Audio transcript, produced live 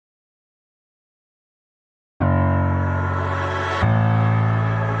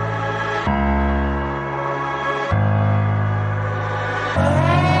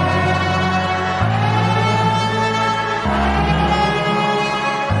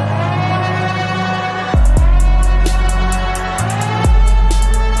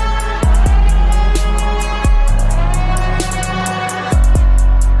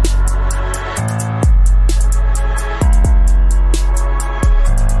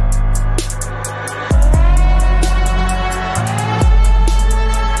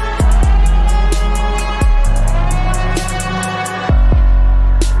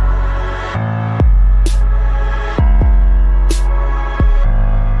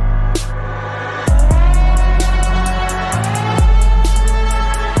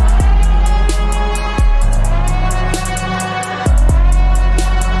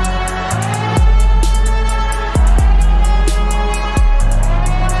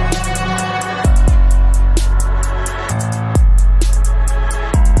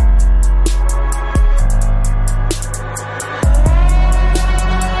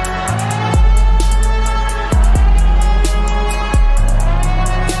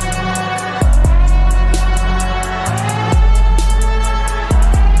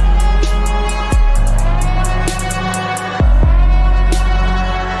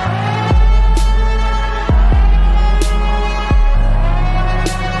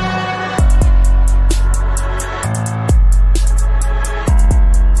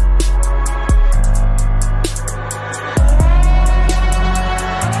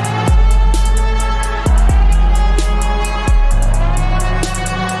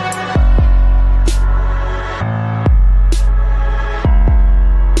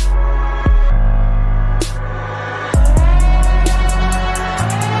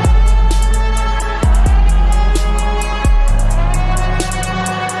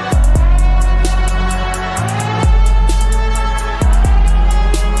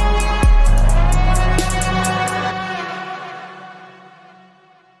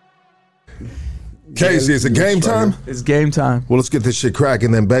Casey, is it game time? It's game time. Well, let's get this shit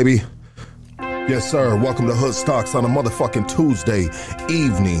cracking then, baby. Yes, sir. Welcome to Hood Stocks on a motherfucking Tuesday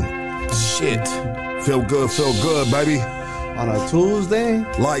evening. Shit. Feel good, baby. On a Tuesday?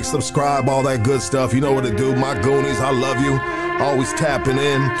 Like, subscribe, all that good stuff. You know what to do. My Goonies, I love you. Always tapping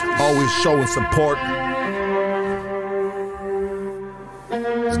in. Always showing support.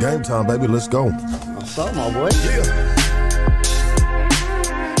 It's game time, baby. Let's go. What's up, my boy? Yeah.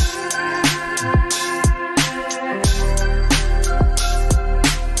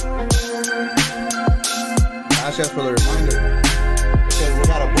 Just for the reminder, because we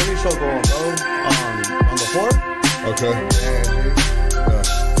got a bully show going, bro, on the 4th. Okay. Yeah, dude.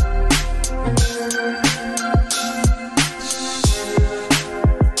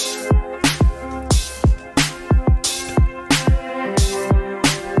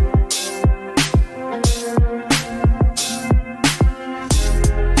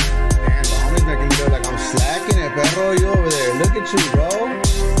 Damn, the homies making me look like I'm slacking it, perro. You over there? Look at you, bro.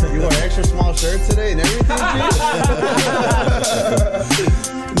 You wear extra small shirt today and everything, dude. You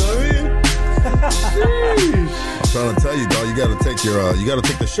know what I mean? Sheesh. I'm trying to tell you, dog. You gotta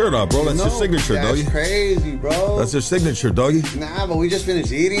take the shirt off, bro. That's your signature, doggy. That's crazy, bro. That's your signature, doggy. Nah, but we just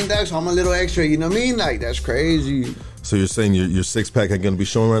finished eating, dog, so I'm a little extra. You know what I mean? Like, that's crazy. So you're saying your six pack ain't gonna be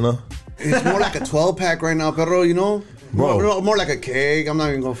showing right now? It's more like a 12-pack right now, perro. You know? Bro. More like a keg. I'm not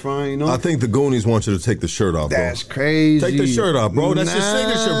even gonna front, you know? I think the Goonies want you to take the shirt off, bro. That's crazy. Take the shirt off, bro. That's your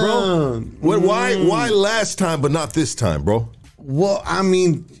signature, bro. Why last time but not this time, bro? Well, I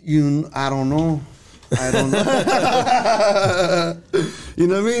mean, I don't know. You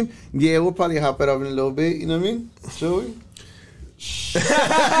know what I mean? Yeah, we'll probably hop it up in a little bit. You know what I mean? Shall we? Hey,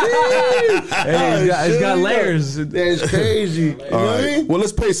 it's got layers. That's crazy. You know what I mean? Well,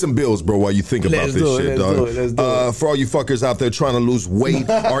 let's pay some bills, bro, while you think about this shit, dog. Let's do it. For all you fuckers out there trying to lose weight,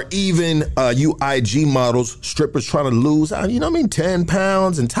 or even you IG models, strippers trying to lose, you know what I mean, 10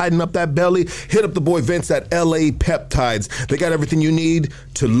 pounds and tighten up that belly, hit up the boy Vince at LA Peptides. They got everything you need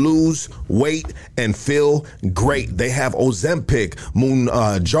to lose weight and feel great. They have Ozempic,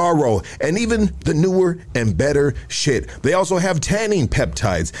 Mounjaro, and even the newer and better shit. They also have tanning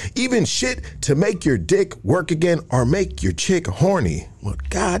peptides, even shit to make your dick work again or make your chick horny. Well,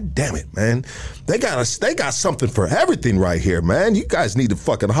 god damn it, man. They got something for everything right here, man. You guys need to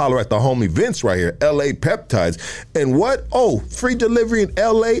fucking holler at the homie Vince right here, LA Peptides. And what? Oh, free delivery in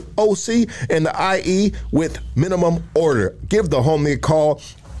LA, OC, and the IE with minimum order. Give the homie a call.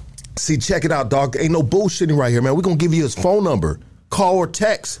 See, check it out, dog. Ain't no bullshitting right here, man. We're gonna give you his phone number. Call or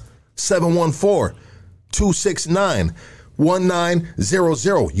text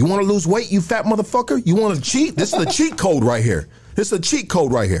 714-269-1900. You want to lose weight, you fat motherfucker? You want to cheat? This is the cheat code right here. This is a cheat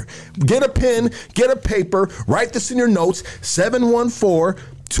code right here. Get a pen, get a paper, write this in your notes,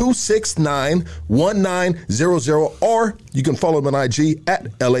 714-269-1900, or you can follow him on IG at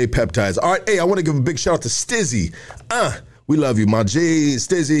LA Peptides. All right, hey, I want to give a big shout out to Stizzy. We love you, my G.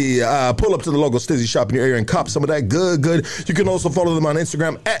 Stizzy, pull up to the local Stizzy shop in your area and cop some of that good. You can also follow them on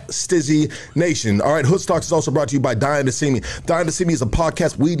Instagram at Stizzy Nation. All right, Hood Stocks is also brought to you by Dying to See Me. Dying to See Me is a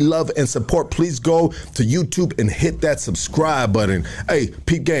podcast we love and support. Please go to YouTube and hit that subscribe button. Hey,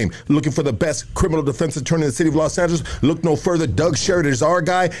 peep game, looking for the best criminal defense attorney in the city of Los Angeles? Look no further. Doug Sherrod is our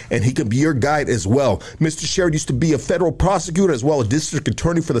guy, and he can be your guide as well. Mr. Sherrod used to be a federal prosecutor as well as district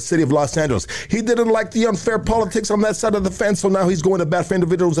attorney for the city of Los Angeles. He didn't like the unfair politics on that side of the fence, so now he's going to bat for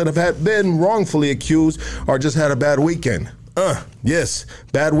individuals that have been wrongfully accused or just had a bad weekend. Yes,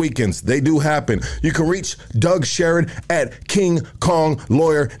 bad weekends. They do happen. You can reach Doug Sherrod at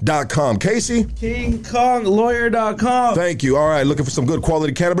KingKongLawyer.com. Casey? KingKongLawyer.com. Thank you. All right, looking for some good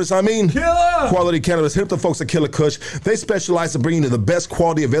quality cannabis? Killer! Quality cannabis. Hit up the folks at Killer Kush. They specialize in bringing you the best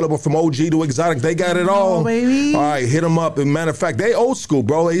quality available from OG to exotic. They got it all. Oh, baby. All right, hit them up. As a matter of fact, they old school,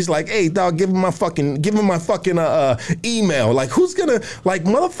 bro. He's like, hey, dog, give him my fucking email. Like, who's gonna, like,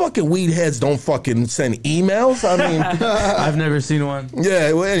 motherfucking weed heads don't fucking send emails? I mean... I've never seen one.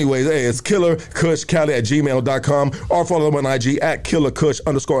 Yeah, well, anyways, hey, it's killerkushcali@gmail.com, or follow them on IG at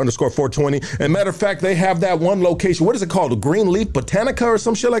killerkush__420. And matter of fact, they have that one location. What is it called? A Green Leaf Botanica or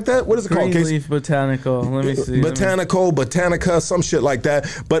some shit like that? What is it called, Casey? Green Leaf Botanical. Let me see. Botanica, some shit like that.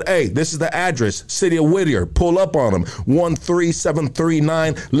 But hey, this is the address, City of Whittier. Pull up on them.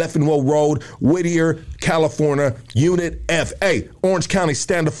 13739 Leffenwell Road, Whittier, California, Unit F. Hey, Orange County,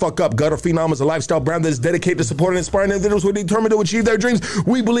 stand the fuck up. Gutter Phenom is a lifestyle brand that is dedicated to supporting and inspiring individuals who are determined to achieve their dreams.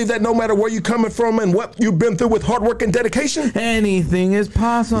 We believe that no matter where you're coming from and what you've been through with hard work and dedication, anything is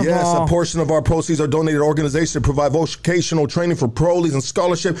possible. yes, a portion of our proceeds are donated to organizations to provide vocational training for parolees and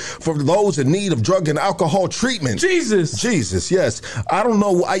scholarship for those in need of drug and alcohol treatment. Jesus, yes. I don't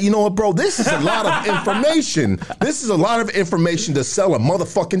know. You know what, bro? This is a lot of information. This is a lot of information to sell a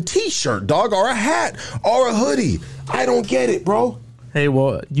motherfucking t-shirt, dog, or a hat, or a hoodie. I don't get it, bro. Hey,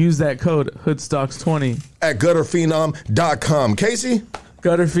 well, use that code Hoodstocks20 at gutterphenom.com. Casey?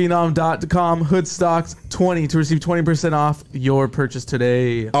 Gutterphenom.com, Hoodstocks20 to receive 20% off your purchase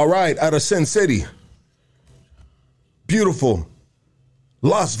today. All right, out of Sin City. Beautiful.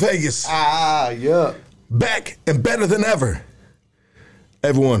 Las Vegas. Yeah. Back and better than ever.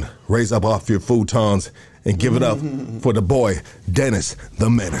 Everyone, raise up off your futons and give it up for the boy, Dennis the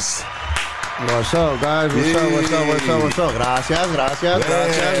Menace. What's up, guys? What's up? Gracias.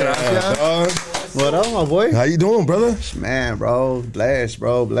 What up, my boy? How you doing, brother? Man, bro. Blessed.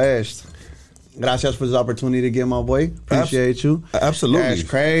 Gracias for this opportunity again, my boy. Appreciate you. Absolutely. That's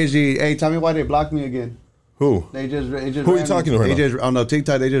crazy. Hey, tell me why they blocked me again. Who? They just Who are you talking to right now? On the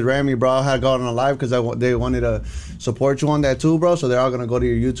TikTok, they just ran me, bro. I had gone on a live because they wanted to support you on that too, bro. So they're all gonna go to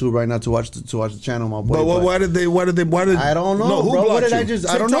your YouTube right now to watch the channel, my boy. But why did? I don't know, no, who bro. Blocked What did you? I just?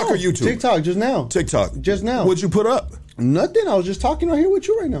 TikTok I don't know. Or YouTube? TikTok just now. TikTok just now. What'd you put up? Nothing. I was just talking right here with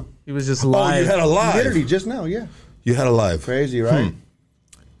you right now. He was just live. Oh, you had a live. Literally just now. Yeah. You had a live. Crazy, right?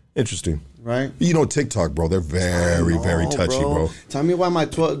 Interesting. Right. You know TikTok, bro. They're very touchy, bro. Tell me why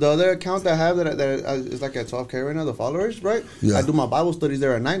the other account I have that is like at 12K right now, the followers, right? Yeah. I do my Bible studies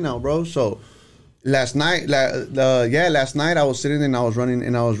there at night now, bro. So last night I was sitting and I was running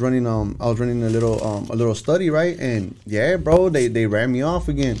a little study, right? And yeah, bro, they ran me off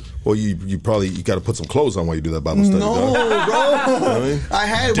again. Well, you got to put some clothes on while you do that Bible study. No, dog. bro. You know what I mean? I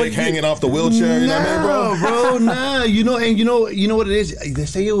had dick hanging off the wheelchair. You know what I mean, bro? Nah. You know what it is? They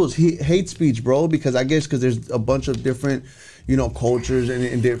say it was hate speech, bro. Because I guess because there's a bunch of different, cultures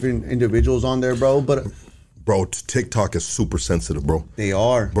and different individuals on there, bro. But bro, TikTok is super sensitive, bro. They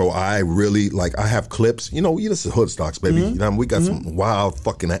are, bro. I really I have clips. This is Hood Stocks, baby. We got some wild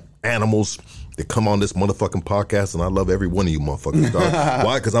fucking animals that come on this motherfucking podcast, and I love every one of you motherfuckers, dog.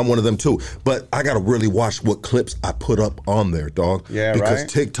 Why? Because I'm one of them too. But I gotta really watch what clips I put up on there, dog. Yeah, because right?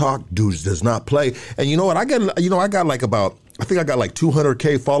 TikTok, dudes, does not play. And you know what? I got like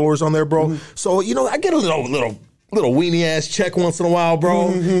 200K followers on there, bro. So I get a little weenie ass check once in a while, bro.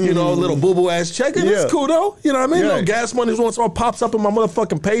 A little boo boo ass check. And it's cool though. You know what I mean? Yeah. Little gas money once in a while pops up in my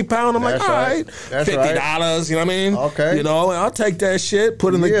motherfucking PayPal, and I'm like, all right, That's $50. right. You know what I mean? Okay. And I'll take that shit.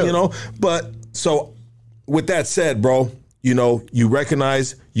 Put in the But so with that said, bro, you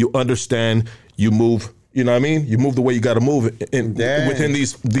recognize, you understand, you move. You know what I mean? You move the way you got to move within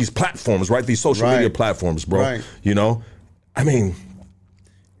these platforms, right? These social media platforms, bro. Right. I mean.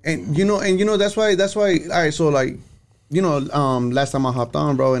 And that's why. All right, so last time I hopped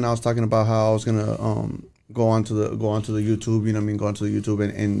on, bro, and I was talking about how I was gonna go onto the YouTube, go onto the YouTube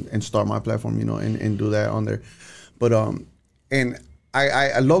and start my platform, and do that on there. But and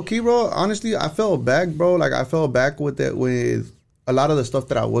I low key, bro, honestly, I felt back, bro. Like I felt back with a lot of the stuff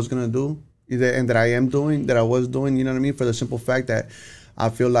that I was gonna do, and that I was doing, you know what I mean? For the simple fact that I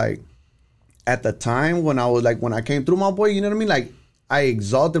feel like at the time when I came through, my boy, you know what I mean? Like I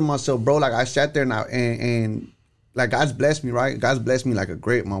exalted myself, bro. Like I sat there and like God's blessed me, right? God's blessed me like a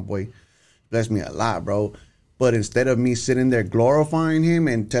grape, my boy. Blessed me a lot, bro. But instead of me sitting there glorifying him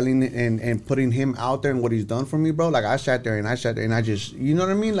and telling and putting him out there and what he's done for me, bro, like I sat there and I just, you know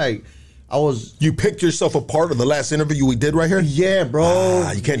what I mean? Like you picked yourself apart of the last interview we did right here? Yeah,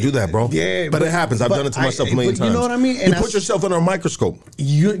 bro. You can't do that, bro. Yeah. But it happens. I've done it to myself a million times. You know what I mean? And you put yourself under a microscope.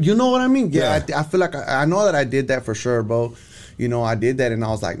 You know what I mean? Yeah. I feel like I know that I did that for sure, bro. I did that and I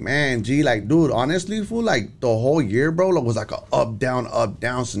was like, man, like, dude, honestly, fool, like the whole year, bro, was like a up,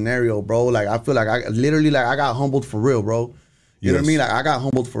 down scenario, bro. Like, I feel like I got humbled for real, bro. You know what I mean? Like, I got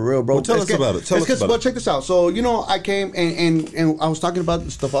humbled for real, bro. Well, tell us about it. Well, check this out. So, I came and I was talking about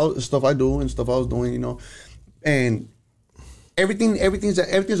the stuff I do and stuff I was doing, and everything's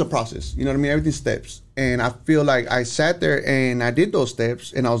a process. You know what I mean? Everything's steps. And I feel like I sat there and I did those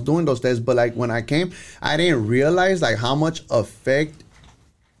steps and I was doing those steps. But like when I came, I didn't realize like how much effect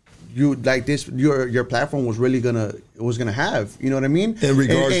your platform was really gonna have. You know what I mean? In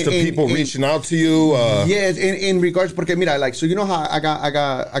regards to people reaching out to you. Yes, in regards, porque mira, like, so how I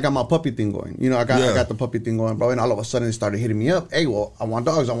got my puppy thing going. I got the puppy thing going, bro. And all of a sudden it started hitting me up. Hey, well, I want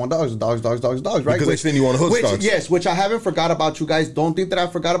dogs, right? Because then you want to hood dogs. Yes, which I haven't forgot about you guys. Don't think that I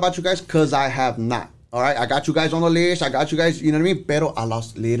forgot about you guys, because I have not. All right, I got you guys on the list. I got you guys, you know what I mean? Pero I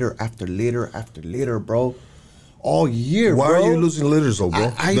lost later after later, bro. all year, Why bro. are you losing litters, though, bro?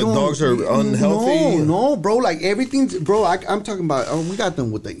 The dogs are unhealthy. No, bro. Like everything's, bro. I'm talking about. We got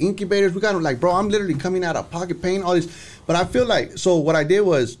them with the incubators. We got them, like, bro. I'm literally coming out of pocket pain, all this. But I feel like, so what I did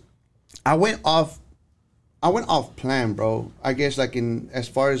was, I went off plan, bro. I guess, like, in as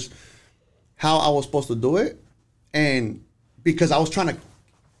far as how I was supposed to do it, and because I was trying to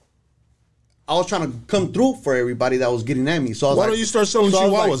come through for everybody that was getting at me. So I was Why don't you start selling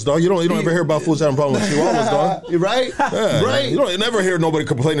chihuahuas, dog? You don't ever hear about fools having problems with chihuahuas, dog. Right? Yeah, right. You don't never hear nobody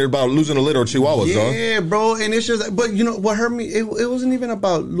complaining about losing a litter of chihuahuas, dog. Yeah, bro. And it's just, but you know what hurt me? It wasn't even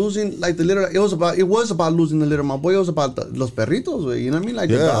about losing like the litter. It was about losing the litter, my boy. It was about los perritos, way. You know what I mean? Like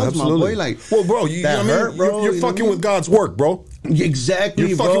the dogs, absolutely. my boy. Like, well, bro, you know what I mean? bro. You're fucking with God's work, bro. Exactly,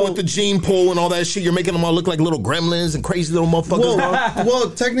 You're bro. fucking with the gene pool and all that shit. You're making them all look like little gremlins and crazy little motherfuckers, bro.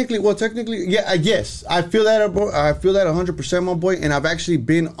 Well, technically, yeah, yes, I feel that, bro. I feel that 100%, my boy. And I've actually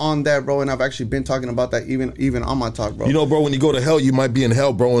been on that, bro. And I've actually been talking about that even on my talk, bro. You know, bro, when you go to hell, you might be in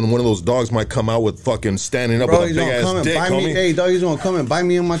hell, bro, and one of those dogs might come out with fucking standing up Bro, with a he's big gonna ass come and dick, bite me. homie. Hey, dog, he's gonna come and bite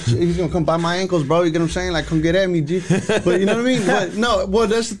me on my. He's gonna come bite my ankles, bro. You get what I'm saying? Like, come get at me, G. But you know what I mean? But no, well,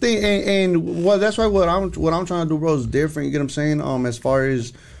 that's the thing, and well, that's why what I'm trying to do, bro, is different. You get what I'm saying? As far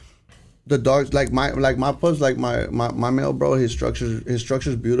as the dogs, like my pups, like my male, bro, his structure's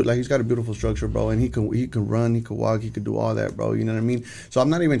beautiful. Like, he's got a beautiful structure, bro, and he can run, he can walk, he can do all that, bro. You know what I mean? So I'm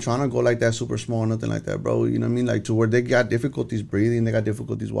not even trying to go like that super small, nothing like that, bro. You know what I mean? Like, to where they got difficulties breathing, they got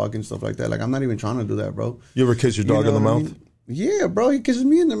difficulties walking, stuff like that. Like, I'm not even trying to do that, bro. You ever kiss your dog in the mouth? I mean? Yeah, bro, he kisses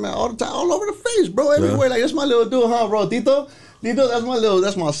me in the mouth all the time, all over the face, bro, everywhere. Like, that's my little dude, huh, bro? Tito,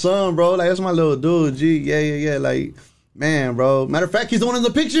 that's my son, bro. Like, that's my little dude, G. Yeah. Like, man, bro. Matter of fact, he's the one in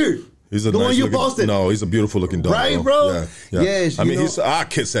the picture. He's a the nice one you looking, posted. No, he's a beautiful looking dog, right, bro? Yeah. Yes, I mean, I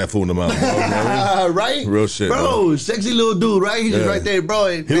kiss that fool in the mouth, bro. Right? Real shit, bro. Sexy little dude, right? He's just right there, bro.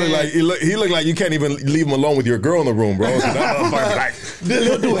 He look like you can't even leave him alone with your girl in the room, bro. So that motherfucker's like, the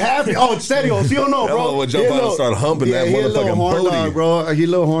little dude happy. Oh, it's serio. See or no, bro? That would jump out and start humping that motherfucking horn booty. dog, bro. He a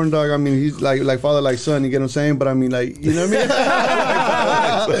little horn dog. I mean, he's like father, like son. You get what I'm saying? But I mean, like, you know what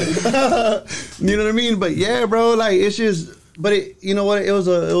I mean? You know what I mean? But yeah, bro. Like, it's just. But you know what? It was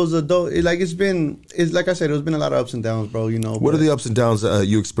a dope. It's like I said, it's been a lot of ups and downs, bro. You know. What are the ups and downs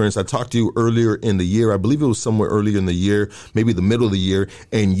you experienced? I talked to you earlier in the year. I believe it was somewhere earlier in the year, maybe the middle of the year,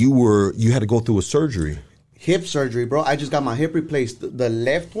 and you had to go through a surgery. Hip surgery, bro. I just got my hip replaced, the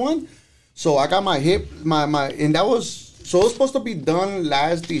left one. So I got my hip, and that was. So it was supposed to be done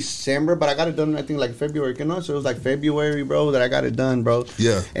last December, but I got it done, I think, like February, you know? So it was like February, bro, that I got it done, bro.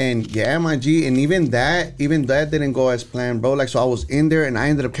 Yeah. And yeah, my G, and even that didn't go as planned, bro. Like, so I was in there and I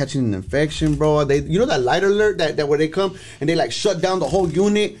ended up catching an infection, bro. They, you know that light alert that where they come and they like shut down the whole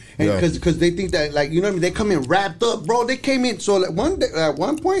unit, and because they think that, like, you know what I mean, they come in wrapped up, bro. They came in, so like at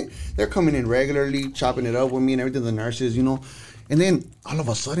one point they're coming in regularly, chopping it up with me and everything, the nurses, you know. And then all of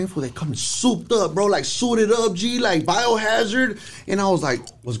a sudden, they come souped up, bro, like suited up, G, like biohazard. And I was like,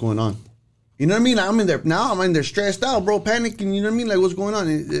 what's going on? You know what I mean? Like, I'm in there stressed out, bro, panicking. You know what I mean? Like, what's going on?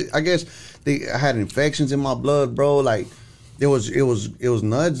 I guess I had infections in my blood, bro. Like, it was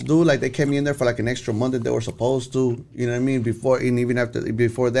nuts, dude. Like, they kept me in there for like an extra month that they were supposed to. You know what I mean? Before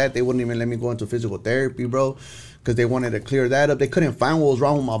that, they wouldn't even let me go into physical therapy, bro. Because they wanted to clear that up. They couldn't find what was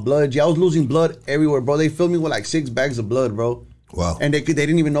wrong with my blood. G, I was losing blood everywhere, bro. They filled me with like 6 bags of blood, bro. Wow. And they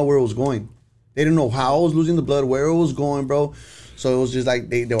didn't even know where it was going. They didn't know how I was losing the blood, where it was going, bro. So it was just like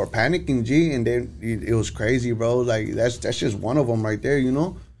they were panicking, G, and it was crazy, bro. Like, that's just one of them right there, you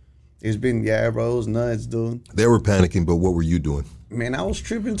know? It's been, bro, it was nuts, dude. They were panicking, but what were you doing? Man, I was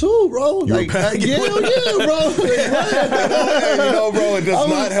tripping too, bro. You like, were panicking? Yeah, bro. You know, bro, it does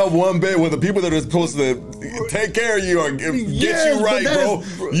not help one bit with the people that are supposed to take care of you or get you right, bro.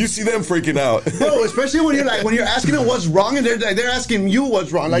 You see them freaking out, bro. Especially when you're asking them what's wrong, and they're asking you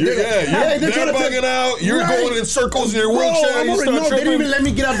what's wrong. Like, they're bugging out. You're going in circles in your wheelchair. They didn't even let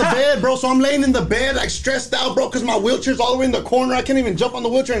me get out of the bed, bro. So I'm laying in the bed like stressed out, bro, because my wheelchair's all the way in the corner. I can't even jump on the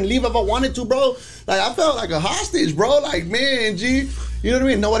wheelchair and leave if I wanted to, bro. Like, I felt like a hostage, bro. Like, man, G. You know what I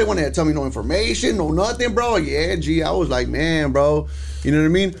mean? Nobody wanted to tell me no information, no nothing, bro. Yeah, G. I was like, man, bro. You know what I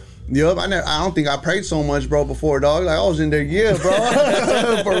mean? Yup, I don't think I prayed so much, bro, before, dog. Like, I was in there, bro.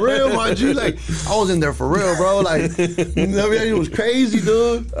 For real, my G. Like, I was in there for real, bro. Like, you know what I mean? It was crazy,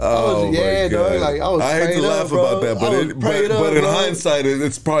 dude. Oh, my God. Dog. Like, I hate to laugh about that, but in hindsight,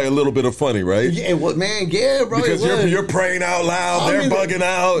 it's probably a little bit of funny, right? Yeah, well, man, yeah, bro. Because you're praying out loud, they're bugging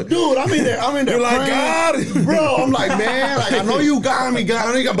out. Dude, I'm in there You're praying. like, God. Bro, I'm like, man, like, I know you got me, God.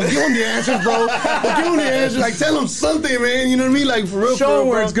 I know you got, but give them the answers, bro. But give them the answers. Like, tell them something, man. You know what I mean? Like, for real, show them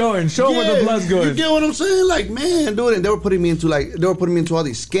where it's going. Show them where the blood's going. You get what I'm saying? Like, man, dude, and they were putting me into all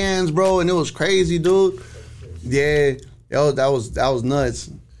these scans, bro, and it was crazy, dude. Yeah, yo, that was nuts.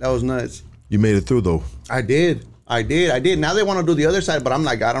 That was nuts. You made it through though. I did. Now they want to do the other side, but I'm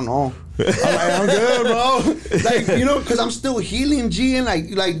like, I don't know. I'm good, bro. Like, you know, because I'm still healing, G, and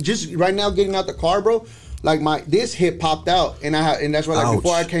like just right now getting out the car, bro. Like this hip popped out, and that's why like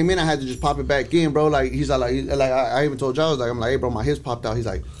before I came in, I had to just pop it back in, bro. Like he's like I even told y'all, I'm like, hey, bro, my hip's popped out. He's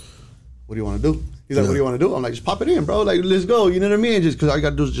like, what do you want to do? He's like, what do you want to do? I'm like, just pop it in, bro. Like, let's go. You know what I mean? Just because all you got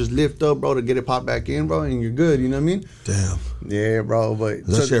to do is just lift up, bro, to get it popped back in, bro, and you're good. You know what I mean? Damn. Yeah, bro. But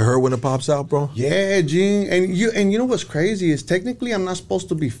does that shit hurt when it pops out, bro? Yeah, Gene. And you know what's crazy is technically I'm not supposed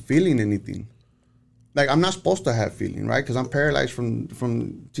to be feeling anything. Like, I'm not supposed to have feeling, right? Because I'm paralyzed from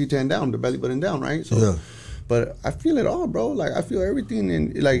T10 down, the belly button down, right? So, yeah. But I feel it all, bro. Like, I feel everything,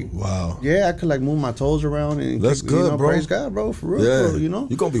 and like, wow. Yeah, I could like move my toes around and that's good, you know, bro. Praise God, bro, for real, yeah. bro, you know.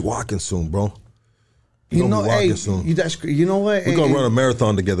 You're gonna be walking soon, bro. You know, hey, soon. You know what? We're gonna run a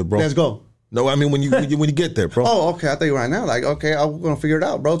marathon together, bro. Let's go. No, I mean when you get there, bro. Oh, okay. I thought you right now. Like, okay, I'm gonna figure it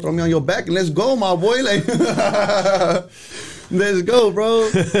out, bro. Throw me on your back and let's go, my boy. Like, let's go, bro.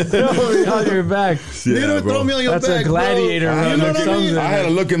 Throw me on your back. Yeah, you know, throw me on your That's back. a gladiator bro. run. You know what I mean? I had to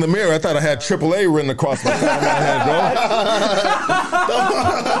look in the mirror. I thought I had AAA written across my head,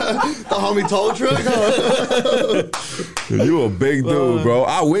 The homie tow truck. You a big dude, bro.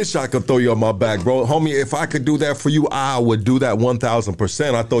 I wish I could throw you on my back, bro. Homie, if I could do that for you, I would do that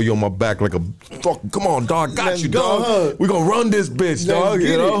 1,000%. I throw you on my back like a fuck. Come on, dog. Got Let's you, go, dog. huh? We gonna run this bitch, dog.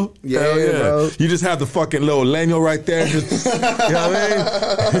 get You know? it. Yeah, Hell bro. You just have the fucking little Lano right there. Just, you know what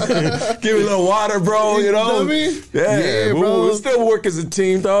I mean? Give me a little water, bro. You know what I mean? Yeah, bro. We'll still work as a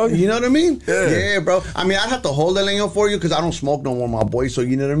team, dog. You know what I mean? Yeah, bro. I mean, I'd have to hold the leño for you because I don't smoke no more, my boy. So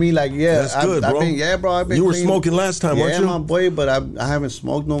you know what I mean? Like, yeah, that's good, bro. I've been. You were clean. smoking last time, weren't you? Yeah, my boy, but I haven't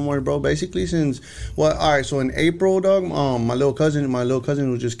smoked no more, bro. Basically, since all right. So in April, dog, my little cousin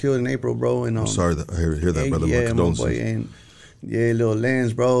was just killed in April, bro. And I'm sorry to hear that, brother. Yeah, my boy, and yeah, little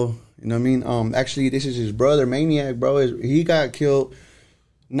Lance, bro. You know what I mean? Actually, this is his brother, Maniac, bro. He got killed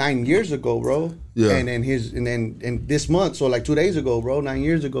 9 years ago, bro. Yeah. And then this month, so like 2 days ago, bro, 9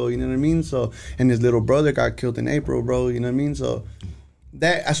 years ago, you know what I mean? So, and his little brother got killed in April, bro, you know what I mean? So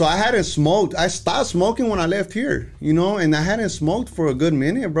I hadn't smoked. I stopped smoking when I left here, you know, and I hadn't smoked for a good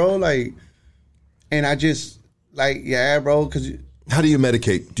minute, bro. Like, and I just like, yeah, bro, because how do you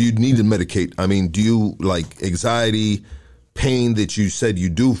medicate? Do you need to medicate? I mean, do you like anxiety, pain that you said you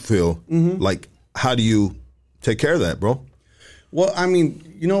do feel? Mm-hmm. Like, how do you take care of that, bro? Well, I mean,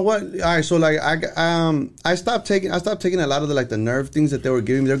 you know what? All right, so like I stopped taking a lot of the nerve things that they were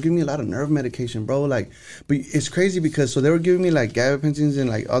giving me. They were giving me a lot of nerve medication, bro. Like, but it's crazy because so they were giving me like gabapentins and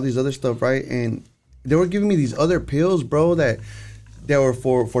like all these other stuff, right? And they were giving me these other pills, bro, that were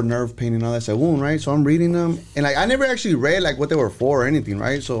for nerve pain and all that stuff, right? So I'm reading them, and like I never actually read like what they were for or anything,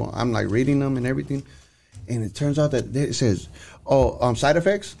 right? So I'm like reading them and everything, and it turns out that it says, side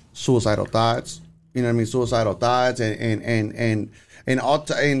effects, suicidal thoughts. You know what I mean? Suicidal thoughts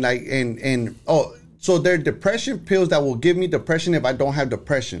so they're depression pills that will give me depression if I don't have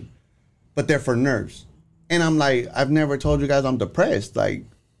depression, but they're for nerves. And I'm like, I've never told you guys I'm depressed, like,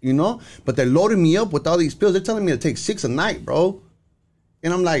 you know, but they're loading me up with all these pills. They're telling me to take 6 a night, bro.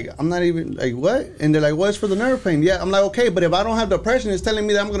 And I'm like, I'm not even like, what? And they're like, well, it's for the nerve pain. Yeah, I'm like, okay, but if I don't have depression, it's telling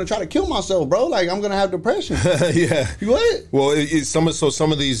me that I'm gonna try to kill myself, bro. Like, I'm gonna have depression. Yeah. What? Well, some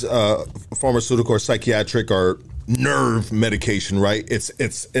of these pharmaceutical or psychiatric or nerve medication, right?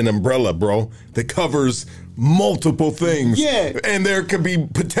 It's an umbrella, bro, that covers multiple things. Yeah. And there could be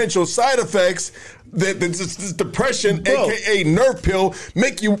potential side effects. This depression, bro, aka nerve pill,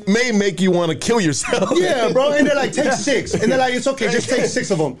 may make you want to kill yourself. Yeah, bro. And they're like, take 6, and they're like, it's okay, just take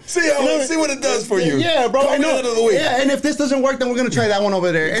 6 of them. See what it does for you. Yeah, bro. Call me the end of the week. Yeah, and if this doesn't work, then we're gonna try that one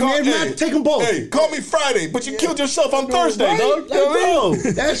over there. And if not, take them both. Hey, call me Friday, but you killed yourself on Thursday, right? dog. Like, bro,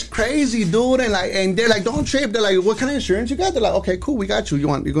 that's crazy, dude. And they're like, don't trip. They're like, what kind of insurance you got? They're like, okay, cool, we got you. You're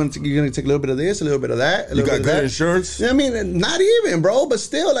gonna take a little bit of this, a little bit of that. You got good insurance? I mean, not even, bro, but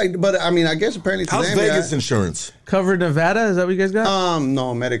still, like, but I mean, I guess apparently to how's them, Vegas insurance? Covered Nevada? Is that what you guys got?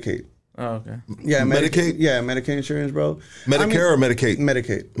 No, Medicaid. Oh, okay. Yeah, Medicaid? Yeah, Medicaid insurance, bro. Medicare or Medicaid?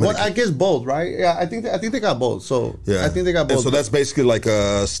 Medicaid. Well, I guess both, right? Yeah, I think they got both. So yeah, I think they got both. And so that's basically like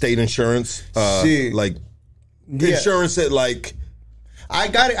a state insurance, like insurance that like. I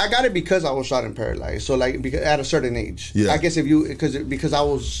got it because I was shot and paralyzed. So like because at a certain age. Yeah. I guess because I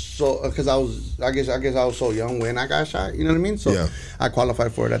was so young when I got shot. You know what I mean? So yeah. I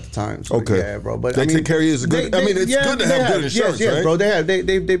qualified for it at the time. So, okay. Yeah, bro. But they take care of you as a good. I mean, it's good to have good insurance, yes, right? bro.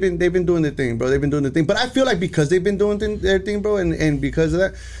 They've been doing the thing, bro. They've been doing the thing. But I feel like because they've been doing their thing, bro, and because of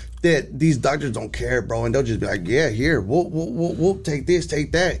that, that these doctors don't care, bro, and they'll just be like, yeah, here, we'll take this,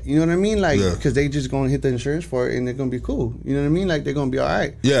 take that. You know what I mean? Like, because they just gonna hit the insurance for it, and they're gonna be cool. You know what I mean? Like, they're gonna be all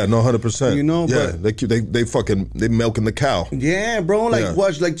right. Yeah, no, 100%. You know, yeah, but they milking the cow. Yeah, bro. Like,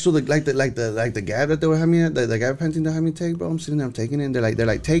 watch, like, so the gab that they were having me, the gabapentin they had me take, bro. I'm sitting there, I'm taking it. And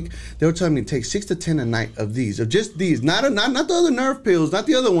they were telling me to take 6 to 10 a night of these, of just these, not the other nerve pills, not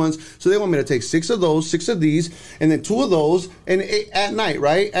the other ones. So they want me to take 6 of those, 6 of these, and then 2 of those, and at night,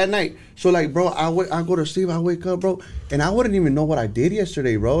 right? At night. So like, bro, I go to sleep, I wake up, bro, and I wouldn't even know what I did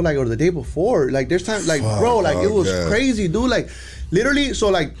yesterday, bro, like, or the day before. Like, there's times, like, bro, like, it was crazy, dude. Like, literally, so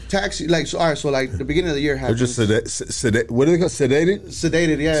like taxi, like, so all right, so like the beginning of the year happened. They're just what do they call sedated?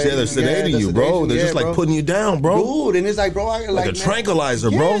 Sedated, yeah. Yeah, they're sedating you, bro. They're just like putting you down, bro. Dude, and it's like, bro, like a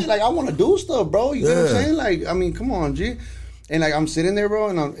tranquilizer, bro. Like, I want to do stuff, bro. You know what I'm saying? Like, I mean, come on, G. And like, I'm sitting there, bro,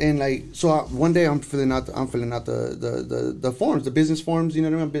 and like, so one day I'm filling out the forms, the business forms. You know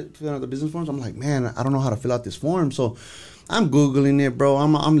what I mean? I'm filling out the business forms. I'm like, man, I don't know how to fill out this form. So I'm Googling it, bro.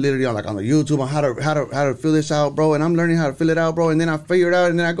 I'm literally on the YouTube on how to fill this out, bro. And I'm learning how to fill it out, bro. And then I figure it out,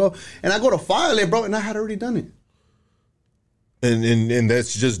 and then I go to file it, bro. And I had already done it. And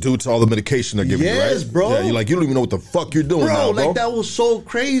that's just due to all the medication they're giving you, right? Yes, bro. Yeah, you don't even know what the fuck you're doing now, bro. Like, that was so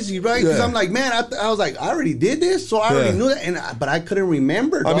crazy, right? Because I'm like, man, I was like, I already did this, so I already knew that, but I couldn't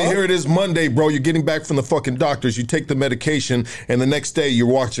remember, dog. I mean, here it is Monday, bro. You're getting back from the fucking doctors. You take the medication, and the next day you're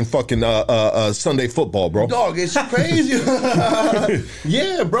watching fucking Sunday football, bro. Dog, it's crazy.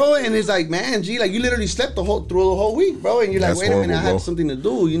 Yeah, bro. And it's like, man, G, like, you literally slept through the whole week, bro. And you're like, wait a minute, I had something to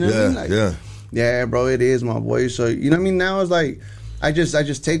do. You know what I mean? Like, yeah, bro, it is, my boy. So, you know what I mean? Now it's like, I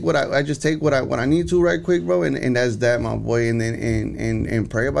just take what I need to right quick, bro, and that's that, my boy, and then and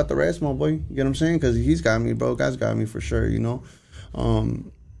pray about the rest, my boy. You get what I'm saying? Because he's got me, bro. God's got me for sure, you know.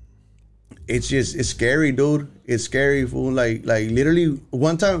 It's scary, dude. It's scary, fool. Like literally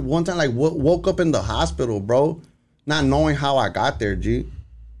one time, like woke up in the hospital, bro, not knowing how I got there, G.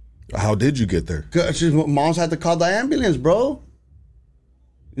 How did you get there? Cause mom's had to call the ambulance, bro.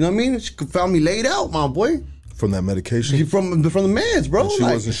 You know what I mean? She found me laid out, my boy. From that medication? From the meds, bro. And she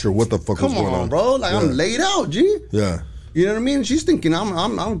wasn't sure what the fuck was going on. Come on, bro. Like, I'm laid out, G. Yeah. You know what I mean? She's thinking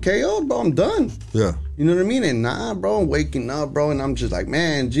I'm KO'd, bro. I'm done. Yeah. You know what I mean? And nah, bro, I'm waking up, bro, and I'm just like,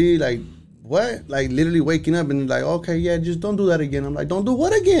 man, G, like, what? Like, literally waking up and like, okay, yeah, just don't do that again. I'm like, don't do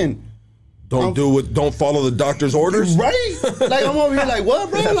what again? Don't follow the doctor's orders? Right? Like, I'm over here like, what,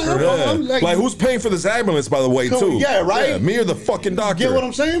 bro? Like, I'm like, who's paying for this ambulance, by the way, too? Yeah, right? Yeah, me or the fucking doctor? Get what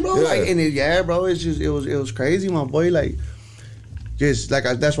I'm saying, bro? Yeah. Like, and bro, it's just, it was crazy, my boy. Like, just like,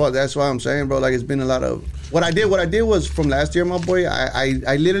 that's why I'm saying, bro, like, it's been a lot of, what I did was from last year, my boy,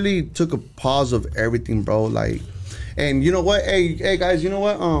 I literally took a pause of everything, bro. Like, and you know what? Hey guys, you know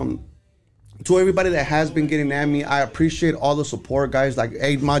what? To everybody that has been getting at me, I appreciate all the support, guys. Like,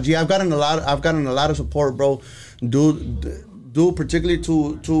 hey, Maji, I've gotten a lot of support, bro. Due particularly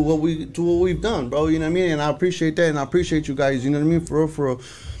to what we've done, bro. You know what I mean? And I appreciate that, and I appreciate you guys. You know what I mean? For real.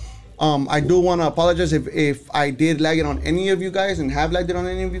 I do want to apologize if I did lag it on any of you guys and have lagged it on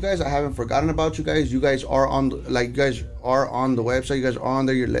any of you guys. I haven't forgotten about you guys. You guys are on the website. You guys are on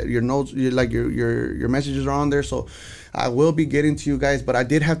there. Your notes, your messages are on there. So I will be getting to you guys, but I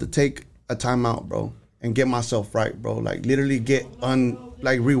did have to take a time out, bro, and get myself right, bro. Like, literally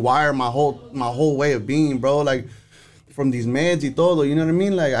rewire my whole way of being, bro. Like, from these meds y todo, you know what I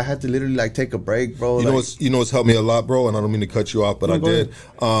mean? Like, I had to literally like take a break, bro. You know what's helped me a lot, bro, and I don't mean to cut you off, but I did.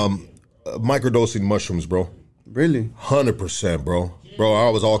 Microdosing mushrooms, bro. Really? 100%, bro. Bro, I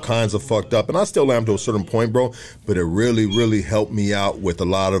was all kinds of fucked up, and I still am to a certain point, bro. But it really, really helped me out with a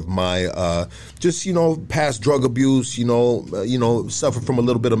lot of my, just, you know, past drug abuse. You know, suffered from a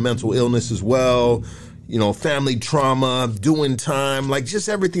little bit of mental illness as well. You know, family trauma, doing time, like just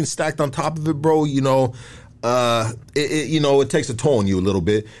everything stacked on top of it, bro. You know, it takes a toll on you a little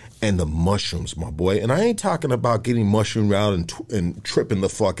bit. And the mushrooms, my boy. And I ain't talking about getting mushroomed out and tripping the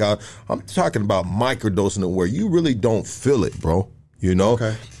fuck out. I'm talking about microdosing it where you really don't feel it, bro. You know?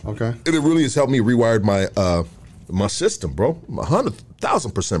 Okay. And it really has helped me rewire my system, bro.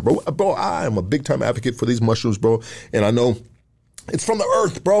 100,000%, bro. Bro, I am a big time advocate for these mushrooms, bro. And I know it's from the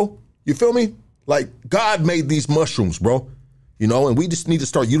earth, bro. You feel me? Like, God made these mushrooms, bro. You know, and we just need to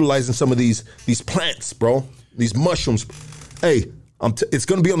start utilizing some of these plants, bro. These mushrooms. Hey, it's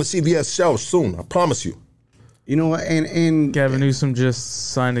going to be on the CVS shelves soon. I promise you. You know what? And Gavin Newsom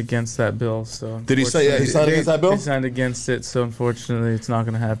just signed against that bill. So Did he say he signed against that bill? He signed against it. So unfortunately, it's not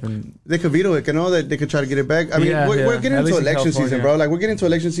going to happen. they could veto it. You know that they could try to get it back. I mean, we're getting At into least in election season, California. bro. Like we're getting into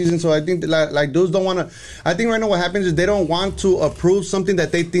election season, so I think like dudes don't want to. I think right now what happens is they don't want to approve something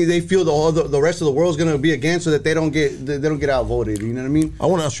that they think they feel the rest of the world's going to be against, so that they don't get outvoted. You know what I mean? I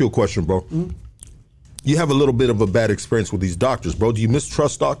want to ask you a question, bro. Mm-hmm. You have a little bit of a bad experience with these doctors, bro. Do you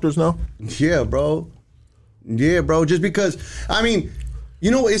mistrust doctors now? Yeah, bro. Yeah, bro. Just because, I mean, you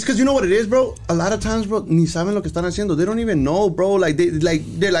know, it's because you know what it is, bro. A lot of times, bro, ni saben lo que están haciendo. They don't even know, bro.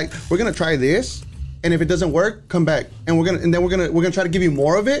 They're like, we're gonna try this, and if it doesn't work, come back, and we're gonna try to give you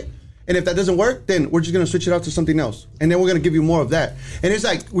more of it. And if that doesn't work, then we're just gonna switch it out to something else, and then we're gonna give you more of that. And it's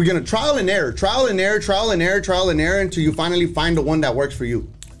like we're gonna trial and error until you finally find the one that works for you.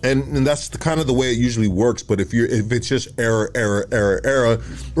 And that's the kind of the way it usually works. But if it's just error,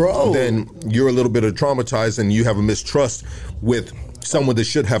 Bro. then you're a little bit of traumatized, and you have a mistrust with someone that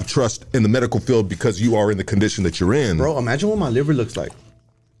should have trust in the medical field because you are in the condition that you're in. Bro, imagine what my liver looks like.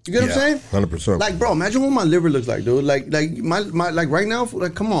 You get what I'm saying? 100%. Like, bro, imagine what my liver looks like, dude. Like my like right now,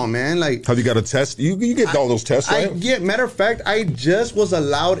 like, come on, man. Like, Have you got a test? You get all those tests, right? Matter of fact, I just was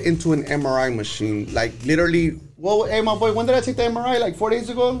allowed into an MRI machine. Like, literally. Well, hey, my boy, when did I take the MRI? Like 4 days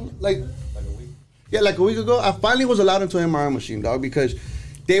ago? Like a week. Yeah, like a week ago. I finally was allowed into an MRI machine, dog, because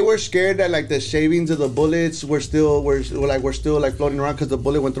they were scared that like the shavings of the bullets were still floating around because the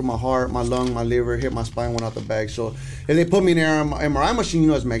bullet went through my heart, my lung, my liver, hit my spine, went out the bag. So, and they put me in an MRI machine. You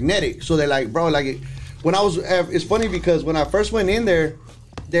know, it's magnetic. So they're like, bro, like when I was, it's funny because when I first went in there,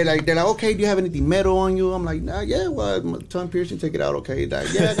 they're like, okay, do you have anything metal on you? I'm like, nah, yeah, well, my tongue piercing, take it out, okay.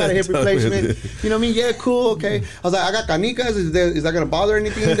 Like, yeah, I got a hip replacement. You know what I mean? Yeah, cool, okay. I was like, I got canicas. Is that gonna bother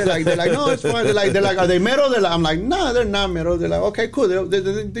anything? They're like, no, it's fine. They're like, are they metal? They're like, I'm like, nah, they're not metal. They're like, okay, cool.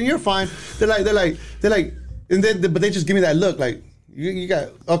 Then you're fine. They're like, and then but they just give me that look, like, you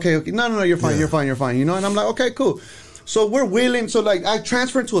got okay, no, you're fine, you're fine. You know, and I'm like, okay, cool. So we're wheeling. So like I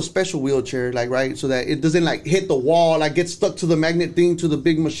transferred to a special wheelchair, like, right, so that it doesn't like hit the wall, like get stuck to the magnet thing, to the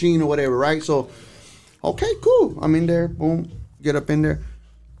big machine or whatever, right? So, okay, cool. I'm in there. Boom, get up in there,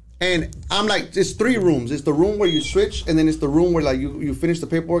 and I'm like, it's 3 rooms. It's the room where you switch, and then it's the room where like you finish the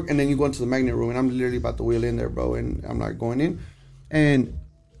paperwork, and then you go into the magnet room. And I'm literally about to wheel in there, bro. And I'm like going in, and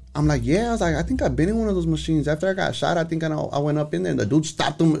I'm like, yeah. I was like, I think I've been in one of those machines. After I got shot, I think I went up in there, and the dude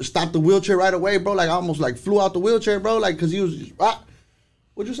stopped the wheelchair right away, bro. Like I almost like flew out the wheelchair, bro. Like because he was just,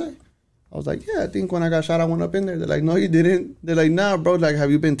 what'd you say? I was like, yeah, I think when I got shot, I went up in there. They're like, no, you didn't. They're like, nah, bro. Like, have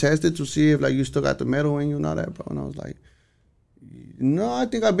you been tested to see if like you still got the metal in you and all that, bro? And I was like, no, I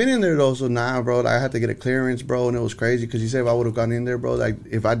think I've been in there though. So nah, bro. Like, I had to get a clearance, bro, and it was crazy because he said if I would have gone in there, bro, like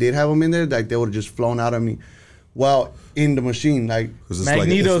if I did have them in there, like they would have just flown out of me. Well, in the machine, like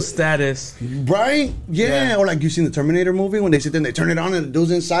Magneto status, right? Yeah, or like you seen the Terminator movie when they sit there and they turn it on and the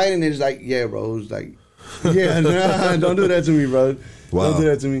dude's inside and it's like, yeah, bro, it's like, yeah, nah, don't do that to me, bro. Wow. Don't do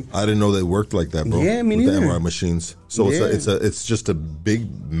that to me. I didn't know they worked like that, bro. Yeah, me with neither. the MRI machines. So Yeah. it's just a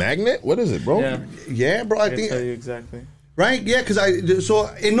big magnet. What is it, bro? Yeah, bro. I I'll think tell you exactly. right. Yeah, because and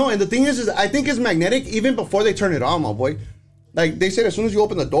the thing is I think it's magnetic even before they turn it on, my boy. Like they said, as soon as you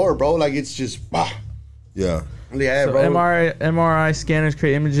open the door, bro, like it's just Yeah. Yeah, So bro. MRI scanners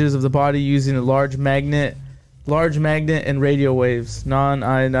create images of the body using a large magnet and radio waves.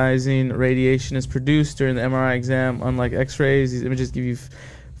 Non-ionizing radiation is produced during the MRI exam. Unlike X-rays, these images give you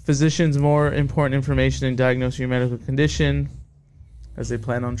physicians more important information in diagnosing your medical condition as they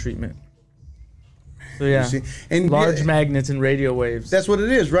plan on treatment. So yeah, and large magnets and radio waves. That's what it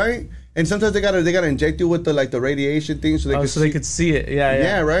is, right? And sometimes they gotta inject you with the radiation thing so they could see it.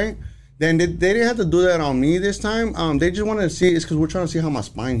 Yeah, right. Then they didn't have to do that on me this time. They just wanted to see it's because we're trying to see how my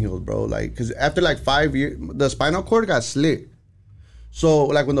spine healed, bro. Like, because after like 5 years, the spinal cord got slit. So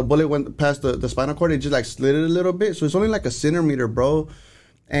like when the bullet went past the spinal cord, it just like slid it a little bit. So it's only like a centimeter, bro.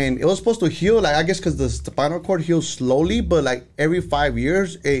 And it was supposed to heal, like I guess because the spinal cord heals slowly, but like every 5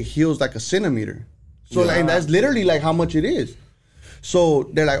 years it heals like a centimeter. So like, and that's literally like how much it is. So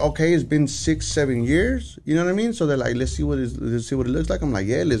they're like, okay, it's been 6-7 years. You know what I mean? So they're like, let's see what it looks like. I'm like,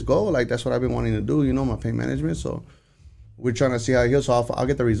 yeah, let's go. Like that's what I've been wanting to do. You know, my pain management. So we're trying to see how it heals. So I'll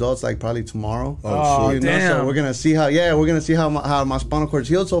get the results like probably tomorrow. Oh, damn. So we're gonna see how my spinal cord's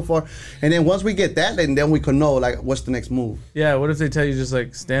healed so far. And then once we get that, then we can know like what's the next move. Yeah. What if they tell you just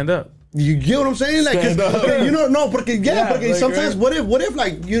like stand up? You get what I'm saying? Like, okay, you know, no, because like, sometimes right? what if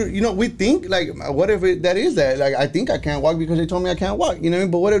like you know we think like what if that is that like I think I can't walk because they told me I can't walk, you know what I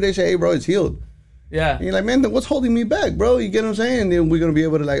mean? But what if they say, hey, bro, it's healed? Yeah. And you're like, man, then what's holding me back, bro? You get what I'm saying? And then we're gonna be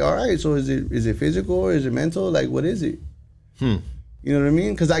able to like, all right, so is it physical or is it mental? Like, what is it? You know what I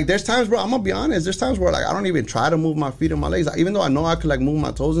mean? Because like there's times, bro, I'm gonna be honest. There's times where like I don't even try to move my feet and my legs, like, even though I know I could like move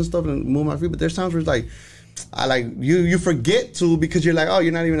my toes and stuff and move my feet. But there's times where it's like I like you forget to because you're like, oh,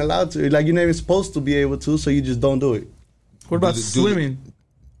 you're not even allowed to. Like you're not even supposed to be able to, so you just don't do it. What about swimming?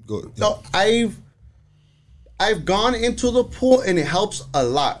 Go. So I've gone into the pool and it helps a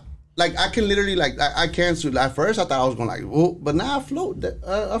lot. Like I can literally like I can't swim. At first I thought I was going like, whoa, but now I float.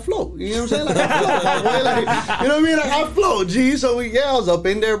 I float. You know what I'm saying? Like I float. My boy. Like, you know what I mean? Like I float. Gee, so I was up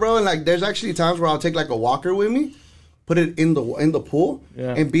in there, bro. And like there's actually times where I'll take like a walker with me, put it in the pool,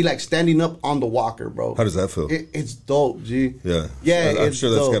 and be like standing up on the walker, bro. How does that feel? It's dope, G. Yeah. I'm sure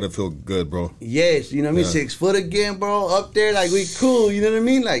that's gotta feel good, bro. Yes, you know what I mean? 6 foot again, bro. Up there, like we cool. You know what I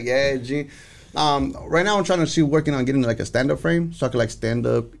mean? Like yeah, G. Right now I'm trying to working on getting like a stand-up frame so I can like stand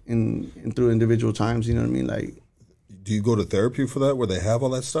up in through individual times, you know what I mean? Like, do you go to therapy for that where they have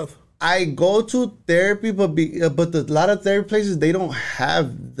all that stuff? I go to therapy, but a lot of therapy places, they don't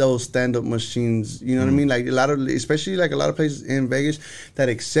have those stand-up machines, you know what I mean? Like especially like a lot of places in Vegas that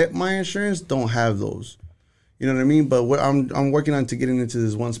accept my insurance don't have those. You know what I mean? But what I'm working on to getting into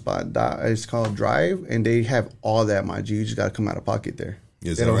this one spot, it's called Drive, and they have all that, my G. You just got to come out of pocket there.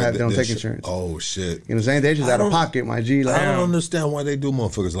 Yes, they don't take insurance. Oh shit! You know what I'm saying? They're just out of pocket, my G. Like, I don't understand why they do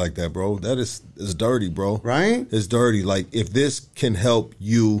motherfuckers like that, bro. It's dirty, bro. Right? It's dirty. Like if this can help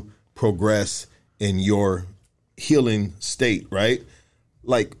you progress in your healing state, right?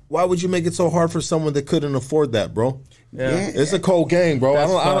 Like why would you make it so hard for someone that couldn't afford that, bro? Yeah, it's a cold game, bro.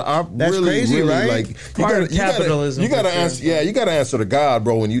 That's really, crazy, really, right? like Part of capitalism. You gotta answer. Yeah, you gotta answer to God,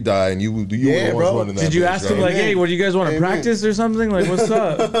 bro, when you die, and you bro. Running that. Did you ask him like, hey, what do you guys want to practice or something? Like, what's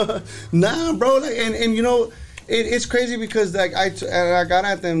up? Nah, bro. Like, and you know, it's crazy because like I got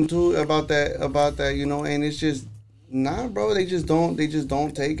at them too about that, you know, and it's just nah, bro. They just don't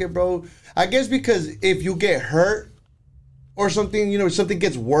take it, bro. I guess because if you get hurt or something, you know, something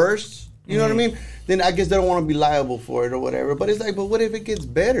gets worse. You know what I mean? Then I guess they don't want to be liable for it or whatever. But it's like, but what if it gets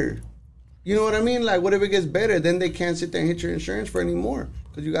better? You know what I mean? Like, what if it gets better? Then they can't sit there and hit your insurance for anymore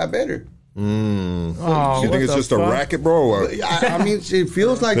because you got better. Oh, you think it's just a racket, bro? Or? I mean, it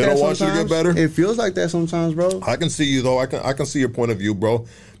feels like they that don't want sometimes. You to get better? It feels like that sometimes, bro. I can see you though. I can see your point of view, bro.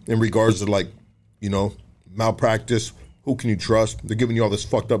 In regards to like, you know, malpractice. Who can you trust? They're giving you all this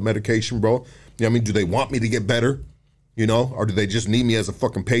fucked up medication, bro. You know what I mean? Do they want me to get better? You know, or do they just need me as a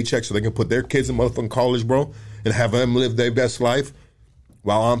fucking paycheck so they can put their kids in motherfucking college, bro, and have them live their best life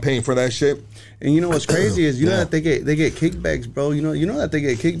while I'm paying for that shit? And you know what's crazy is you know that they get kickbacks, bro. You know that they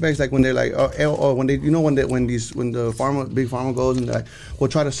get kickbacks like when they're like, or when they, you know, when the big pharma goes and they're like, well,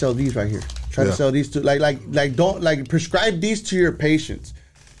 try to sell these right here, try to sell these to like don't like prescribe these to your patients.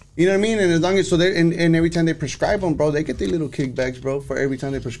 You know what I mean? And as long as they and every time they prescribe them, bro, they get their little kickbacks, bro, for every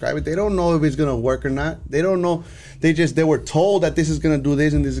time they prescribe it. They don't know if it's gonna work or not. They don't know. They were told that this is gonna do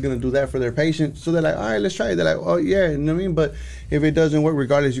this and this is gonna do that for their patient. So they're like, all right, let's try it. They're like, oh yeah, you know what I mean? But if it doesn't work,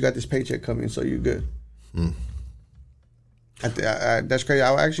 regardless, you got this paycheck coming, so you're good. That's crazy.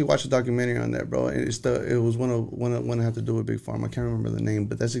 I actually watched a documentary on that, bro. And it was one that had to do with Big Pharma. I can't remember the name,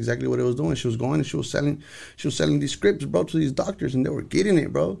 but that's exactly what it was doing. She was going and she was selling these scripts, bro, to these doctors, and they were getting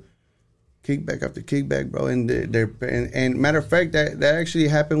it, bro. Kickback after kickback, bro. And matter of fact, that actually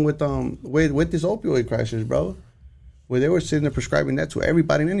happened with this opioid crisis, bro. Where they were sitting there prescribing that to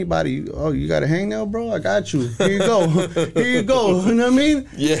everybody and anybody. Oh, you got a hangnail, bro? I got you. Here you go. Here you go. You know what I mean?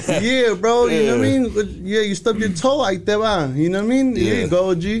 Yeah. Yeah, bro. You know what I mean? Yeah, you stubbed your toe like that, you know what I mean? Yeah. Here you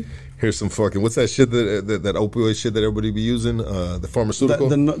go, G. Here's some fucking, what's that shit that opioid shit that everybody be using? The pharmaceutical?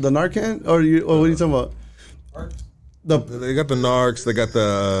 The Narcan? Or what are you talking about? They got the Narcs, they got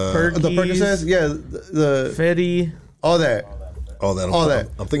the Percocets, yeah, the Fetty, all that.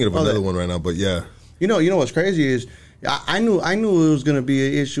 I'm thinking of another one right now, but yeah. You know what's crazy is I knew it was gonna be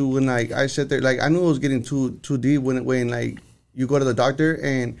an issue when like I sat there, like I knew it was getting too deep when like you go to the doctor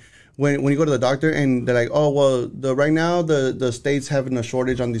and when you go to the doctor and they're like, oh well, right now the state's having a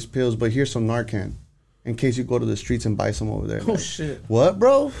shortage on these pills, but here's some Narcan. In case you go to the streets and buy some over there. Oh, like, shit. What,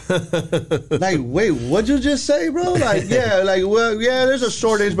 bro? Like, wait, what'd you just say, bro? Like, yeah, like, well, yeah, there's a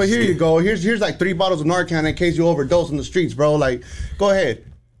shortage, but here you go. Here's like 3 bottles of Narcan in case you overdose in the streets, bro. Like, go ahead.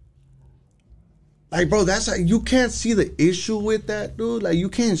 Like, bro, that's like, you can't see the issue with that, dude. Like, you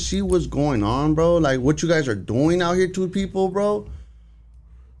can't see what's going on, bro. Like, what you guys are doing out here to people, bro.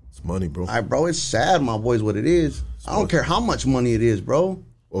 It's money, bro. Bro, it's sad, my boy, is what it is. I don't care how much money it is, bro.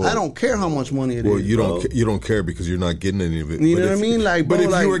 Well, I don't care how much money it is. Well, you don't care because you're not getting any of it. You know what I mean? Like, bro, but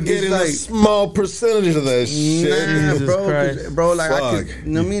if like, you were getting a small percentage of that shit, bro, like, you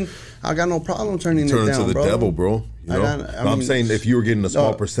know what I mean? I got no problem turning it down, to the bro. devil, bro. You know? I'm saying if you were getting a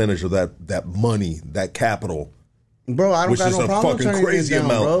small percentage of that money, that capital, Bro, I don't which got is no a problem fucking turning crazy it down,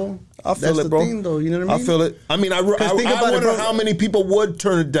 amount. bro. I feel That's it, bro. the thing, though. You know what I mean? I feel it. I mean, I think about it, wonder bro. how many people would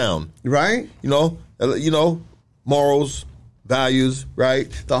turn it down. Right? You know, morals, values, right?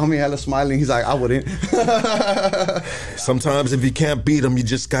 The homie hella smiling. He's like, I wouldn't. Sometimes if you can't beat them, you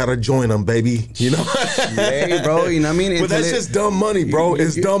just gotta join them, baby. You know? Yeah, bro. You know what I mean? But that's just dumb money, bro.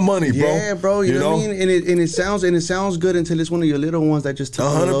 It's dumb money, bro. Yeah, bro. You know what I mean? And it sounds good until it's one of your little ones that just 100%,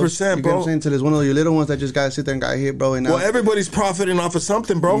 you know what bro. I'm saying? Until it's one of your little ones that just gotta sit there and got hit, bro. And now, Well, everybody's profiting off of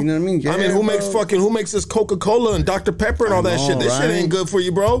something, bro. You know what I mean? Yeah, who makes this Coca-Cola and Dr. Pepper and all that know, shit? This shit right? ain't good for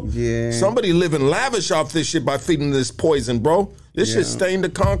you, bro. Yeah. Somebody living lavish off this shit by feeding this poison, bro. This Yeah. shit stained the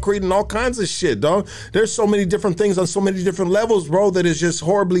concrete and all kinds of shit, dog. There's so many different things on so many different levels, bro, that is just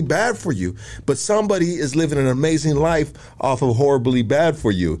horribly bad for you. But somebody is living an amazing life off of horribly bad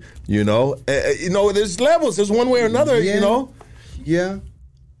for you. You know, there's levels. There's one way or another. Yeah. You know. Yeah,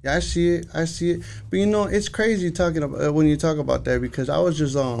 I see it. But you know, it's crazy talking about when you talk about that because I was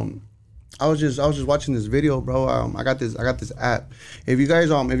just watching this video, bro. I got this app. If you guys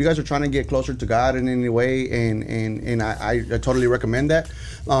are trying to get closer to God in any way, and I totally recommend that.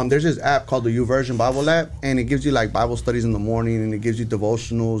 There's this app called the YouVersion Bible app, and it gives you like Bible studies in the morning, and it gives you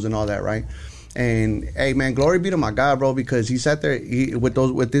devotionals and all that, right? And hey, man, glory be to my God, bro, because he sat there with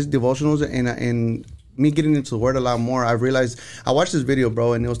these devotionals and me getting into the word a lot more, I realized I watched this video,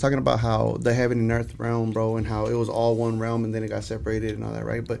 bro, and it was talking about how the heaven and earth realm, bro, and how it was all one realm and then it got separated and all that,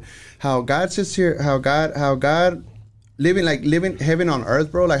 right? But how God sits here, how God living heaven on earth,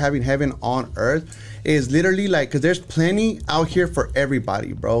 bro, like having heaven on earth is literally like, because there's plenty out here for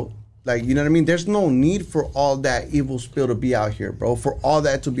everybody, bro. Like, you know what I mean? There's no need for all that evil spill to be out here, bro. For all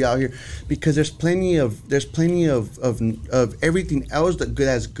that to be out here, because there's plenty of everything else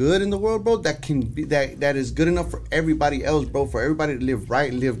that's good in the world, bro. That can be that is good enough for everybody else, bro. For everybody to live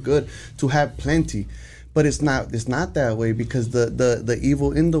right, live good, to have plenty. But it's not that way because the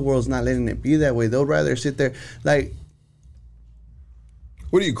evil in the world is not letting it be that way. They'll rather sit there like.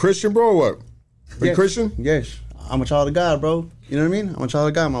 What are you, Christian, bro, or what? Are you Christian? Yes. I'm a child of God, bro. You know what I mean? I'm a child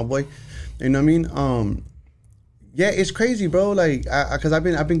of God, my boy. You know what I mean? Yeah, it's crazy, bro. Like, cause I've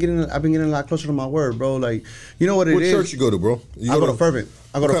been getting a lot closer to my word, bro. Like, you know what it is? What church you go to, bro? I go to Fervent.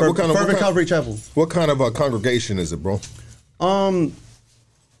 I go to Fervent Calvary Chapel. What kind of congregation is it, bro? I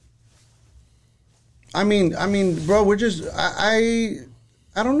mean, bro, we're just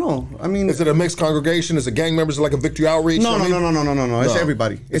I don't know. I mean, is it a mixed congregation? Is it gang members like a Victory Outreach? No. It's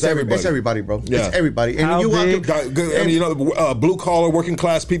everybody. It's everybody. It's everybody, bro. Yeah. It's everybody. And How big? Blue collar, working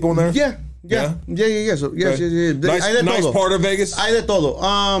class people in there. Yeah. So yes. Nice part of Vegas. Hay de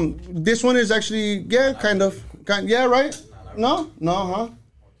todo. This one is actually kind of. Yeah, right. No, huh?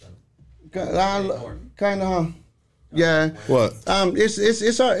 Kind of, huh? Yeah. What?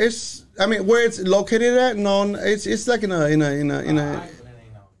 It's. I mean, where it's located at? No, it's like in a.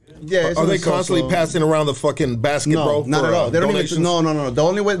 Yeah, are they constantly passing around the fucking basket, bro? No, not at all. They don't even. No. The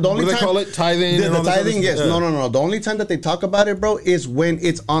only what time they call it tithing. The tithing, yes. Yeah. No. The only time that they talk about it, bro, is when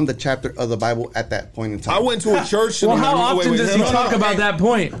it's on the chapter of the Bible at that point in time. I went to a church. Well, how often does he talk about that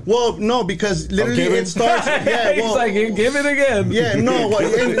point? Well, no, because literally it starts. Yeah, he's like, give it again. Yeah, no.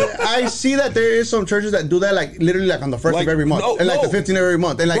 I see that there is some churches that do that, like literally, like on the first of every month, and like the 15th of every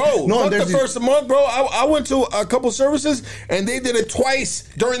month, and like fuck the first of the month, bro. I went to a couple services and they did it twice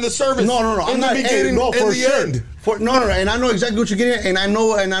during the service. No. I'm not beginning. For sure. End. And I know exactly what you're getting at, and I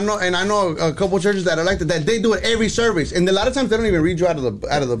know a couple churches that are like that they do it every service, and a lot of times they don't even read you out of the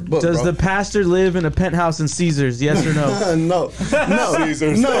book. Does the pastor live in a penthouse in Caesars? Yes or no? No,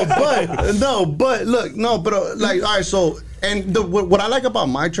 Caesars. But look, like, all right. So, and what I like about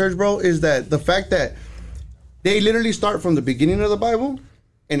my church, bro, is that the fact that they literally start from the beginning of the Bible.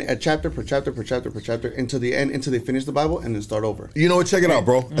 And a chapter per chapter until the end, until they finish the Bible and then start over. You know what? Check it out,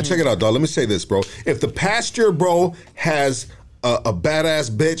 bro. Check it out, dog. Let me say this, bro. If the pastor, bro, has a badass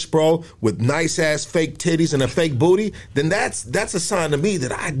bitch, bro, with nice ass fake titties and a fake booty, then that's a sign to me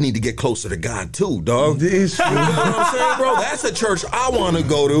that I need to get closer to God too, dog. You know what I'm saying, bro? That's a church I want to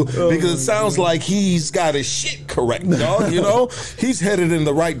go to because it sounds like he's got his shit correct, dog. You know, he's headed in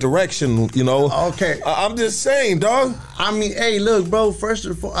the right direction. You know. Okay. I'm just saying, dog. I mean, hey, look, bro. First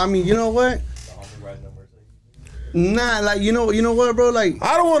of all, I mean, you know what? Nah, like you know what, bro? Like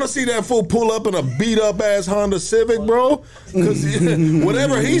I don't want to see that fool pull up in a beat up ass Honda Civic, bro. Because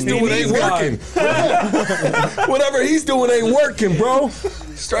whatever he's doing ain't working. Whatever he's doing ain't working, bro.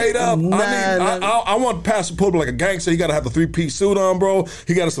 Straight up. I want Pastor pull up like a gangster. He got to have a 3-piece suit on, bro.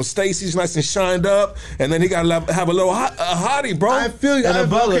 He got some Stacy's nice and shined up, and then he got to have a little hottie, bro. I feel you.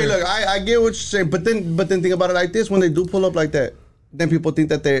 Okay, look, I get what you're saying, but then think about it like this: when they do pull up like that, then people think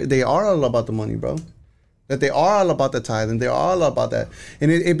that they are all about the money, bro. That they are all about the tithe and they're all about that. And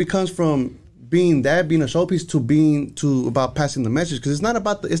it becomes from being a showpiece to about passing the message, because it's not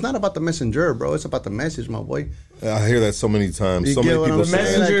about the messenger, bro. It's about the message, my boy. I hear that so many times. You so get many what people I'm say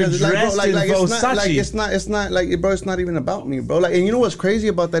saying? messenger it's not like, bro, it's not even about me, bro. Like, and you know what's crazy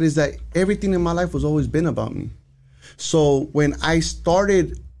about that is that everything in my life was always been about me. So when I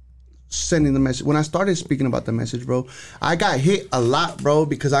started sending the message, when I started speaking about the message, bro, I got hit a lot, bro,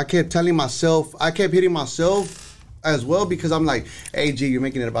 because I kept hitting myself as well, because I'm like, hey, G, you're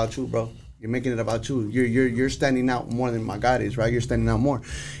making it about you, bro. You're making it about you. You're standing out more than my God is, right? You're standing out more.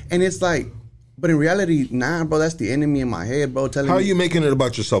 And it's like, but in reality, nah, bro, that's the enemy in my head, bro. How are you making it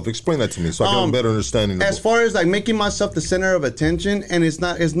about yourself? Explain that to me so I can have a better understanding. As far as like making myself the center of attention, and it's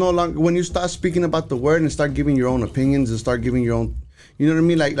no longer, when you start speaking about the word and start giving your own opinions and start giving your own, you know what I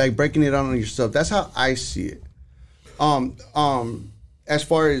mean? Like breaking it out on yourself. That's how I see it. As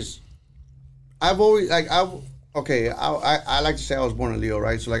far as I like to say I was born a Leo,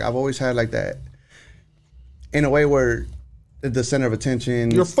 right? So like I've always had like that, in a way where the center of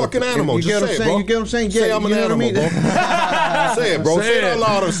attention. You're a fucking animal. You get what I'm saying? You get what I'm saying? Say I'm an animal, bro. Say it, bro. Say it out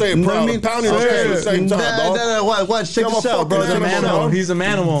loud or say it proud. Pound your chest at the same time, dog. What? Check this out, bro. He's a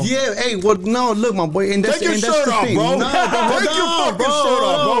manimal. Yeah, hey, well, no, look, my boy. And take your shirt off, bro. Take your fucking shirt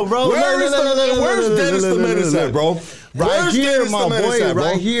off, bro. Where's Dennis the Menace at, bro? Right here, my boy.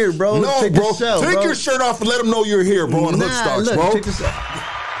 Right here, bro. No, bro. Take your shirt off and let them know you're here, bro, on Hood Stocks, bro. Check this out.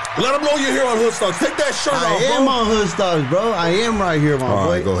 Let them know you're here on Hood Stocks. Take that shirt off, bro. I am on Hood Stocks, bro. I am right here, my boy.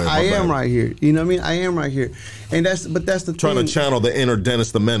 Right, go ahead, I am right here. You know what I mean? I am right here. And that's the trying thing. To channel the inner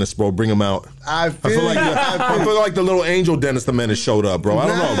Dennis the Menace, bro. Bring him out. I feel like the little angel Dennis the Menace showed up, bro. I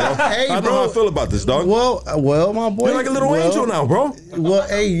don't know, bro. Hey, I don't know how I feel about this, dog. Well, my boy. You're like a little angel now, bro. Well,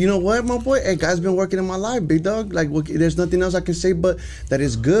 hey, you know what, my boy? Hey, God's been working in my life, big dog. Like, there's nothing else I can say but that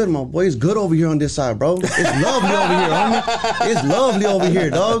it's good, my boy. It's good over here on this side, bro. It's lovely over here, homie. It's lovely over here,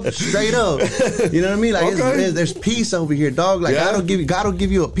 dog. Straight up. You know what I mean? Like, there's peace over here, dog. Like, God will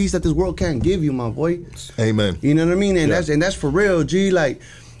give you a peace that this world can't give you, my boy. Amen. You know what I mean? And that's for real, G. Like,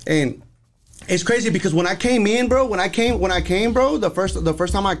 and it's crazy because when I came in, bro, the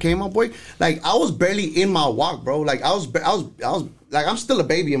first time I came, my boy, like I was barely in my walk, bro. Like I was like, I'm still a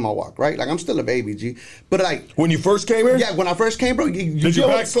baby in my walk, right? Like I'm still a baby, G. But like when you first came here, yeah, when I first came, bro, did you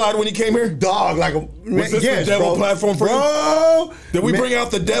backslide when you came here, dog? Like, was this the devil platform for you? Did we bring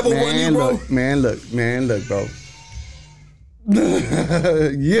out the devil on you, bro? Look, bro.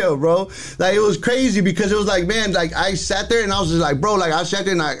 Yeah, bro. Like, it was crazy because it was like, man, like I sat there and I was just like, bro, like I sat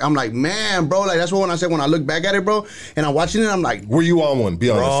there and I'm like, man, bro, like that's what when I said when I look back at it, bro, and I'm watching it, I'm like, were you on one?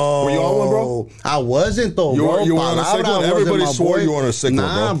 Be honest. Were you on one, bro? I wasn't though, bro. You were on a sick one. Everybody swore you were on a sick one, bro.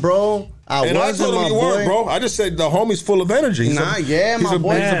 Nah, bro. I told him you weren't, bro. I just said the homie's full of energy. He's my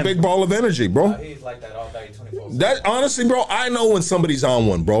boy. He's a big ball of energy, bro. He's like that all day, 24/7. That honestly, bro, I know when somebody's on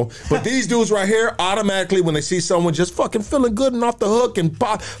one, bro. But these dudes right here, automatically when they see someone just fucking feeling good and off the hook and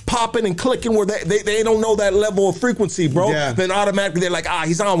popping and clicking where they don't know that level of frequency, bro. Yeah. Then automatically they're like,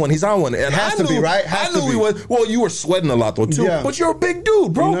 he's on one. And it has to be, right? I knew he was. Well, you were sweating a lot though too. Yeah. But you're a big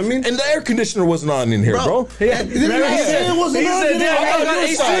dude, bro. You know what I mean? And the air conditioner wasn't on in here, bro. Yeah. It wasn't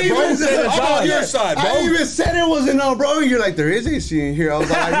on. Your side, bro. I even said it wasn't on, bro. You're like, there is AC in here. I was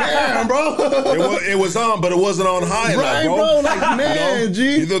like, man, bro. It was on, but it wasn't on high enough, bro. Like, man,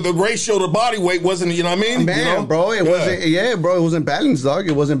 G. The ratio to body weight wasn't, you know what I mean? Man, bro, it wasn't, bro, it wasn't balanced, dog.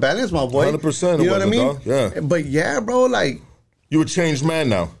 It wasn't balanced, my boy. 100%. You know what I mean? Dog. Yeah. But yeah, bro, like. You a changed man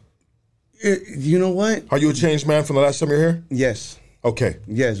now. You know what? Are you a changed man from the last time you were here? Yes. Okay.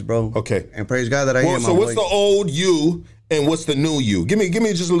 Yes, bro. Okay. And praise God that I am. So what's the old you and what's the new you? Give me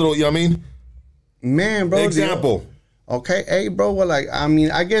just a little, you know what I mean? Man, bro. Example. Okay, hey, bro. Well, like, I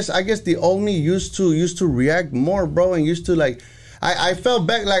mean, I guess the old me used to react more, bro, and used to like. I felt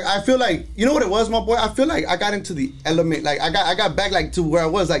back, like, I feel like, you know what it was, my boy? I feel like I got into the element, like, I got back, like, to where I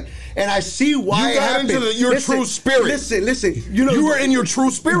was, like, and I see why you got into your true spirit. Listen, you know. You were in your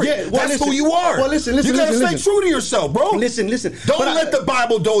true spirit. Yeah, well, that's who you are. Well, listen. You gotta stay true to yourself, bro. Listen. Don't let the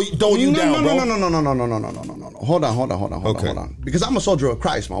Bible dole you down, bro. No. Hold on. Because I'm a soldier of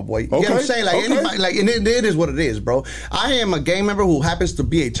Christ, my boy. You get what I'm saying? Like, anybody, like, and it is what it is, bro. I am a gang member who happens to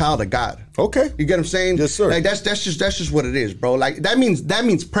be a child of God. Okay. You get what I'm saying? Yes, sir. Like, that's just what it is, bro. Like, that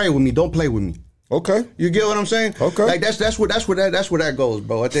means pray with me, don't play with me. Okay. You get what I'm saying? Okay. Like that's where that goes,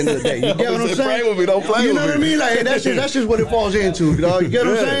 bro. At the end of the day, you get what I'm saying? Pray with me, don't play with me. You know what I mean? Like that's just what it falls into, dog. You get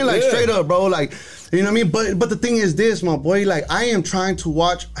what I'm saying? Like straight up, bro. Like, You know what I mean? But the thing is this, my boy, like I am trying to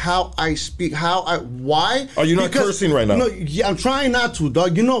watch how I speak, why. Are you not cursing right now? No, yeah, I'm trying not to,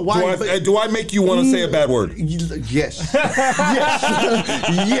 dog. You know why? Do I make you want to say a bad word? Yes.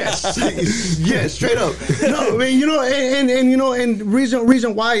 Yes, straight up. No, I mean, you know, and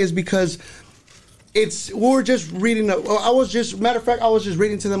reason why is because we're just reading. Matter of fact, I was just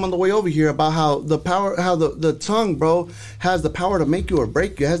reading to them on the way over here about how the tongue, bro, has the power to make you or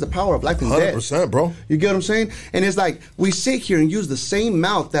break you. It has the power of life and death. 100%, bro. You get what I'm saying? And it's like we sit here and use the same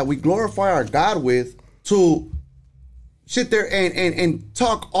mouth that we glorify our God with to sit there and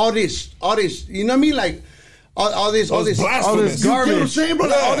talk all this. You know what I mean? Like. All this garbage. You know what I'm saying, bro?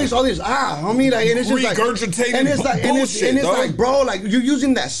 Like, all this. I mean, like, and it's just like regurgitating and it's like, bullshit, and it's dog. like, bro, like you're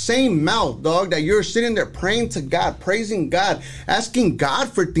using that same mouth, dog, that you're sitting there praying to God, praising God, asking God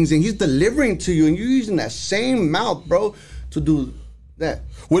for things, and He's delivering to you, and you're using that same mouth, bro, to do that.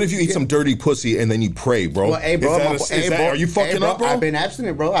 What if you eat some dirty pussy and then you pray, bro? Well, hey, bro, are you fucking up, bro? I've been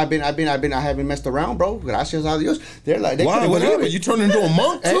abstinent, bro. I haven't messed around, bro. Gracias a Dios. They're like, why? What happened? You turned into a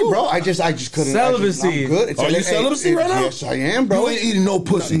monk too? Hey, bro, I just couldn't. Celibacy. I'm good. Are you celibacy right now? Yes, I am, bro. You ain't eating no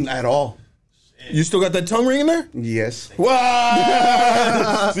pussy at all. You still got that tongue ring in there? Yes.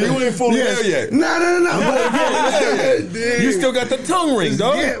 Wow. So you ain't fully there yet. No. You still got the tongue ring,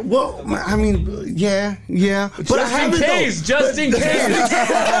 dog. Yeah. Well, I mean, yeah. But Just in case. Just in case.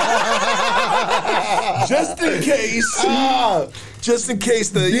 Just in case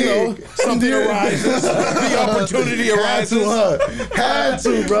something arises, the opportunity arises. Had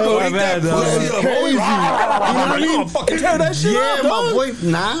to, bro. Eat that pussy up, crazy. You know what I mean? Fucking tear that shit up, my boy.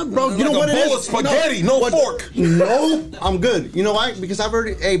 Nah, bro. You know what it is? A bowl of spaghetti, no fork. No, I'm good. You know why? Because I've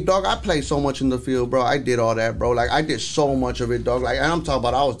already, dog, I played so much in the field, bro. I did all that, bro. Like, I did so much of it, dog. Like, and I'm talking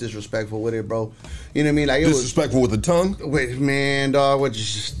about I was disrespectful with it, bro. You know what I mean? Like, disrespectful with the tongue? Wait, man, dog. What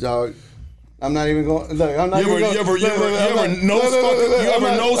just, dog? I'm not even going. Look, I'm not you even ever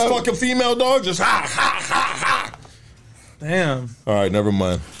nose fuck a female dog? Just ha. Damn. All right, never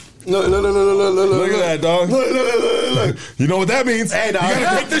mind. Look. Look at that, dog. Look. You know what that means? Hey, dog. You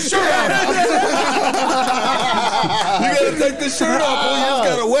gotta take the shirt off. You gotta take the shirt off. Boy, you just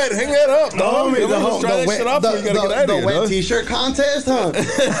gotta wet. Hang that up, dog. The wet t-shirt contest, huh?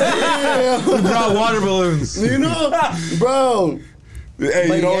 We brought water balloons. You know, bro.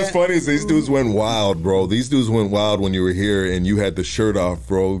 Hey, you know what's funny is these dudes went wild, bro. These dudes went wild when you were here and you had the shirt off,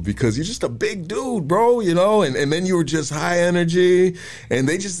 bro, because you're just a big dude, bro, you know, and then you were just high energy and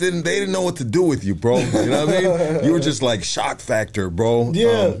they didn't know what to do with you, bro. You know what I mean? You were just like shock factor, bro.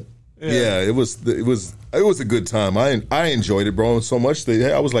 Yeah. It was a good time. I enjoyed it, bro, so much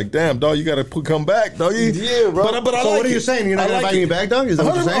that I was like, damn, dog, you gotta come back, dog. Yeah, bro. But so what are you saying? You're not gonna invite me back, dog? Is that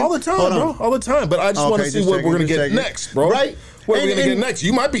what you're saying? All the time, bro. All the time. But I just want to see what we're gonna get next, bro. Right. What are we gonna get next?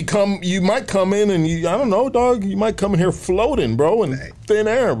 You might come in and I don't know, dog. You might come in here floating, bro, in thin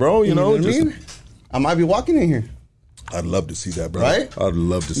air, bro. You know what I mean? I might be walking in here. I'd love to see that, bro. Right? I'd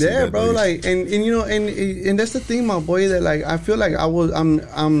love to see that. Yeah, bro. Dude. Like, and you know, and that's the thing, my boy. That like, I feel like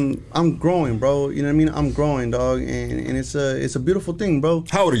I'm growing, bro. You know what I mean? I'm growing, dog, and it's a beautiful thing, bro.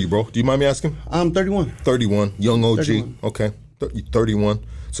 How old are you, bro? Do you mind me asking? I'm 31. 31, young OG. 31. Okay, 31.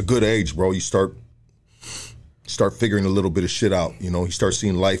 It's a good age, bro. You start figuring a little bit of shit out. You know, you start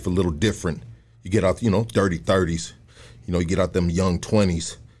seeing life a little different. You get out, dirty 30s. You know, you get out them young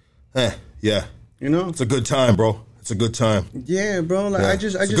 20s. Yeah. You know, it's a good time, bro. It's a good time. Yeah, bro. Like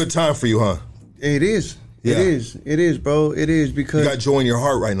it's a good time for you, huh? It is. Yeah. It is, bro. It is because you got joy in your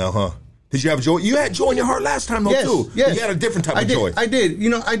heart right now, huh? Did you have joy? You had joy in your heart last time, though, too. Yes. You had a different type of joy. I did. You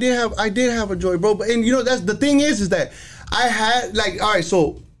know, I did have a joy, bro. But that's the thing is that I had all right.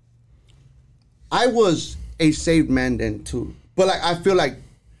 So I was a saved man then too, but like I feel like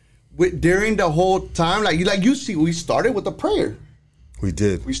during the whole time, like you see, we started with a prayer. We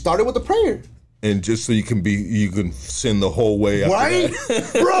did. We started with a prayer. And just so you can sin the whole way after right,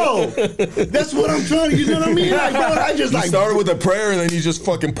 bro. That's what I'm trying to. You know what I mean? Like, bro, I just you started with a prayer and then you just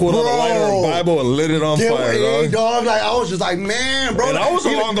fucking pulled out a lighter and Bible and lit it on fire, dog. Like I was just like, man, bro. And I was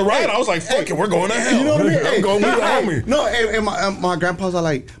along the ride. I was like, fuck it, we're going to hell. You know what I mean? I'm going with the homie. No, and my grandpa's are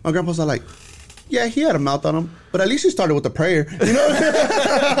like, yeah, he had a mouth on him, but at least he started with a prayer. You know?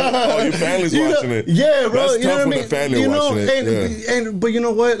 Oh, your family's watching it. Yeah, bro. That's tough when the family watching it. But you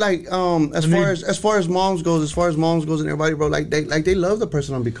know what? Like, as far as moms goes, and everybody, bro, like they love the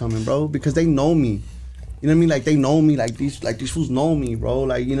person I'm becoming, bro, because they know me. You know what I mean? Like they know me. Like these fools know me, bro.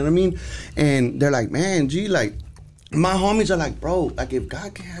 Like, you know what I mean? And they're like, man, gee, like. My homies are like, bro, like if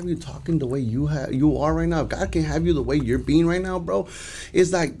God can have you talking the way you are right now, if God can have you the way you're being right now, bro,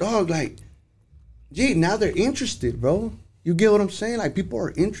 it's like, dog, like. Gee, now they're interested, bro. You get what I'm saying? Like, people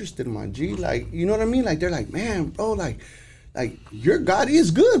are interested in my G. Like, you know what I mean? Like, they're like, man, bro, like your God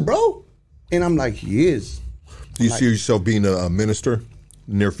is good, bro. And I'm like, he is. Do you see yourself being a minister in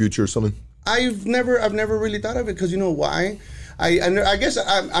the near future or something? I've never really thought of it, because you know why? I guess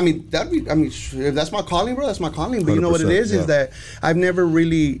I mean if that's my calling, bro, that's my calling. But you know what it is that I've never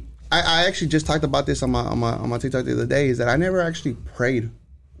really. I actually just talked about this on my TikTok the other day. Is that I never actually prayed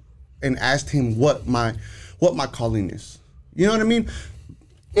and asked him what my calling is. You know what I mean?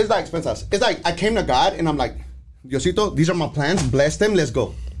 It's like Spencer. It's like I came to God and I'm like, Diosito, these are my plans. Bless them. Let's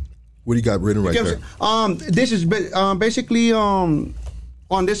go. What do you got written right there? This is basically on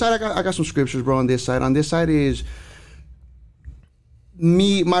this side. I got some scriptures, bro. On this side is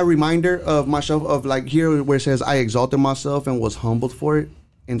my reminder of myself, of like here where it says I exalted myself and was humbled for it.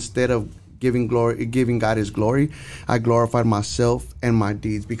 Instead of giving God his glory, I glorified myself and my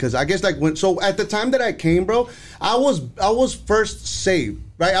deeds. Because I guess like so at the time that I came, bro, I was first saved,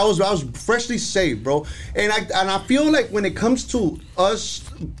 right? I was freshly saved, bro. And I feel like when it comes to us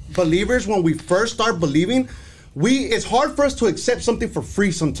believers, when we first start believing, it's hard for us to accept something for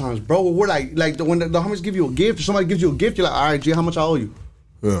free sometimes, bro. We're like when the homies give you a gift, or somebody gives you a gift, you're like, all right, G, how much I owe you?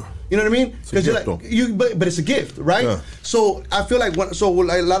 Yeah. You know what I mean? Because you're like, but it's a gift, right? Yeah. So I feel like a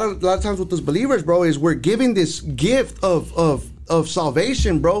lot of times with us believers, bro, is we're giving this gift of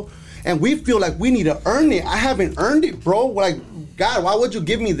salvation, bro, and we feel like we need to earn it. I haven't earned it, bro. Like, God, why would you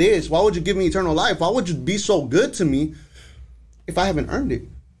give me this? Why would you give me eternal life? Why would you be so good to me if I haven't earned it?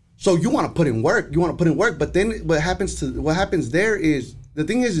 So you want to put in work. But then what happens there is the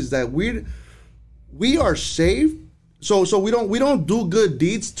thing is that we are saved. So we don't do good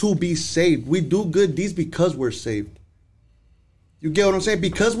deeds to be saved. We do good deeds because we're saved. You get what I'm saying?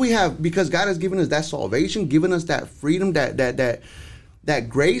 Because God has given us that salvation, given us that freedom, that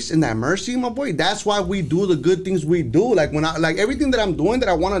grace and that mercy, my boy. That's why we do the good things we do. Like everything that I'm doing, that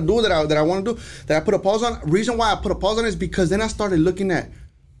I want to do, that I want to do, that I put a pause on. Reason why I put a pause on is because then I started looking at.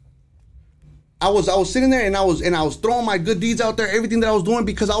 I was sitting there and I was throwing my good deeds out there, everything that I was doing,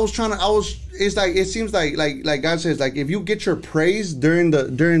 because it seems like God says, like, if you get your praise during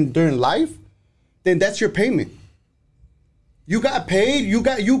life, then that's your payment. You got paid, you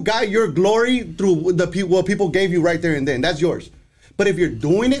got your glory through what people gave you right there and then. That's yours. But if you're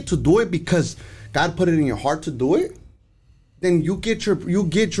doing it to do it because God put it in your heart to do it, then you get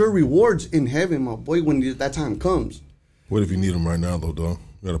your rewards in heaven, my boy, when that time comes. What if you need them right now though, dog?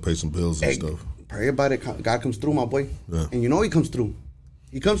 You gotta pay some bills and stuff. Pray about it. God comes through, my boy. Yeah. And you know he comes through.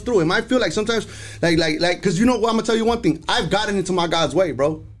 He comes through. It might feel like sometimes, like, because you know what? I'm gonna tell you one thing. I've gotten into my God's way,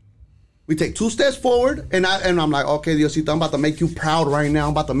 bro. We take 2 steps forward, and I'm like, okay, Diosito, I'm about to make you proud right now.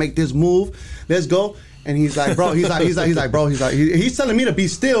 I'm about to make this move. Let's go. And he's like, bro, he's telling me to be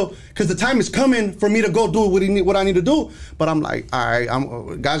still because the time is coming for me to go do what I need to do. But I'm like, all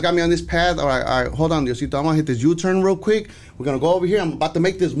right, God's got me on this path. All right, hold on, Diosito, I'm gonna hit this U-turn real quick. We're gonna go over here. I'm about to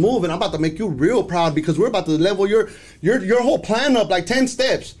make this move, and I'm about to make you real proud because we're about to level your whole plan up like 10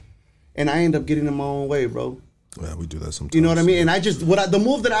 steps. And I end up getting in my own way, bro. Yeah, we do that sometimes. You know what I mean? And the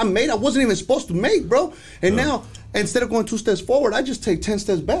move that I made, I wasn't even supposed to make, bro. And now, instead of going 2 steps forward, I just take 10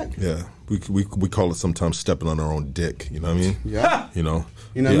 steps back. Yeah, we call it sometimes stepping on our own dick. You know what I mean? Yeah. You know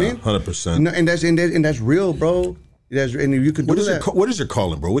what I mean? 100%. And that's real, bro. And you could do that. What is your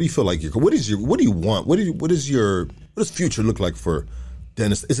calling, bro? What do you feel like what do you want? What does future look like for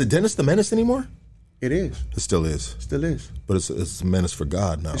Dennis? Is it Dennis the Menace anymore? It is. It still is. Still is. But it's a menace for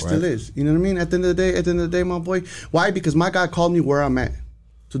God now, right? It still is. You know what I mean? At the end of the day, my boy. Why? Because my God called me where I'm at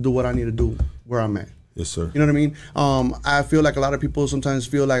to do what I need to do where I'm at. Yes, sir. You know what I mean? I feel like a lot of people sometimes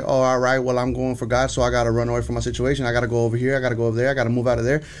feel like, oh, all right, well, I'm going for God, so I got to run away from my situation. I got to go over here. I got to go over there. I got to move out of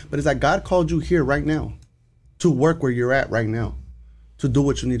there. But it's like God called you here right now to work where you're at right now, to do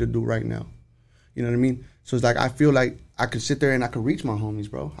what you need to do right now. You know what I mean? So it's like I feel like I could sit there and I could reach my homies,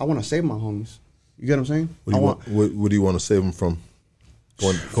 bro. I want to save my homies. You get what I'm saying? What do you want to save them from?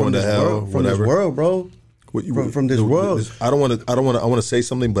 Going to hell, from this world, bro. From this world. I want to say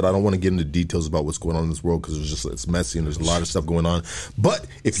something, but I don't want to get into details about what's going on in this world because it's messy and there's a lot of stuff going on. But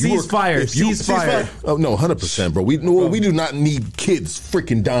if you ceasefire. Oh no, 100%, bro. We do not need kids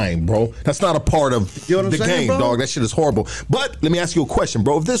freaking dying, bro. That's not a part of the game, bro? Dog. That shit is horrible. But let me ask you a question,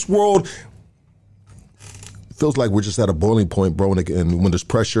 bro. If this world feels like we're just at a boiling point, bro, and when there's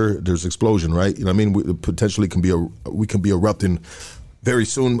pressure, there's explosion, right? You know what I mean? We potentially can be erupting very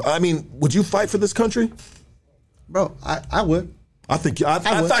soon. I mean, would you fight for this country? Bro, I would. I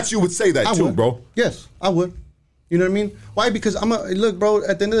thought you would say that too, bro. Yes, I would. You know what I mean? Why? Because look, bro,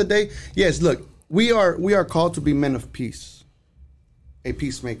 at the end of the day, yes, look, we are called to be men of peace. A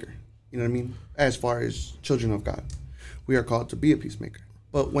peacemaker. You know what I mean? As far as children of God. we are called to be a peacemaker.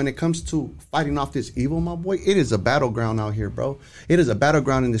 But when it comes to fighting off this evil, my boy, it is a battleground out here, bro. It is a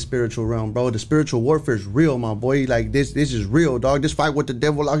battleground in the spiritual realm, bro. The spiritual warfare is real, my boy. Like, this is real, dog. This fight with the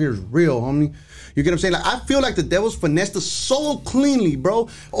devil out here is real, homie. You get what I'm saying? Like, I feel like the devil's finessed us so cleanly, bro,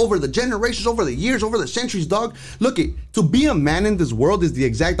 over the generations, over the years, over the centuries, dog. Look, to be a man in this world is the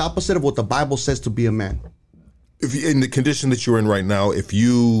exact opposite of what the Bible says to be a man. If you, in the condition that you're in right now, if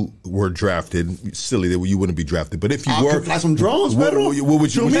you were drafted, silly that you wouldn't be drafted, but if you I were, could fly some drones, Pedro. what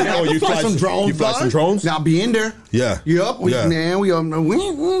would you? I could fly some drones. You fly some drones? I'll be in there. Yeah. Yep. We all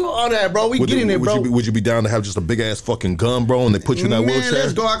that, bro. We get in there, bro. Would you be down to have just a big ass fucking gun, bro, and they put you in that wheelchair?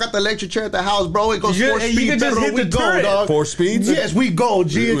 Let's go. I got the electric chair at the house, bro. It goes 4 speeds. You can just hit the turret. Dog. 4 speeds? Yes, we go.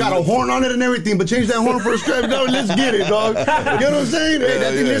 G, it got a horn on it and everything, but change that horn for a strap, dog. Let's get it, dog. You know what I'm saying? Hey,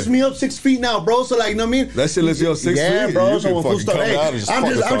 that thing lifts me up 6 feet now, bro. So, like, you know what I mean? That shit lifts you up 6 feet? Yeah, bro. So when fucking stuff, come hey, out and just I'm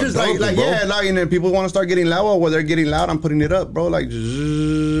just fucking like, bro. yeah, like, and then people want to start getting loud. Well, they're getting loud. I'm putting it up, bro. Like,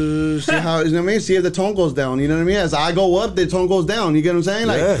 see how, you know what I mean? See if the tone goes down. You know what I mean? As I go up, the tone goes down. You get what I'm saying?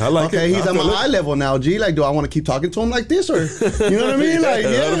 Like, yeah, I like okay, it. he's at my eye level now. G, like, do I want to keep talking to him like this, or you know what I mean? Like,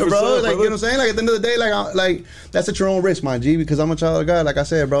 yeah, bro. Like, you know what I'm saying? Like, at the end of the day, like that's at your own risk, my G, because I'm a child of God, like I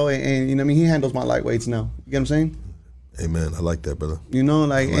said, bro. And you know what I mean? He handles my lightweights now. You get what I'm saying? Amen. I like that, brother. You know,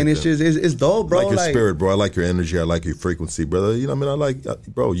 like and it's just it's dope, bro. I like your spirit, bro. I like your energy. I like your frequency, brother. You know what I mean? I like,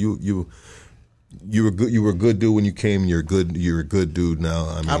 bro. You were good. You were a good dude when you came. You're a good dude now.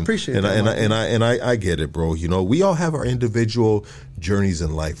 I mean, I appreciate it. And I get it, bro. You know, we all have our individual journeys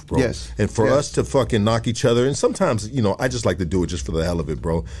in life, bro. Yes. And for us to fucking knock each other, and sometimes, you know, I just like to do it just for the hell of it,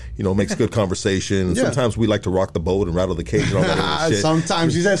 bro. You know, it makes good conversation. And sometimes we like to rock the boat and rattle the cage and all that other shit.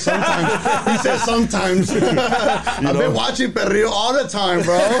 Sometimes. He said sometimes. He said sometimes. I've been watching Perreo all the time,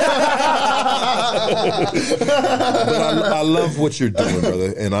 bro. But I love what you're doing,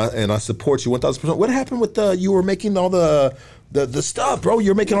 brother, and I support you 1,000%. What happened with you were making all the stuff, bro?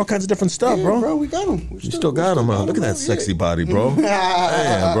 You're making all kinds of different stuff, Yeah, bro. We got him. You still got him, huh? Look at that sexy body, bro.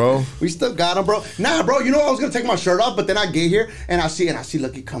 Damn, bro. We still got him, bro. Nah, bro. You know I was gonna take my shirt off, but then I get here and I see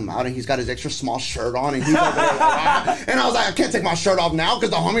Lucky come out and he's got his extra small shirt on and he's over there, and I was like, I can't take my shirt off now because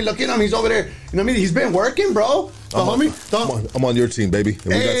the homie, look at him, he's over there. You know what I mean? He's been working, bro. I'm on your team, baby. And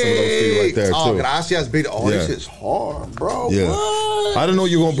we got some of those for you right there, oh, too. Gracias, big. Oh, this is hard, bro. Yeah. What? I didn't know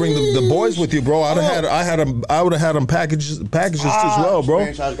you were gonna bring the boys with you, bro. I would have had them packages as well,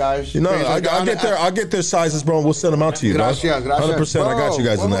 bro. Guys. You know, I'll get their sizes, bro, and we'll send them out to you, dog. 100%. I got you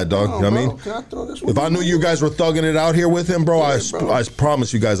guys in that, dog. You know what I mean? Can I throw this If I knew you guys were thugging it out here with him, bro, I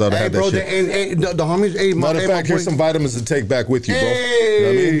promise you guys I'd have had that shit. And the homies, Matter of fact, here's some vitamins to take back with you, bro. Hey, you know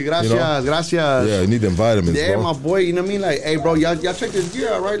what I mean? gracias, gracias. Yeah, you need them vitamins, yeah, bro. my boy, you know what I mean? Like, hey, bro, y'all check this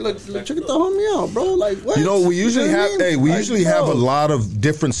gear out, right? Look, check the homie out, bro. Like, what? You know, we usually have a bro. lot of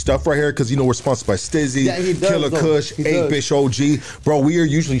different stuff right here because, you know, we're sponsored by Stizzy, Killer Kush, 8-Bish OG. Bro, we are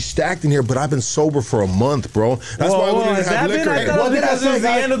usually stacked in here, but I've been sober for a month, bro. That's why we didn't have liquor. I thought it was because it was the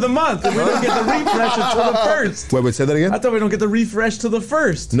end of the month and we don't get the refresh until the first. Wait, say that again? I thought we don't get the refresh till the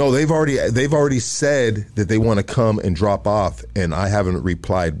first. No, they've already said that they want to come and drop off, and I haven't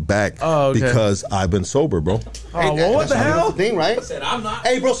replied back because I've been sober, bro. Oh, well, what the hell? Thing, right? I said, I'm not.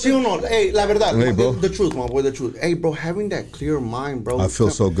 Hey, bro, see or no? Hey, la verdad. Hey, bro. The truth, my boy, the truth. Hey, bro, having that clear mind, bro. I feel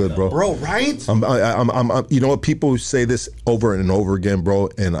so good, bro. Bro, right? I'm you know what? People say this over and over again, bro,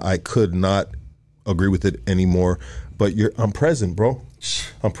 and I could not agree with it anymore. But I'm present, bro.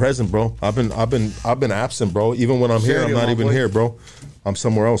 I'm present, bro. I've been absent, bro. Even when I'm here, I'm not even here, bro. I'm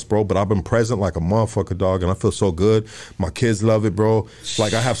somewhere else, bro. But I've been present like a motherfucker, dog, and I feel so good. My kids love it, bro.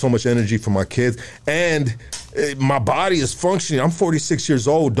 Like, I have so much energy for my kids, and my body is functioning. I'm 46 years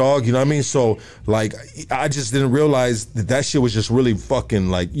old, dog. You know what I mean? So, like, I just didn't realize that shit was just really fucking,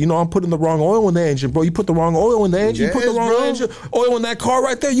 like, you know, I'm putting the wrong oil in the engine, bro. You put the wrong oil in the engine. Yes, you put the wrong oil in that car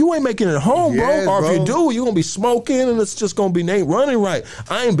right there. You ain't making it home, Yes, bro. Or if you bro. do, you're gonna be smoking, and it's just gonna be ain't running right.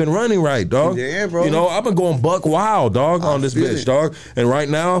 I ain't been running right, dog. Yeah, bro. You know, I've been going buck wild, dog, on this feel bitch, it. dog. And right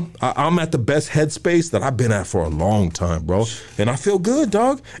now, I'm at the best headspace that I've been at for a long time, bro. And I feel good,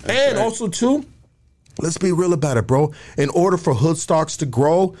 dog. And also, too, let's be real about it, bro. In order for hood stocks to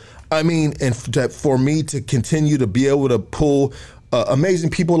grow, I mean, and for me to continue to be able to pull amazing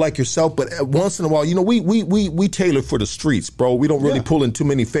people like yourself, but once in a while, you know, we tailor for the streets, bro. We don't really pull in too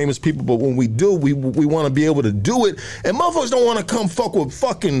many famous people, but when we do, we want to be able to do it. And motherfuckers don't want to come fuck with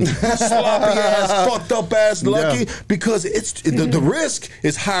fucking sloppy ass, fucked up ass Lucky because it's the risk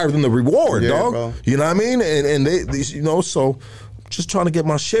is higher than the reward, dog. Bro. You know what I mean? And they you know, so just trying to get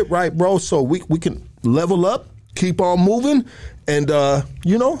my shit right, bro, so we can level up, keep on moving, and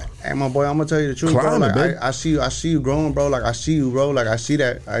you know. Hey, my boy, I'm gonna tell you the truth, bro. Climbing, Like, baby. I see you growing, bro. Like, I see you, bro. Like, I see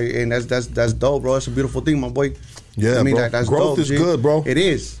that, and that's dope, bro. It's a beautiful thing, my boy. Yeah, I mean, bro. that's Growth dope, is G. good, bro. It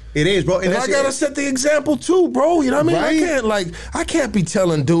is. It is, bro. And I gotta set the example too, bro. You know what I mean? Right? I can't be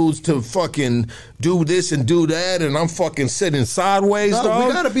telling dudes to fucking do this and do that, and I'm fucking sitting sideways, dog.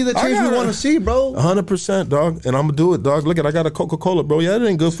 We gotta be the change we want to see, bro. 100%, dog. And I'm gonna do it, dog. Look, I got a Coca-Cola, bro. Yeah, it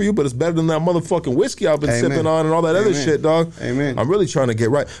ain't good for you, but it's better than that motherfucking whiskey I've been sipping on and all that other shit, dog. Amen. I'm really trying to get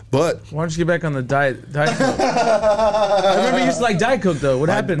right, but why don't you get back on the Diet Coke? I remember you used to like Diet Coke though. What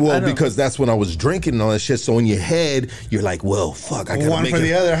happened? Well, because that's when I was drinking and all that shit. So in your head, you're like, well, fuck, I gotta one make for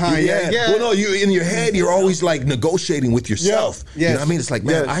the other, huh? Yeah. Well, no, you in your head, you're always like negotiating with yourself. Yeah. You know what I mean? It's like,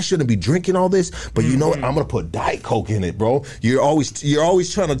 man, I shouldn't be drinking all this, but you know what? I'm gonna put Diet Coke in it, bro. You're always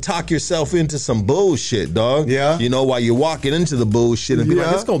trying to talk yourself into some bullshit, dog. Yeah. You know, while you're walking into the bullshit and be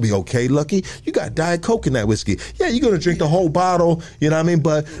like, it's gonna be okay, Lucky. You got Diet Coke in that whiskey. Yeah, you're gonna drink the whole bottle. You know what I mean?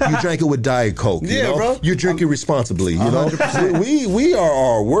 But you drank it with Diet Coke. You know? Bro. You're drinking responsibly. You know, we are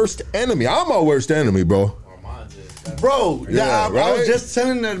our worst enemy. I'm our worst enemy, bro. Bro, Yeah, I right? was just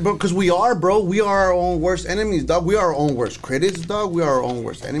saying that, bro, because we are, bro. We are our own worst enemies, dog. We are our own worst critics, dog. We are our own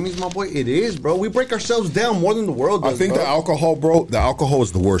worst enemies, my boy. It is, bro. We break ourselves down more than the world does, I think bro. the alcohol, bro. The alcohol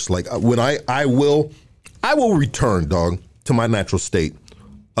is the worst. Like when I will return, dog, to my natural state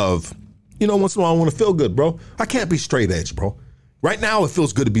of, you know, once in a while I want to feel good, bro. I can't be straight edge, bro. Right now it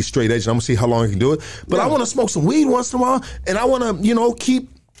feels good to be straight edge, and I'm gonna see how long I can do it. But I want to smoke some weed once in a while, and I want to, you know, keep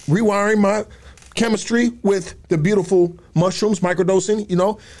rewiring my chemistry with the beautiful mushrooms, microdosing, you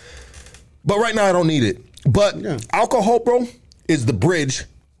know. But right now I don't need it. But alcohol, bro, is the bridge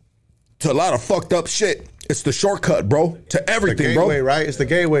to a lot of fucked up shit. It's the shortcut, bro, to everything, the gateway, bro. right? It's the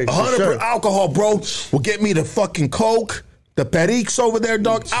gateway. 100% Sure. alcohol, bro, will get me to fucking Coke, the Periques over there,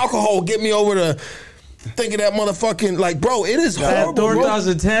 dog. Alcohol will get me over to thinking that motherfucking, like, bro, it is horrible, bro.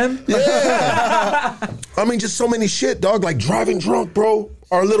 2010? Yeah. I mean, just so many shit, dog. Like driving drunk, bro,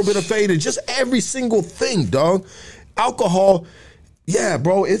 or a little bit of faded. Just every single thing, dog. Alcohol, yeah,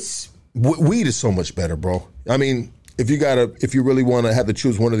 bro. Weed is so much better, bro. I mean, if you really want to have to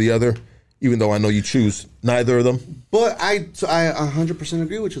choose one or the other, even though I know you choose neither of them. But I 100%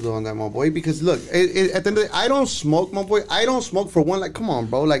 agree with you though on that, my boy. Because look, at the end of the day, I don't smoke, my boy. I don't smoke for one. Like, come on,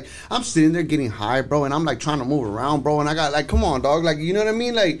 bro. Like, I'm sitting there getting high, bro, and I'm like trying to move around, bro. And I got like, come on, dog. Like, you know what I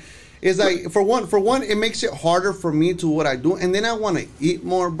mean? Like, it's like for one, it makes it harder for me to what I do, and then I want to eat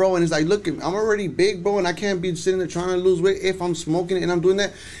more, bro. And it's like, look, I'm already big, bro, and I can't be sitting there trying to lose weight if I'm smoking and I'm doing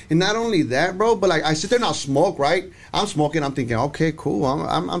that. And not only that, bro, but like I sit there and I smoke, right? I'm smoking. I'm thinking, okay, cool.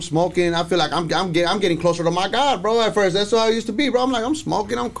 I'm smoking. I feel like I'm getting closer to my God, bro. At first, that's how I used to be, bro. I'm like, I'm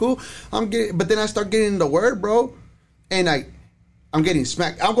smoking. I'm cool. But then I start getting the word, bro, and I'm getting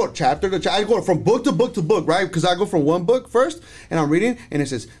smacked. I'll go chapter to chapter. I go from book to book to book, right? Because I go from one book first, and I'm reading, and it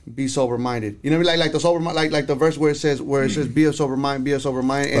says, "Be sober minded." You know what I mean? Like the sober, like the verse where it says, "Be a sober mind, be a sober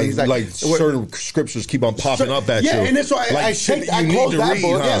mind." And he's like certain scriptures keep on popping up at you. Yeah, and then so I close that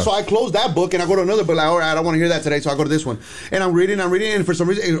book. Huh? Yeah, so I close that book, and I go to another book. Like, all right, I don't want to hear that today, so I go to this one, and I'm reading, and for some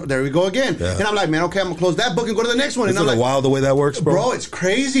reason, there we go again. Yeah. And I'm like, man, okay, I'm gonna close that book and go to the next one. Isn't it like, wild the way that works, bro? Bro, it's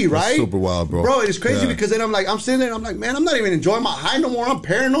crazy, right? It's super wild, bro. Bro, it's crazy because then I'm sitting there, and I'm like, man, I'm not even enjoying my high no more. I'm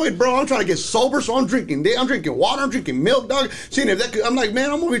paranoid, bro. I'm trying to get sober, so I'm drinking water, I'm drinking milk, dog. Seeing if that, I'm like, man,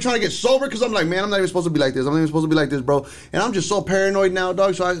 I'm gonna be trying to get sober because I'm like, man, I'm not even supposed to be like this. I'm not even supposed to be like this, bro. And I'm just so paranoid now,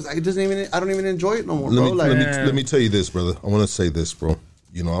 dog. So I don't even enjoy it no more, bro. Let me tell you this, brother. I want to say this, bro.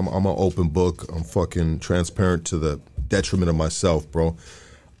 You know, I'm an open book. I'm fucking transparent to the detriment of myself, bro.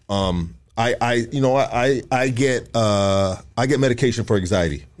 I get medication for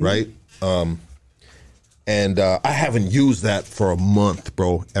anxiety, right? And I haven't used that for a month,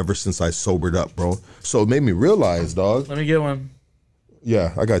 bro, ever since I sobered up, bro. So it made me realize, dog. Let me get one.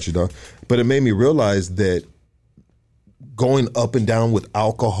 Yeah, I got you, dog. But it made me realize that going up and down with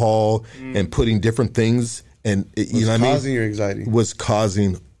alcohol and putting different things and you know what I mean, causing your anxiety was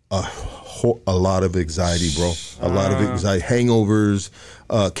causing a lot of anxiety, bro. A lot of anxiety, hangovers,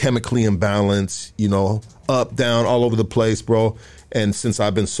 chemically imbalanced, you know, up, down, all over the place, bro. And since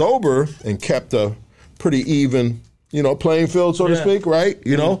I've been sober and kept a pretty even, you know, playing field, so to speak, right?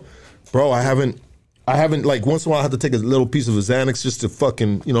 You know, bro, I haven't like once in a while I have to take a little piece of a Xanax just to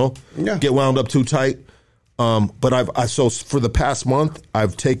fucking, you know, get wound up too tight. But so for the past month,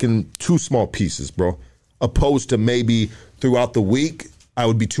 I've taken 2 small pieces, bro, opposed to maybe throughout the week, I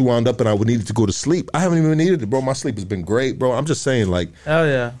would be too wound up and I would need to go to sleep. I haven't even needed it, bro. My sleep has been great, bro. I'm just saying, like. Hell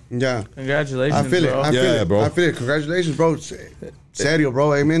yeah. Yeah. Congratulations, I feel bro. it. I feel it, bro. I feel it. Congratulations, bro. Serio,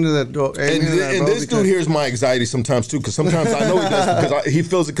 bro. Amen to that. Amen And to that, bro, this dude hears my anxiety sometimes too, because sometimes I know he does because he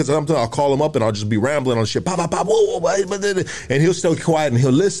feels it. Because sometimes I'll call him up and I'll just be rambling on shit, pop, pop, pop, whoa, whoa, and he'll stay quiet and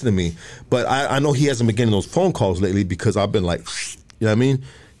he'll listen to me. But I know he hasn't been getting those phone calls lately because I've been like, you know what I mean,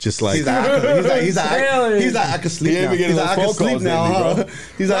 just like He's like, I could sleep now. He's like, I can sleep now, huh?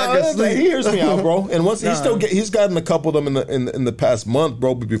 He's like, I can sleep. He hears me out, bro. And once he's gotten a couple of them in the past month,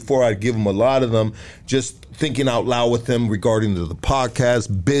 bro. But before I give him a lot of them, just thinking out loud with him regarding the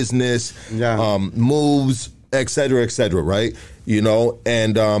podcast, business, moves, et cetera, right? You know,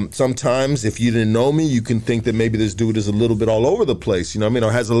 and sometimes if you didn't know me, you can think that maybe this dude is a little bit all over the place. You know what I mean?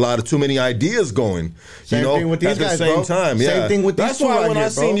 Or has too many ideas going. Same thing with these guys, bro. Time, Same thing with these That's why when I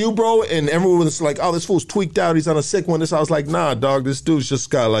seen you, bro, and everyone was like, "Oh, this fool's tweaked out. He's on a sick one." I was like, "Nah, dog. This dude's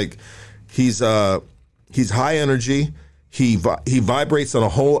just got like, he's high energy." He vibrates on a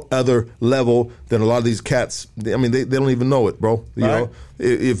whole other level than a lot of these cats. I mean, they don't even know it, bro. You know,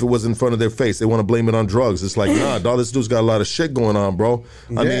 if it was in front of their face, they want to blame it on drugs. It's like, nah, dog, this dude's got a lot of shit going on, bro.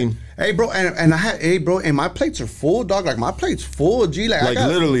 I mean, hey, bro, and my plates are full, dog. Like my plate's full, G. Like I got,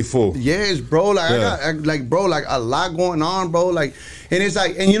 literally full. Yes, bro. Like I got, like a lot going on, bro. Like, and it's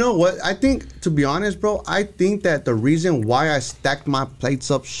like, and you know what? I think, to be honest, bro, I think that the reason why I stacked my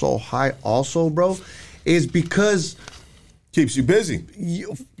plates up so high, also, bro, is because. Keeps you busy.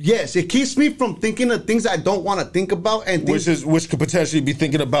 Yes, it keeps me from thinking of things I don't want to think about, and which could potentially be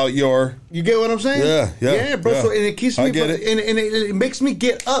thinking about your. You get what I'm saying? Yeah, bro. Yeah. So and it keeps me. And it makes me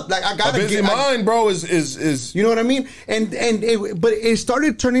get up. Like I gotta. A busy mind, bro. Is you know what I mean? But it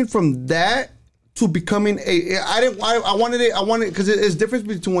started turning from that to becoming a. I wanted because it's difference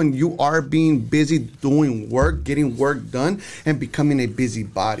between when you are being busy doing work, getting work done, and becoming a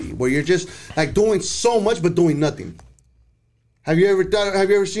busybody where you're just like doing so much but doing nothing. Have you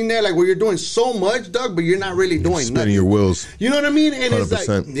ever seen that? Like where you're doing so much, Doug, but you're not really doing spinning nothing. Your wheels. You know what I mean? And 100%. It's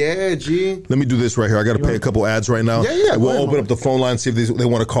like, yeah, G. Let me do this right here. I got to pay a couple ads right now. Yeah. We'll open up the phone line, see if they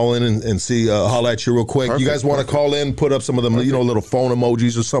want to call in and see, holla at you real quick. Perfect, you guys want to call in, put up some of them, little phone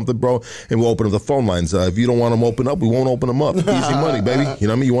emojis or something, bro, and we'll open up the phone lines. If you don't want them open up, we won't open them up. Easy money, baby. You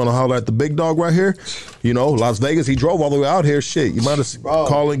know what I mean? You want to holla at the big dog right here? You know, Las Vegas, he drove all the way out here. Shit, you might have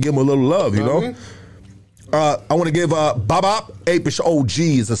call and give him a little love, you know? I want to give Bop Apish OG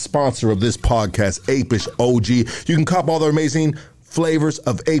is a sponsor of this podcast. Apish OG. You can cop all their amazing flavors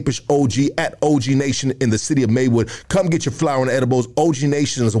of Apish OG at OG Nation in the city of Maywood. Come get your flower and edibles. OG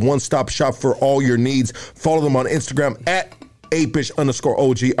Nation is a one-stop shop for all your needs. Follow them on Instagram at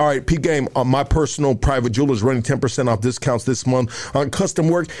Apish_OG. All right, Pete Game, on my personal private jeweler is running 10% off discounts this month on custom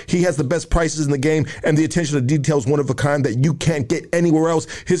work. He has the best prices in the game and the attention to detail is one of a kind that you can't get anywhere else.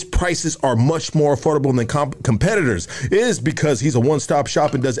 His prices are much more affordable than competitors. It is because he's a one-stop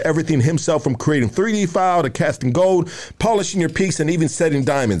shop and does everything himself, from creating 3D file to casting gold, polishing your piece, and even setting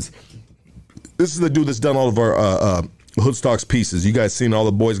diamonds. This is the dude that's done all of our Hoodstocks pieces. You guys seen all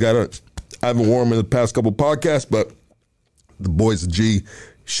the boys got it. I haven't worn them in the past couple podcasts, but the boy's a G,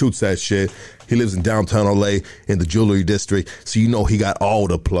 shoots that shit. He lives in downtown LA in the jewelry district, so you know he got all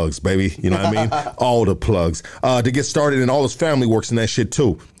the plugs, baby. You know what I mean? All the plugs. To get started, and all his family works in that shit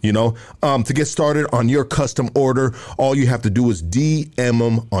too, you know? To get started on your custom order, all you have to do is DM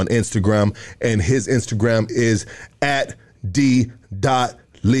him on Instagram, and his Instagram is at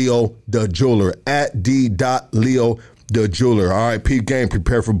d.leo the jeweler, at d.leo the jeweler. All right, Pete Game,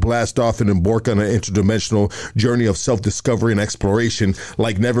 prepare for blast off and embark on an interdimensional journey of self-discovery and exploration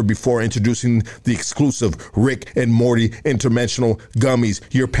like never before. Introducing the exclusive Rick and Morty interdimensional gummies,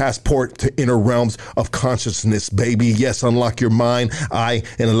 your passport to inner realms of consciousness, baby. Yes, unlock your mind, eye,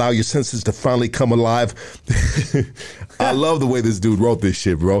 and allow your senses to finally come alive. I love the way this dude wrote this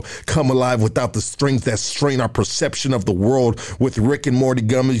shit, bro. Come alive without the strings that strain our perception of the world. With Rick and Morty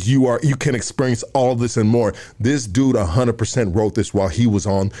gummies, you can experience all this and more. This dude 100% wrote this while he was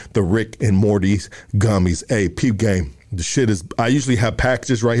on the Rick and Morty's gummies. Hey, Peep Game. The shit is, I usually have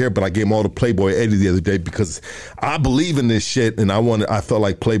packages right here, but I gave them all to Playboy Eddie the other day because I believe in this shit, and I felt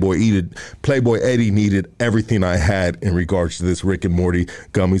like Playboy Eddie needed everything I had in regards to this Rick and Morty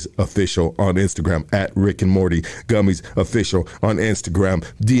Gummies official on Instagram, at Rick and Morty Gummies official on Instagram.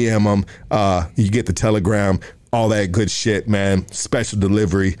 DM them, you get the telegram, all that good shit, man. Special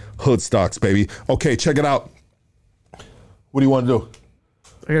delivery, Hoodstocks, baby. Okay, check it out. What do you want to do?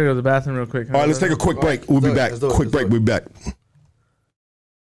 I gotta go to the bathroom real quick. All right, let's take a quick break. We'll be back. Quick break. We'll be back.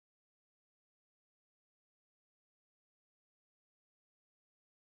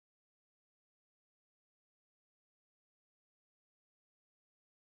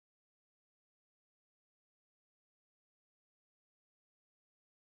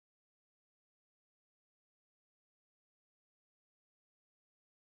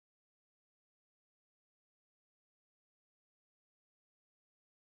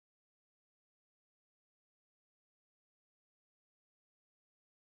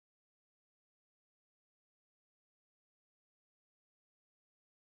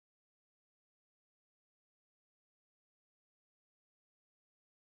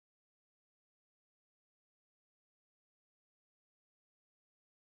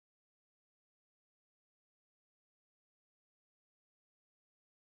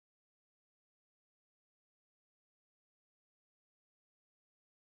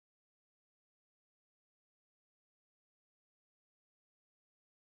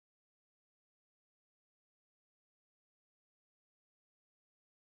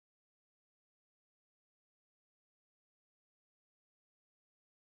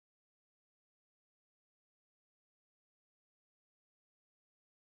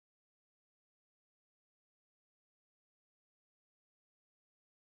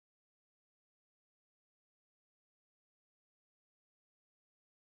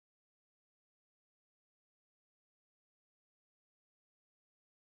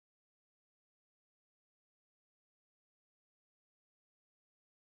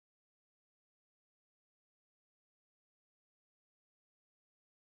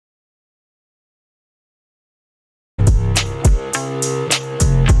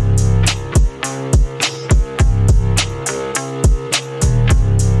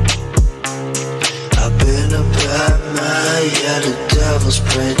 devil's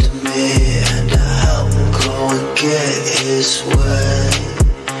praying to me, and I help him go and get his way.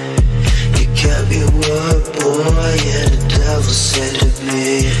 You kept your word, boy, yeah, the devil said to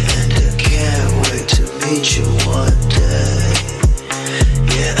me, and I can't wait to meet you one day.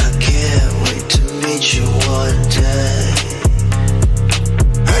 Yeah, I can't wait to meet you one day.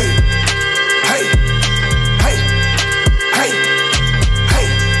 Hey, hey, hey, hey, hey,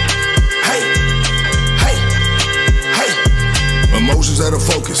 hey, hey, hey. Emotions out of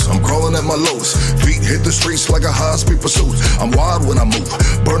focus, I'm crawling at my lowest. Feet hit the streets like a high-speed pursuit. I'm wild when I move,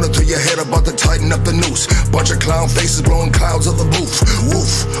 burning to your head, about to tighten up the noose. Bunch of clown faces blowing clouds of the roof.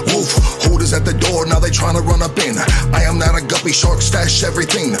 Woof, woof, hooters at the door, now they trying to run up in. I am not a guppy shark, stash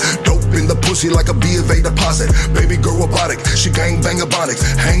everything. Dope in the pussy like a B of A deposit. Baby girl robotic, she gang bang ebonics.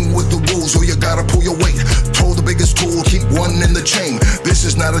 Hang with the wolves or you gotta pull your weight. Told the biggest tool, keep one in the chain. This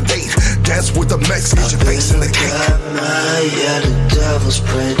is not a date, dance with the Mex, get your face in the cake. Yeah, the devil's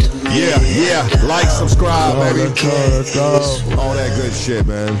praying to me. Yeah, like, subscribe, baby. Let's go. All that good shit,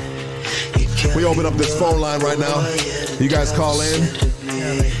 man. We open up this phone line right now. You guys call in.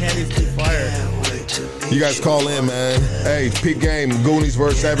 Yeah, the candy's too fire. You guys call in, man. Hey, peak game, Goonies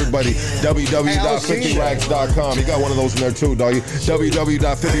versus everybody. www.50rags.com. You got one of those in there too, doggy.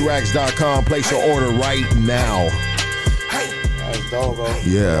 www.50rags.com. Place your order right now. That's dope, bro.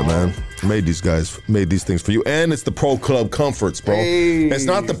 Yeah, man. Made these things for you. And it's the Pro Club Comforts, bro. Hey. It's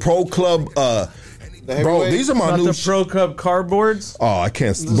not the Pro Club, bro, these are my Not new... the Pro Cup cardboards. Oh, I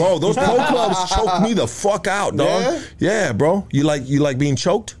can't... Bro, those Pro Clubs choke me the fuck out, dog. Yeah? Yeah, bro. You like being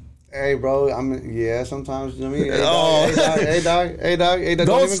choked? Hey, bro, sometimes, you know what I mean? Oh. Hey, dog. Don't even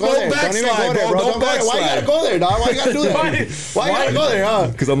go there. Don't even backslide, go there, bro. bro. Don't Why you gotta backslide. go there, dog? Why you gotta do that? Why you gotta go there, huh?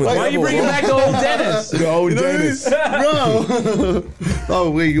 Because I'm Why are you bringing back the old Dennis? the old Dennis? Bro.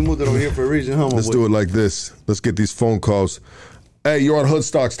 Oh, wait, you moved it over here for a reason, huh? Let's do it like this. Let's get these phone calls. Hey, you're on Hood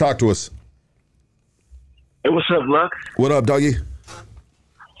Stocks. Talk to us. Hey, what's up, Lux? What up, doggy?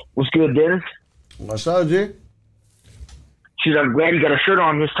 What's good, Dennis? What's up, G? She's I'm glad you got a shirt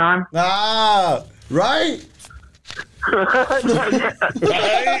on this time. Ah, right?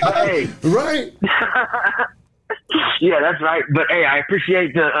 Hey, Right? yeah, that's right. But hey, I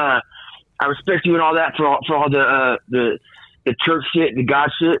appreciate I respect you and all that for all the church shit, the God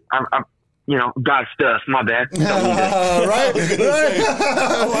shit. I'm God stuff. My bad. Right?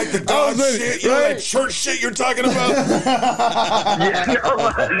 I like the God shit. You know that church shit you're talking about? Yeah, no,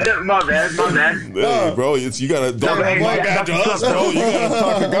 my bad. Hey, bro, you gotta don't No, hey, talk yeah, back to us, bro. You gotta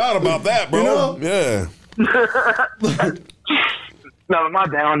talk to God about that, bro. You know? Yeah. No, my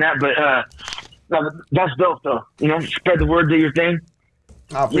bad on that. But no, that's dope, though. Spread the word, do your thing.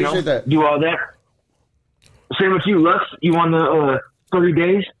 I appreciate that. Do all that. Same with you, Lux. You on the 30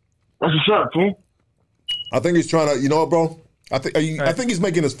 days? That's what's up, fool. I think he's trying to. You know what, bro? I think he's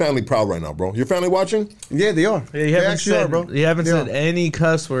making his family proud right now, bro. Your family watching? Yeah, they are. Yeah, you They haven't actually said, are, bro. You haven't They said are. any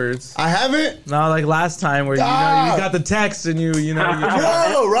cuss words. I haven't? Not like last time where you got the text and you Bro,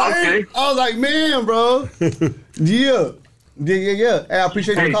 right? Okay. I was like, man, bro. Yeah. Hey, I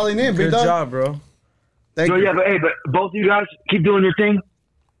appreciate you Hey, calling in, big good dog. job, bro. Thank So, you. yeah, but both of you guys keep doing your thing.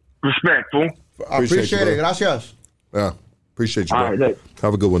 Respect, fool. I appreciate you, it. bro. Gracias. Yeah. Appreciate you, All bro. right, look.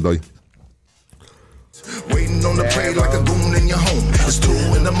 Have a good one, doggy. Waiting on the play like a goon in your home. It's 2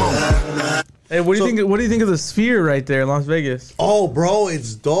 in the morning. Hey, what do you think? What do you think of the Sphere right there in Las Vegas? Oh, bro,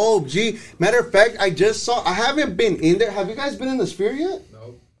 it's dope. Gee, matter of fact, I haven't been in there. Have you guys been in the Sphere yet?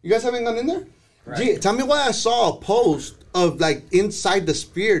 No. You guys haven't gone in there? Right. Gee, tell me why I saw a post of like inside the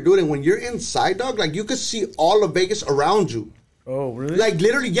Sphere, dude. And when you're inside, dog, like you could see all of Vegas around you. Oh, really? Like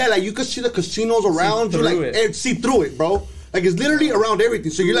literally, yeah, like you could see the casinos around you, through like it. see through it, bro. Like it's literally around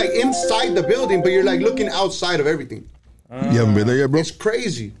everything. So you're like inside the building, but you're like looking outside of everything. You haven't been there yet, bro? It's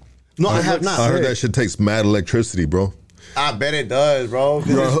crazy. No, I have not. I heard that shit takes mad electricity, bro. I bet it does, bro.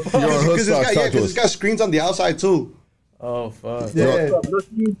 You're on Hood Stocks. Talk to Because us. it's got screens on the outside too. Oh, fuck. Yeah.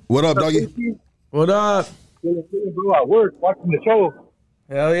 What up, doggy? What up? Bro, at work, watching the show.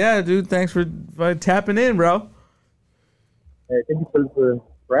 Hell yeah, dude. Thanks for tapping in, bro. Hey, thank you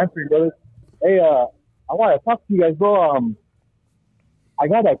for answering, brother. Hey, I want to talk to you guys, bro. I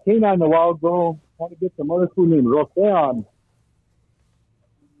got a canine a while ago. Want to get some other food named Rosean.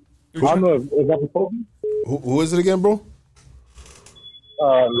 I don't know if that's a Kobe. Who is it again, bro?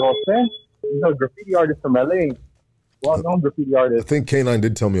 Rosean. He's a graffiti artist from LA. Well-known graffiti I artist. think K9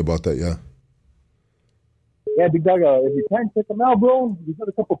 did tell me about that, yeah. Yeah, big dog. If you can, check him out, bro. He's got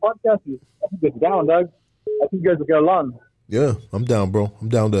a couple podcasts. I think it's down, dog. I think you guys will get along. Yeah, I'm down, bro. I'm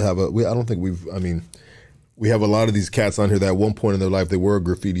down to have we have a lot of these cats on here that at one point in their life they were a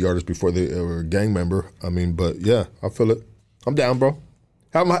graffiti artist before they were a gang member. But yeah, I feel it. I'm down, bro.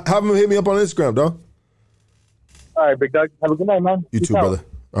 Have him hit me up on Instagram, dog. All right, big dog. Have a good night, man. You Peace too, out. brother.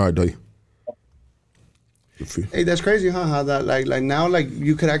 All right, doggy. Hey, that's crazy, huh? How that like now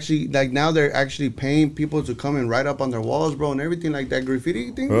you could actually now they're actually paying people to come and write up on their walls, bro, and everything like that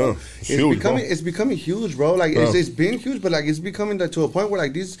graffiti thing. Bro. It's huge, becoming bro. it's becoming huge, bro. Like it's been huge, but like it's becoming to a point where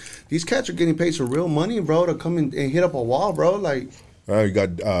like these cats are getting paid some real money, bro, to come and hit up a wall, bro. Like You got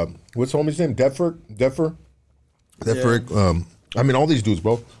what's the homie's name? Deffer. I mean, all these dudes,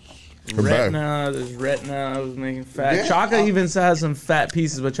 bro. Retina, there's Retina. I was making fat. Yeah. Chaka even has some fat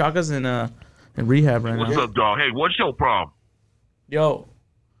pieces, but Chaka's in rehab right What's now. up, dog? Hey, what's your problem? Yo,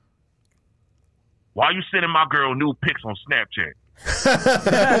 Why you sending my girl new pics on Snapchat?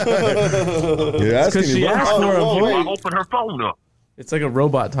 You're asking because me, she bro. asked for whoa, him. wait. I open her phone up. It's like a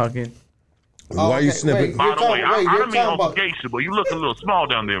robot talking. Why you okay, snipping? wait. By You're the talking- way, wait, I you're don't mean talking on about- gay shit, but you look a little small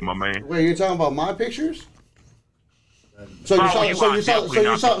down there, my man. Wait, you're talking about my pictures? So Follow you out, you saw definitely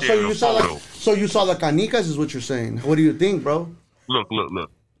not the photo. so you saw the canicas is what you're saying. What do you think, bro? Look.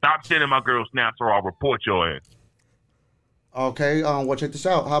 Stop sending my girl snaps or I'll report your ass. Okay, well check this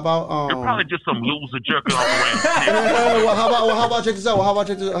out. How about You're probably just some loser jerking off around. well, how about check this out? How about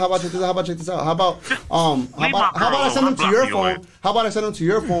check this out? How about I send them to your phone? How about I send them to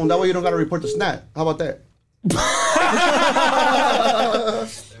your phone? That way you don't gotta report the snap. How about that?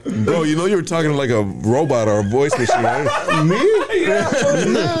 Bro, you know you were talking like a robot or a voice machine, right? Me? Nah,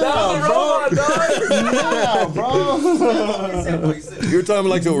 bro. You were talking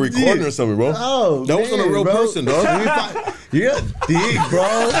like they were recording or something, bro. Oh, That wasn't a man, real bro. person, dog. You're deep,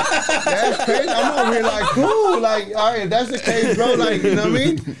 bro. That's crazy. I'm over here like, cool. Like, all right, if that's the case, bro, like, you know what I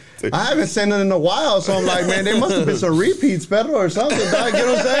mean? I haven't sent it in a while, so I'm like, man, there must have been some repeats, Pedro, or something. Dog, you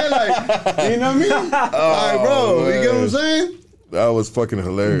know what I'm saying? Like, you know what I mean? All right, bro, you get what I'm saying? That was fucking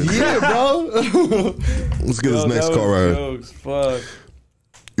hilarious. Yeah, bro. Let's get this next call right here. Jokes, fuck.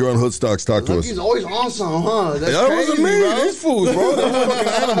 You're on Hoodstocks. Talk to us. He's always on some, huh? That's That crazy, wasn't me. bro. These fools, bro. Those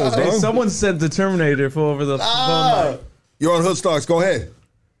fucking animals, Hey, bro. someone sent the Terminator for over the phone. You're on Hoodstocks. Go ahead.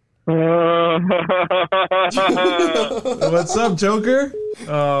 What's up, Joker?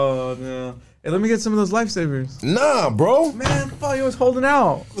 Oh no. Hey, let me get some of those lifesavers. Nah, bro. Man, fuck, you was holding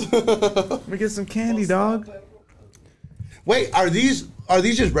out. Let me get some candy, dog. Wait, are these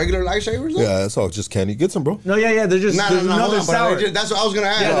just regular lifesavers? Though? Yeah, that's all. Just candy. Get some, bro. No, yeah, they're just No, they're hold on, sour. but that's what I was gonna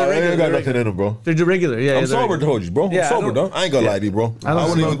ask. Yeah, they're I regular, ain't got they're nothing in them, bro. They're regular, yeah. I'm they're sober, regular. told you, bro. Yeah, I'm sober, I don't- dog. I ain't gonna lie to you, bro. I don't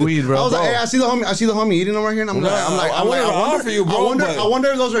wouldn't smoke even- weed, I bro. was like, hey, I see the homie eating them right here, and I'm like, I wanted to offer you, bro, but- I wonder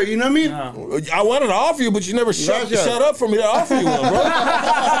if those are, you know what I mean? I wanted to offer you, but you never shut up for me to offer you one, bro.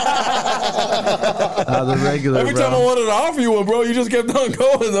 They're regular, Every time I wanted to offer you one, bro, you just kept on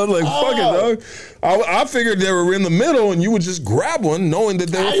going. I was like, fuck it, dog. I figured they were in the middle, and you would just grab one, knowing that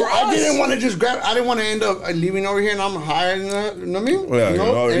they were for I us. didn't want to just grab. I didn't want to end up leaving over here and I'm higher than that. You know what I mean? Yeah,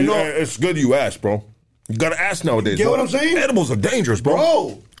 You know? it's good you asked, bro. You gotta ask nowadays. Get bro. what I'm saying? Edibles are dangerous, bro.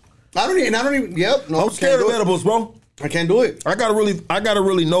 Bro, I don't even. Yep. No, I'm scared can't of do it. edibles, bro. I can't do it. I gotta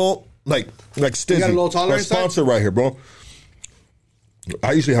really know, like Stizzy, got a low tolerance, my sponsor right here, bro.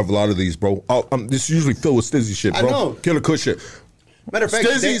 I usually have a lot of these, bro. This is usually filled with Stizzy shit, bro. I know. Killer Kush shit. Matter of fact,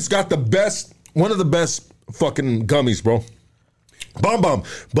 Stizzy's got one of the best fucking gummies, bro. Bomb.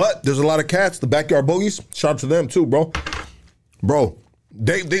 But there's a lot of cats, the backyard bogeys. Shout out to them too, bro. Bro,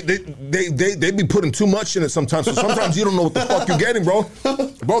 they be putting too much in it sometimes. So sometimes you don't know what the fuck you're getting, bro.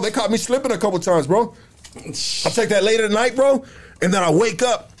 Bro, they caught me slipping a couple times, bro. I take that late at night, bro, and then I wake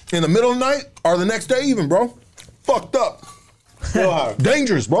up in the middle of the night or the next day even, bro. Fucked up. Still high.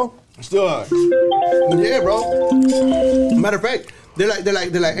 Dangerous, bro. Still high. Yeah, bro. Matter of fact, they're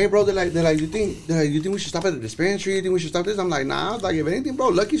like, hey, bro, they're like, you think we should stop at the dispensary? You think we should stop this? I'm like, nah. I was like, if anything, bro,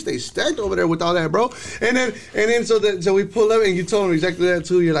 Lucky stays stacked over there with all that, bro. And then so we pull up and you told him exactly that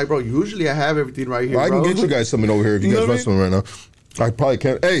too. You're like, bro, usually I have everything right here, I bro. can get you guys something over here if you You guys know want what I something right now. I probably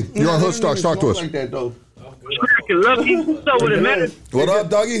can't. Hey, you're on Hoodstocks. Talk to us. Like that, though. Lucky. What's up with it, man? What up,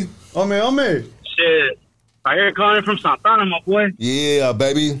 doggy? Oh man. Shit. I hear calling from Santana, my boy. Yeah,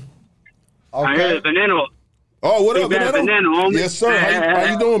 baby. I hear the Veneno. Oh, what up, Big bad Veneno? Veneno, homie. Yes, sir. How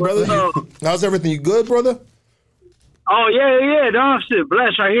you doing, brother? What's up? How's everything? You good, brother? Oh, yeah, dog. Shit,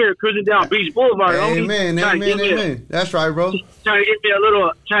 blessed right here, cruising down Beach Boulevard, homie. Amen. That's right, bro. Trying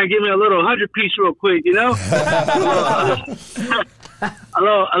to give me a little 100-piece real quick, you know?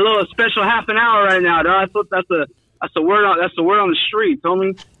 a little special half an hour right now, dog. That's the word on the street,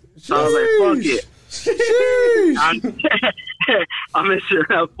 homie. So I was like, fuck it. I'm missing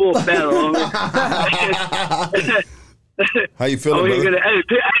a full battle, homie. How you feeling, I'm brother?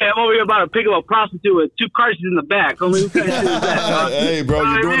 I'm over here about to pick up a prostitute with 2 car seats in the back. Homie, what kind of shit is that, dog? Hey, bro,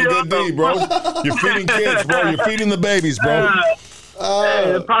 you're doing a good deed, bro. You're feeding kids, bro. You're feeding the babies, bro.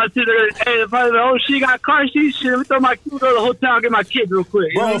 The prostitute, oh, she got car seats. Shit, let me throw my go to the hotel and get my kids real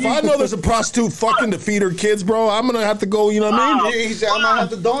quick. Bro, if I know there's a prostitute fucking to feed her kids, bro, I'm gonna have to go. You know what I mean? He said, I might have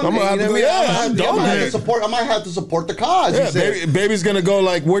to donate. I'm gonna have to go. Yeah, I might have to support the cause. Yeah, he said. baby's gonna go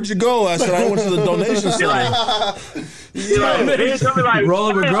like, "Where'd you go?" I said, "I went to the donation center." Bitch, I'm like,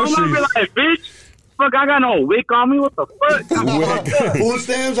 rolling with groceries. I'm like, bitch, fuck, I got no wick on me. What the fuck? Food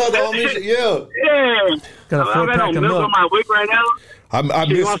stamps are the homies. Yeah. Yeah. Got a I full got pack no of milk milk. on my wick right now.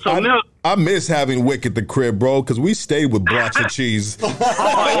 I miss having Wick at the crib, bro, because we stayed with blocks of cheese. Blocks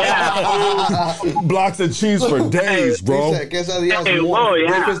of cheese for days, bro.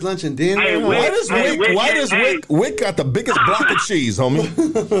 Breakfast, lunch, and dinner. Hey, Why does Wick got the biggest block of cheese, homie?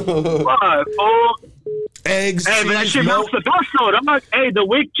 Eggs, Hey, but that cheese, shit milk. melts the best, though. I'm like, hey, the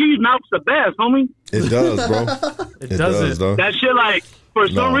wick cheese melts the best, homie. It does, bro. It doesn't. though. That shit, like, for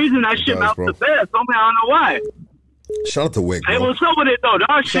some reason, that it shit does, melts bro. the best, homie. I don't know why. Shout out to Wick, Hey, bro. what's up with it, though,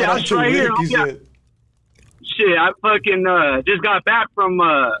 dog? Shit, I was right here. Homie. Shit, I fucking just got back from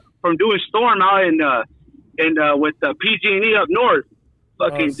doing Storm out in with PG&E up north.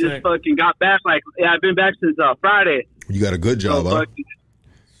 Fucking sick. fucking got back I've been back since Friday. You got a good job, huh?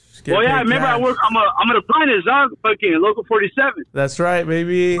 Well, yeah, remember I work. I'm an apprentice, dog. Fucking local 47. That's right,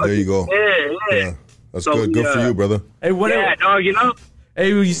 baby. There you go. Yeah. That's So, good. Good for you, brother. Hey, what? Yeah, dog. You know Hey,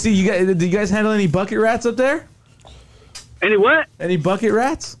 you see, do you guys handle any bucket rats up there? any what? Any bucket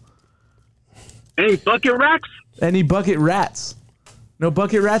rats? Any bucket racks? Any bucket rats? No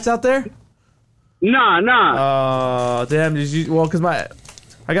bucket rats out there? Nah. Oh, damn! Cause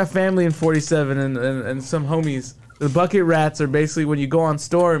I got family in 47 and some homies. The bucket rats are basically when you go on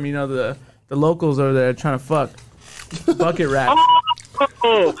Storm, you know, the locals over there trying to fuck. Bucket rats.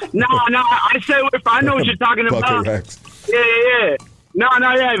 No. I say if I know what you're talking about. Bucket racks. Yeah. No.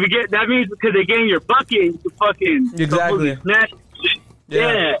 Yeah. If you get that means because they get in your bucket, you fucking Exactly. smash it.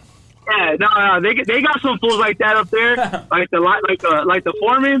 Yeah. No. They got some fools like that up there, like the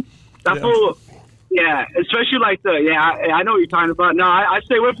foreman. That fool. Yeah, especially I know what you're talking about. No, I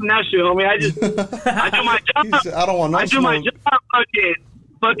stay away from that shit, homie. I do my job. I don't want no I do my job.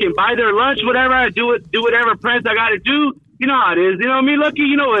 Fucking buy their lunch, whatever. I do whatever press I got to do. You know how it is. You know what I mean? Lucky,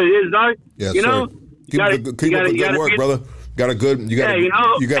 you know what it is, dog. Yes, you know, sir. Keep up the good work, brother. You got a great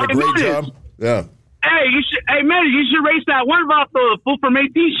job. Yeah. Hey, man, you should race that one off the fool from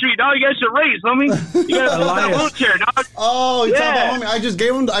 18th Street, dog. You guys should race, homie. You gotta fill that wheelchair, dog. Oh, you talking about homie?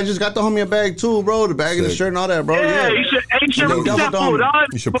 I just got the homie a bag too, bro. The bag and the shirt and all that, bro. Yeah, you should race that fool, dog.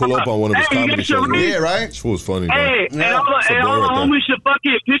 You should pull up on one of his comedy shows. Yeah, right. This fool's funny, Hey, bro. and all the homies should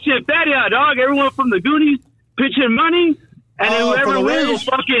fucking pitch in fatty out, dog. Everyone from the Goonies pitch in money. And then whoever wins will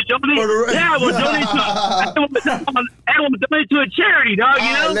fucking donate. Yeah, we'll donate to a charity, dog.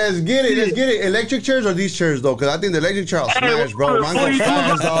 You know. Let's get it. Electric chairs or these chairs though? Because I think the electric chair will smash, bro. Mine go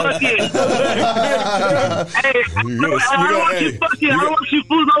fast, dog. Hey, I don't want you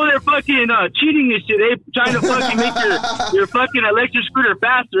fools over there fucking cheating and shit. They trying to fucking make your fucking electric scooter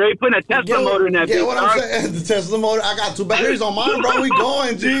faster. They putting a Tesla motor in that bitch. Yeah, what I'm saying, the Tesla motor. I got 2 batteries on mine, bro. We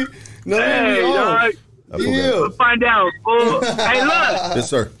going, G. No, dog. We'll find out. Hey, look. Yes,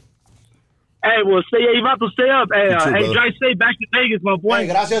 sir. Hey, well, you about to stay up. Hey, too, drive safe back to Vegas, my boy. Hey,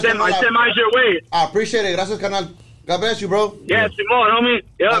 gracias, send mine your way. I appreciate it. Gracias, canal. God bless you, bro. Yeah, Simone, homie.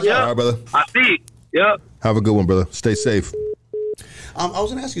 Yep. All right, brother. I see. Yep. Have a good one, brother. Stay safe. I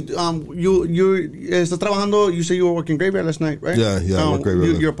was gonna ask you. You estás trabajando. You say you were working graveyard last night, right? Yeah, I work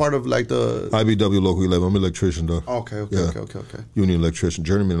graveyard. You're part of like the IBW Local 11. I'm an electrician, though. Okay. Union electrician,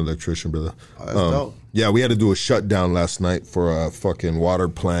 journeyman electrician, brother. That's dope. Yeah, we had to do a shutdown last night for a fucking water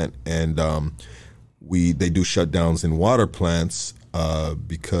plant, and they do shutdowns in water plants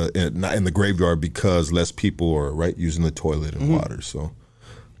because not in the graveyard because less people are using the toilet and water. So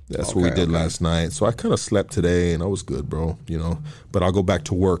that's what we did last night. So I kind of slept today, and I was good, bro. You know, but I'll go back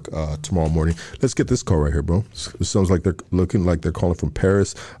to work tomorrow morning. Let's get this call right here, bro. It sounds like they're looking like they're calling from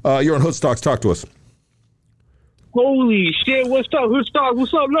Paris. You're on Hood Stocks. Talk to us. Holy shit! What's up?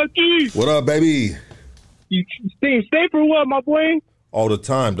 What's up, Lucky? What up, baby? You staying safe or what, my boy? All the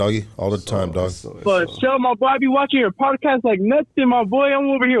time, doggy. All the time, dog. But tell my boy, I be watching your podcast like nothing, my boy. I'm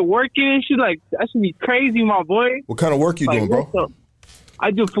over here working and shit. Like that should be crazy, my boy. What kind of work you doing, bro?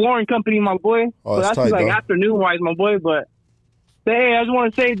 I do flooring company, my boy. Oh, so that's that's tight, like dog. afternoon wise, my boy. But hey, I just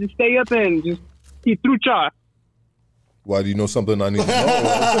want to say, just stay up and just keep through chalk. Why, do you know something I need to know?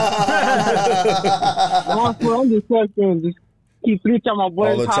 I'm just fucking just keep preaching my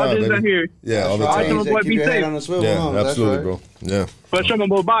boy. All the How time, it is out baby. here. Yeah, all the All right, time. my boy, Keep be your head safe. on the swivel, Yeah, huh? That's absolutely, right. bro. Yeah. For sure, my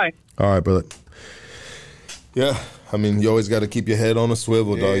boy. Bye. All right, brother. Yeah, I mean, you always got to keep your head on a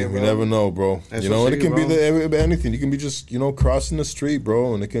swivel, Yeah, dog. You bro. never know, bro. That's you know, and it what's can be here, anything. You can be just, crossing the street,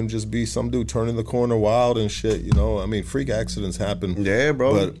 bro, and it can just be some dude turning the corner wild and shit. You know, I mean, freak accidents happen. Yeah,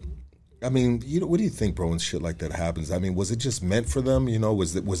 bro. But I mean, what do you think, bro, when shit like that happens? I mean, was it just meant for them? You know,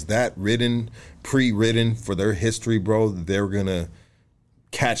 was that pre-written for their history, bro? That they were gonna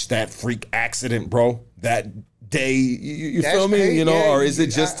catch that freak accident, bro, that day. You feel me? crazy, You know, yeah, or is it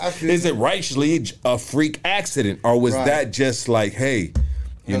just is it rightfully a freak accident, or was that just like, hey,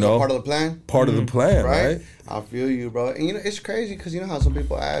 you know, part of the plan? Part of the plan, right? I feel you, bro. And it's crazy because you know how some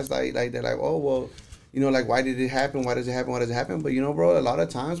people ask like they're like, oh well, like why did it happen? Why does it happen? Why does it happen? But bro, a lot of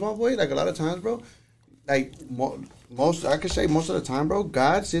times, my boy, bro, like most I could say most of the time, bro,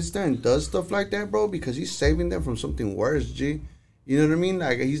 God sits there and does stuff like that, bro, because He's saving them from something worse, G. You know what I mean?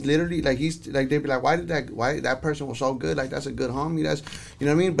 Like He's literally they'd be like, why that person was so good? Like that's a good homie. That's you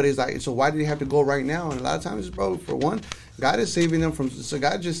know what I mean? But it's like, so why did he have to go right now? And a lot of times, bro, for one, God is saving them from. So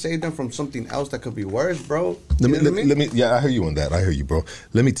God just saved them from something else that could be worse, bro. Let me. Yeah, I hear you on that. I hear you, bro.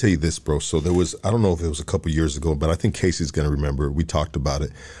 Let me tell you this, bro. So there was. I don't know if it was a couple years ago, but I think Casey's gonna remember. We talked about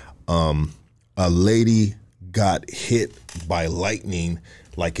it. A lady got hit by lightning,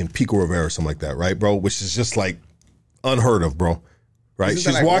 like in Pico Rivera or something like that, right, bro? Which is just like unheard of, bro. Right?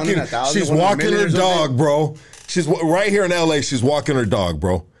 She's walking her dog, bro. She's right here in LA. She's walking her dog,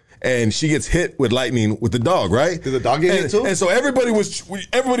 bro. And she gets hit with lightning with the dog, right? Did the dog get hit too? And so everybody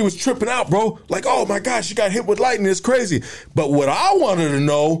was tripping out, bro. Like, oh my gosh, she got hit with lightning. It's crazy. But what I wanted to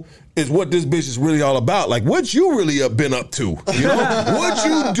know is what this bitch is really all about. Like, what you really have been up to? You know, what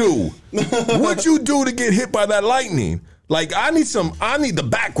you do? What you do to get hit by that lightning? Like, I need the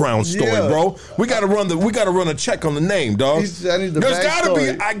background story, bro. We gotta run a check on the name, dog. I need the There's gotta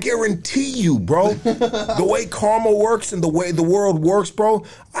backstory. be, I guarantee you, bro. The way karma works and the way the world works, bro,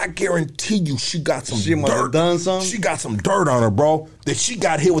 I guarantee you she got some She must have dirt. done something. She got some dirt on her, bro. That she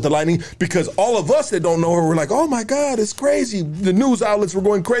got hit with the lightning, because all of us that don't know her were like, oh my God, it's crazy. The news outlets were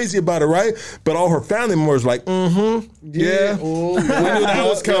going crazy about it, right? But all her family members like, yeah. Oh, We knew that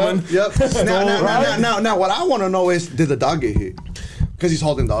was coming. Yep. Now, what I want to know is, did the dog get hit? Because she's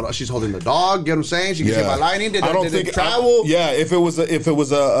holding the dog. You know what I'm saying? She gets hit by lightning. Did it travel? If it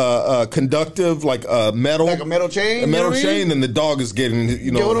was a conductive, like a metal, chain, a metal chain, then the dog is getting,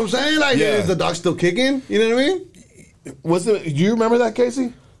 You know what I'm saying? Like, is the dog still kicking? You know what I mean? Do you remember that,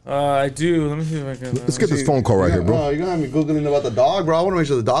 Casey? I do. Let me see if I can. Let's get this phone call right here, bro. You're gonna have me googling about the dog, bro. I want to make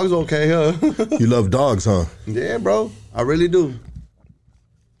sure the dog's okay, huh? You love dogs, huh? Yeah, bro. I really do.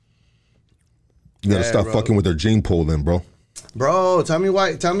 You gotta stop fucking with their gene pool, then, bro. Bro, tell me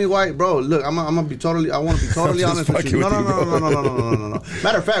why, bro. Look, I want to be totally honest with you. No.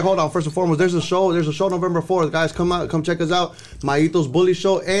 Matter of fact, hold on. First and foremost, there's a show November 4th. Guys, come check us out. Maito's Bully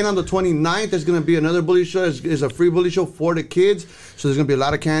Show. And on the 29th, there's going to be another bully show. It's a free bully show for the kids. So there's going to be a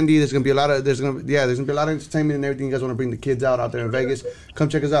lot of candy. There's going to be a lot of entertainment and everything. You guys want to bring the kids out there in Vegas. Come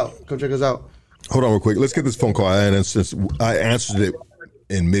check us out. Hold on real quick. Let's get this phone call. And since I answered it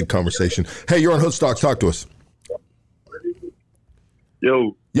in mid-conversation. Hey, you're on Hoodstock. Talk to us.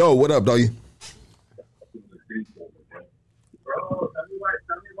 Yo, what up, doggy?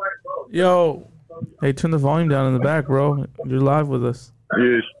 Yo, hey, turn the volume down in the back, bro. You're live with us.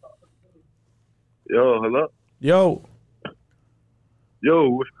 Yes. Yo, hello? Yo,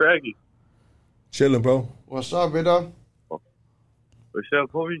 what's cracking? Chilling, bro. What's up, big dog? What's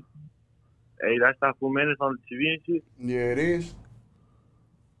up, homie? Hey, that's not for Menace on the TV and shit? Yeah, it is.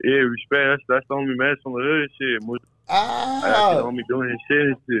 Yeah, respect. That's the only Menace on the hood and shit. I got the homie doing his shit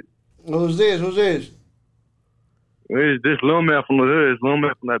and shit. Who's this? This little man from the hood. It's little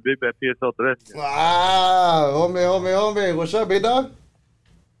man from that big bad PSL to that. Homie. What's up, big dog?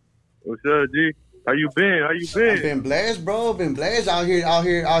 What's up, G? How you been? I've been blessed, bro. Been blessed out here.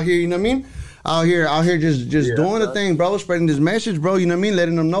 You know what I mean? Out here, just doing the thing, bro. Spreading this message, bro. You know what I mean?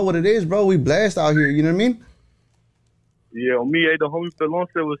 Letting them know what it is, bro. We blessed out here. You know what I mean? Yeah, on me, hey, the homie Pelon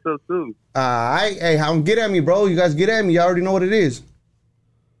said what's up too. Hey, get at me, bro. You guys get at me. You already know what it is.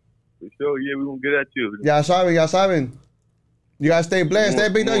 For sure, yeah, we gonna get at you. Ya saben. You guys stay blessed. Stay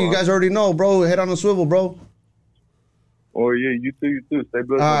big dog. You guys already know, bro. Head on the swivel, bro. Oh yeah, you too. Stay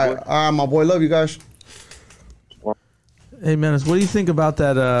blessed. All right, my boy. Love you guys. hey, Menace, what do you think about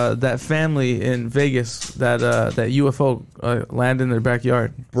that family in Vegas that UFO landed in their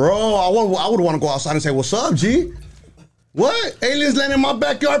backyard? Bro, I would want to go outside and say, "What's up, G?" What? Aliens landing in my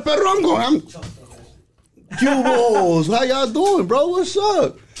backyard, pero I'm Cubos. How y'all doing, bro? What's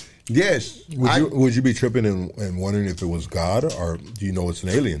up? Yes. Would you be tripping and wondering if it was God, or do you know it's an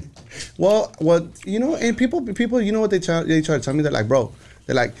alien? Well, you know, and people, you know what they try to tell me? They're like, bro,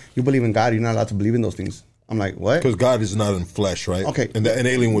 they're like, you believe in God, you're not allowed to believe in those things. I'm like, what? Because God is not in flesh, right? Okay. And an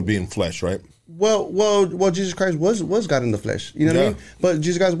alien would be in flesh, right? Well, Jesus Christ was God in the flesh. You know what I mean? But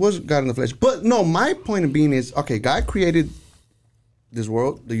Jesus Christ was God in the flesh. But no, my point of being is, okay, God created this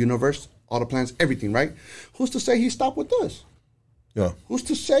world, the universe, all the planets, everything, right? Who's to say he stopped with us? Yeah. Who's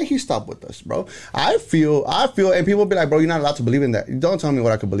to say he stopped with us, bro? I feel, and people be like, bro, you're not allowed to believe in that. Don't tell me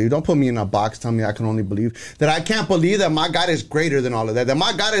what I can believe. Don't put me in a box. Tell me I can only believe that I can't believe that my God is greater than all of that. That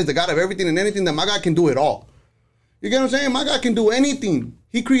my God is the God of everything and anything. That my God can do it all. You get what I'm saying? My God can do anything.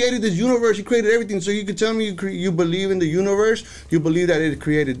 He created this universe. He created everything. So you can tell me you believe in the universe. You believe that it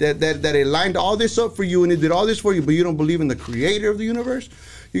created that it lined all this up for you and it did all this for you, but you don't believe in the creator of the universe.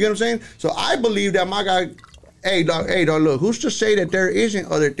 You get what I'm saying? So I believe that my God. Hey dog, look, who's to say that there isn't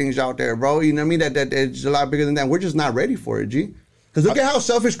other things out there, bro? You know what I mean? That it's a lot bigger than that. We're just not ready for it, G. Because look at how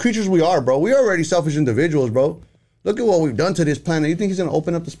selfish creatures we are, bro. We're already selfish individuals, bro. Look at what we've done to this planet. You think he's gonna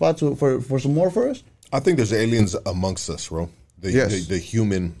open up the spot for some more for us? I think there's aliens amongst us, bro. The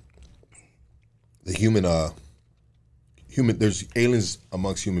human. There's aliens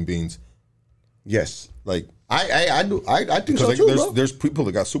amongst human beings. Yes, like I think so too, bro. There's people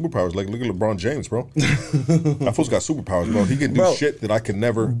that got superpowers. Like look at LeBron James, bro. That fool's got superpowers, bro. He can do shit that I can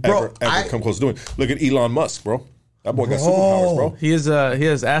never ever come close to doing. Look at Elon Musk, bro. That boy got superpowers, bro. He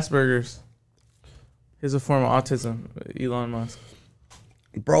has Asperger's. He has a form of autism. Elon Musk.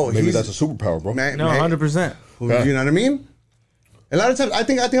 Bro, maybe that's a superpower, bro. No, 100%. You know what I mean? A lot of times, I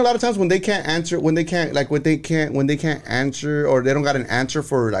think a lot of times when they can't answer, when they can't answer, or they don't got an answer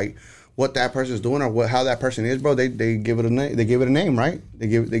for like what that person is doing or how that person is, bro, they give it a name. They give it a name, right? They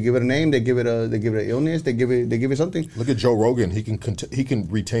give it a name. They give it an illness. They give it something. Look at Joe Rogan. He can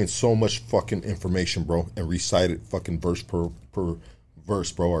retain so much fucking information, bro, and recite it fucking verse per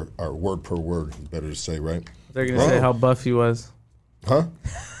verse, bro, or word per word. Is better to say, right? They're gonna say how buff he was. Huh?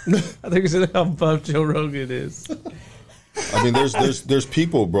 I think it's how buff Joe Rogan is. I mean, there's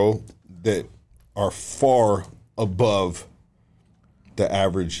people, bro, that are far above the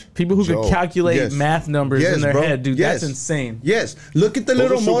average. People who Joe. can calculate math numbers in their head, dude. Yes. That's insane. Yes. Look at the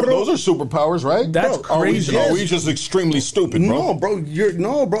little morro. Those are superpowers, right? That's crazy. Are we just extremely stupid, bro?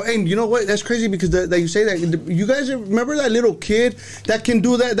 No, bro. And you know what? That's crazy because that you say that. You guys remember that little kid that can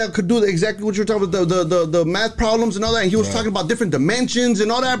do that? That could do exactly what you're talking about, the math problems and all that. And he was talking about different dimensions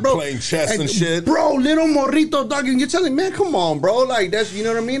and all that, bro. Playing chess and shit, bro. Little morrito, dog. And you're telling, man, come on, bro. Like that's, you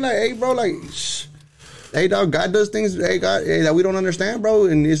know what I mean? Like, hey, bro, like. Hey, dog, God does things, that we don't understand, bro,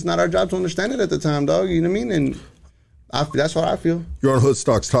 and it's not our job to understand it at the time, dog, you know what I mean? And that's what I feel. You're on Hood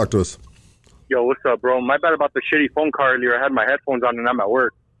Stocks. Talk to us. Yo, what's up, bro? My bad about the shitty phone call earlier. I had my headphones on and I'm at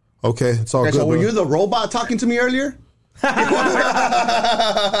work. Okay, it's all good, so were bro. you the robot talking to me earlier? Who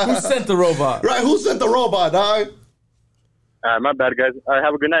sent the robot? Right, who sent the robot, dog? My bad, guys.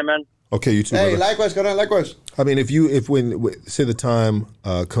 Have a good night, man. Okay, you too, Hey, brother. likewise, go on, likewise. I mean, when say the time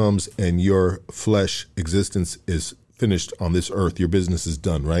comes and your flesh existence is finished on this earth, your business is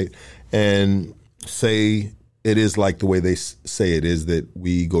done, right? And say it is like the way they say it is, that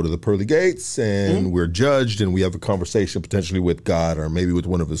we go to the pearly gates and we're judged and we have a conversation potentially with God or maybe with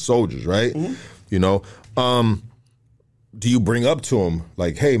one of his soldiers, right? You know, do you bring up to him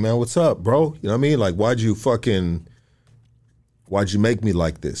like, hey man, what's up, bro? You know what I mean? Like, why'd you make me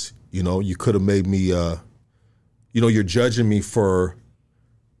like this? You know, you could have made me, you're judging me for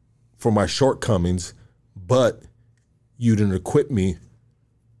my shortcomings, but you didn't equip me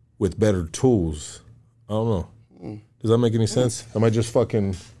with better tools. I don't know. Does that make any sense? Am I just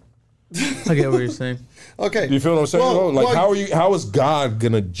fucking... I get what you're saying. Okay. Do you feel what I'm saying? Like, how is God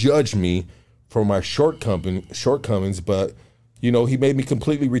going to judge me for my shortcomings, but, you know, he made me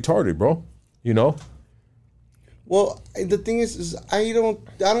completely retarded, bro. You know? Well, the thing is I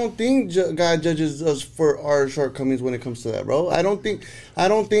don't think God judges us for our shortcomings when it comes to that, bro. I don't think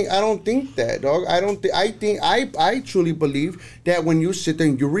that, dog. I truly believe that when you sit there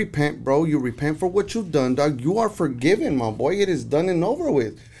and you repent, bro, you repent for what you've done, dog. You are forgiven, my boy. It is done and over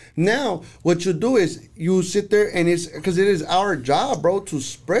with. Now, what you do is you sit there and it is our job, bro, to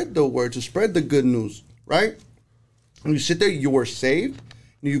spread the word, to spread the good news, right? And you sit there, you are saved,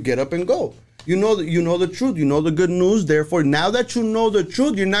 and you get up and go. You know the truth. You know the good news. Therefore, now that you know the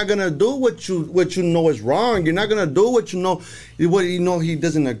truth, you're not gonna do what you know is wrong. You're not gonna do what you know he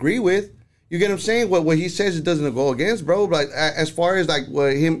doesn't agree with. You get what I'm saying? What he says, it doesn't go against, bro. Like as far as like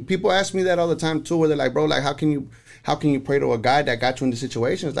what him, people ask me that all the time too. Where they're like, bro, like how can you pray to a guy that got you in this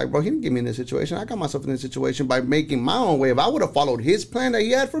situation? It's like, bro, he didn't get me in this situation. I got myself in this situation by making my own way. If I would have followed his plan that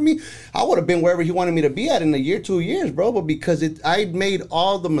he had for me, I would have been wherever he wanted me to be at in a year, 2 years, bro. But because I made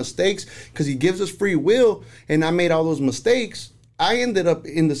all the mistakes, because he gives us free will, and I made all those mistakes, I ended up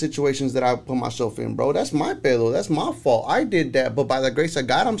in the situations that I put myself in, bro. That's my pedo. That's my fault. I did that, but by the grace of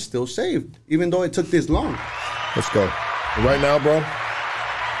God, I'm still saved, even though it took this long. Let's go. Right now, bro,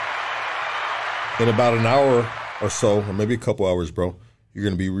 in about an hour or so, or maybe a couple hours, bro, you're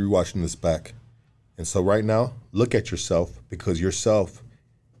going to be rewatching this back. And so right now, look at yourself, because yourself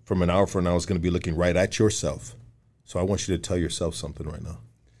from an hour from now is going to be looking right at yourself. So I want you to tell yourself something right now.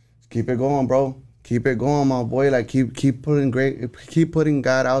 Keep it going, bro. Keep it going, my boy. Like keep putting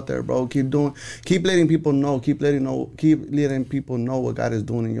God out there, bro. Keep letting people know. Keep letting people know what God is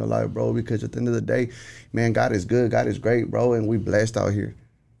doing in your life, bro. Because at the end of the day, man, God is good. God is great, bro, and we blessed out here.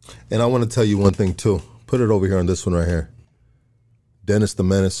 And I want to tell you one thing too. Put it over here on this one right here. Dennis the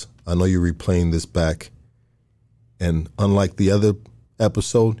Menace, I know you're replaying this back. And unlike the other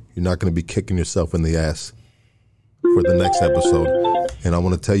episode, you're not going to be kicking yourself in the ass for the next episode. And I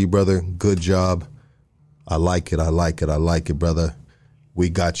want to tell you, brother, good job. I like it. I like it. I like it, brother. We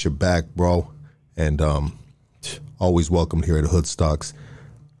got your back, bro. And always welcome here at Hood Stocks.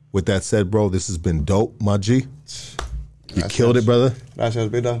 With that said, bro, this has been dope, my G. You killed it, brother. Gracias,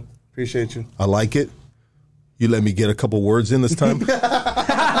 beta. Appreciate you. I like it. You let me get a couple words in this time.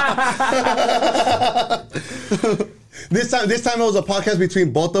 This time it was a podcast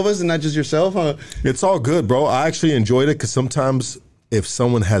between both of us and not just yourself, huh? It's all good, bro. I actually enjoyed it because sometimes if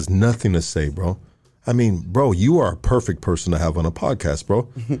someone has nothing to say, bro, I mean, bro, you are a perfect person to have on a podcast, bro.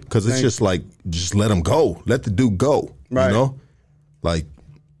 Because it's just like, just let him go. Let the dude go. Right. You know? Like,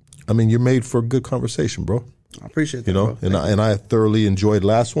 I mean, you're made for a good conversation, bro. I appreciate that, you know, bro. And I thoroughly enjoyed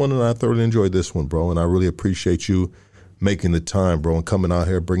last one, and I thoroughly enjoyed this one, bro. And I really appreciate you making the time, bro, and coming out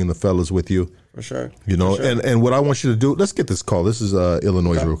here, bringing the fellas with you. For sure. You know, For sure. and what I want you to do, let's get this call. This is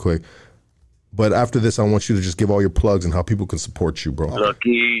Illinois real quick. But after this, I want you to just give all your plugs and how people can support you, bro.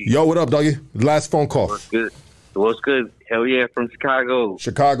 Lucky. Yo, what up, doggy? Last phone call. What's good? What's good? Hell yeah, from Chicago.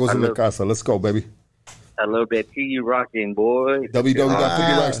 Chicago's in the casa. Let's go, baby. I love that tea you rocking, boy.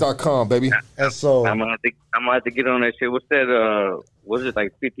 www.50racks.com, baby. That's so. I'm gonna have to get on that shit. What's that? Was it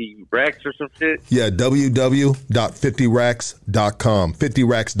like 50 racks or some shit? Yeah, www.50racks.com.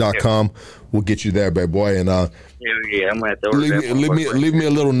 50racks.com will get you there, baby boy. And hell yeah, I'm gonna have to order leave me a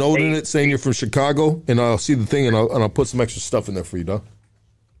little note in it saying you're from Chicago, and I'll see the thing, and I'll put some extra stuff in there for you, dog.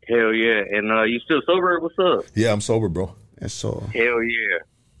 Hell yeah, and you still sober? What's up? Yeah, I'm sober, bro. That's so. Hell yeah.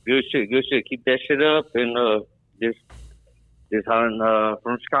 Good shit. Keep that shit up, and just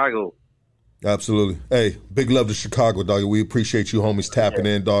from Chicago. Absolutely. Hey, big love to Chicago, dog. We appreciate you homies tapping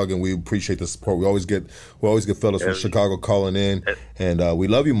in, dog, and we appreciate the support. We always get fellas from Chicago calling in, and we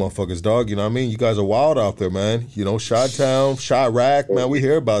love you motherfuckers, dog. You know what I mean? You guys are wild out there, man. You know, Chi-Town, Chirac, man. We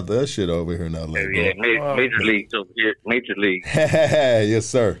hear about that shit over here in LA, bro. Yeah, major league over here. Major league. Yes,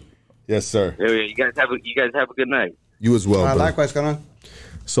 sir. Yes, sir. Yeah, you guys have a good night. You as well, bro. Likewise, Connor.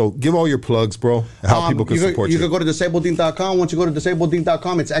 So give all your plugs, bro, how people can support you. You can go to disabledink.com. Once you go to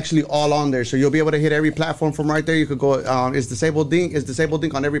disabledink.com, it's actually all on there. So you'll be able to hit every platform from right there. You could go, it's Disabled Dink. It's Disabled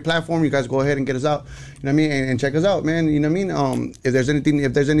Dink on every platform. You guys go ahead and get us out. You know what I mean? And check us out, man. You know what I mean? If there's anything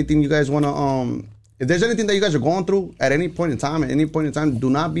you guys want to, if there's anything that you guys are going through at any point in time,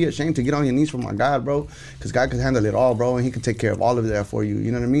 do not be ashamed to get on your knees for my God, bro. Because God can handle it all, bro. And he can take care of all of that for you.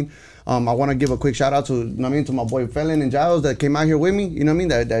 You know what I mean? I want to give a quick shout out to, you know what I mean, to my boy Felon and Giles that came out here with me, you know what I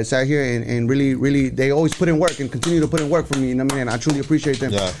mean, that sat here and really, they always put in work and continue to put in work for me, you know what I mean, and I truly appreciate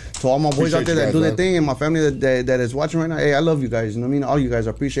them. Yeah. To all my boys out there that do their thing and my family that is watching right now, hey, I love you guys, you know what I mean, all you guys,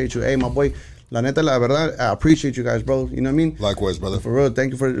 I appreciate you. Hey, my boy, la neta, la verdad, I appreciate you guys, bro, you know what I mean? Likewise, brother. For real,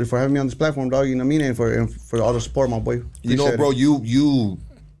 thank you for having me on this platform, dog, you know what I mean, and for all the support, my boy. Appreciate you know, bro,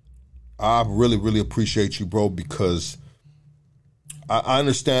 I really appreciate you, bro, because I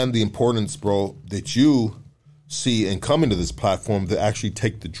understand the importance, bro, that you see in coming to this platform to actually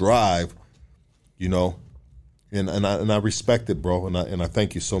take the drive, you know, and I respect it, bro, and I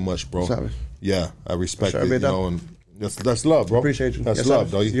thank you so much, bro. Sorry. Yeah, I respect it, you know, and that's love, bro. Appreciate you. That's love,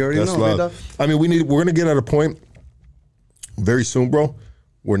 dog. You already that's know, love. I mean, we're gonna get at a point very soon, bro,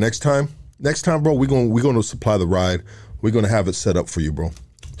 where next time, bro, we're gonna supply the ride. We're gonna have it set up for you, bro.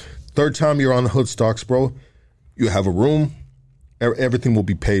 Third time you're on the Hood Stocks, bro, you have a room. Everything will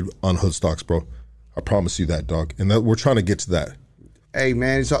be paid on Hood Stocks, bro. I promise you that, dog. And we're trying to get to that. Hey,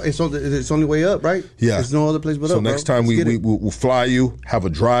 man, it's only way up, right? Yeah. There's no other place but up, So next time we'll fly you, have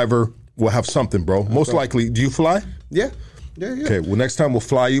a driver, we'll have something, bro. Most likely, do you fly? Yeah. Okay, well, next time we'll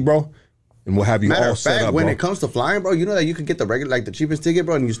fly you, bro. And we'll have you Matter all of set fact, up, when bro. it comes to flying, bro, you know that you could get the regular, like the cheapest ticket,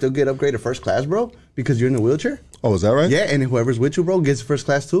 bro, and you still get upgraded first class, bro, because you're in a wheelchair. Oh, is that right? Yeah, and whoever's with you, bro, gets first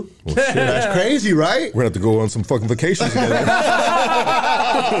class too. Well, shit. That's crazy, right? We're gonna have to go on some fucking vacations together.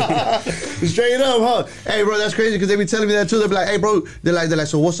 Straight up, huh? Hey, bro, that's crazy because they be telling me that too. They be like, hey, bro, they're like,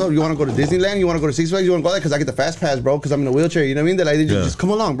 so what's up? You want to go to Disneyland? You want to go to Six Flags? You want to go there? Because I get the fast pass, bro, because I'm in a wheelchair. You know what I mean? They're like, just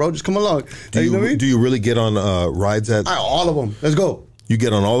come along, bro. Just come along. Do you know what I mean? Do you really get on rides at? All of them. Let's go. You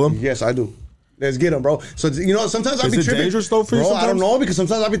get on all of them? Yes, I do. Let's get them, bro. So, you know, sometimes I'll be tripping. Is it dangerous, though, for you Bro, I don't sometimes? know, because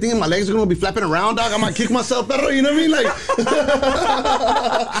sometimes I'll be thinking my legs are going to be flapping around, dog. I might kick myself, perro. You know what I mean? Like,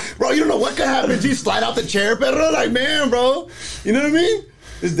 bro, you don't know what could happen. You slide out the chair, perro. Like, man, bro. You know what I mean?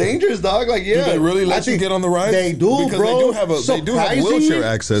 It's dangerous, dog. Like, yeah. Do they really let you get on the ride? They do, because bro. They do have wheelchair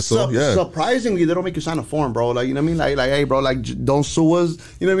access, so yeah. Surprisingly, they don't make you sign a form, bro. Like, you know what I mean? Like, hey, bro, like, don't sue us.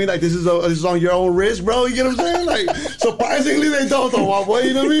 You know what I mean? Like, this is on your own risk, bro. You get what I'm saying? Like, surprisingly, they don't, though, my boy.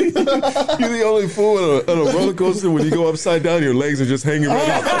 You know what I mean? You're the only fool on a roller coaster when you go upside down, your legs are just hanging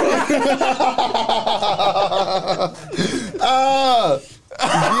right up.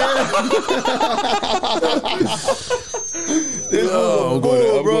 I'm going to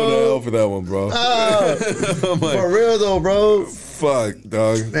hell for that one, bro. For real though, bro. Fuck,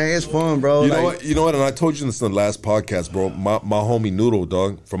 dog. Man, it's fun, bro. You know what? You know what? And I told you this in the last podcast, bro. My homie Noodle,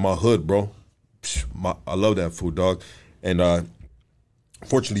 dog, from my hood, bro. I love that food, dog. And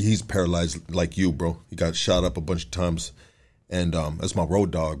fortunately, he's paralyzed like you, bro. He got shot up a bunch of times, and that's my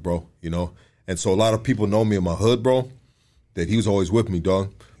road dog, bro. You know. And so a lot of people know me in my hood, bro. That he was always with me,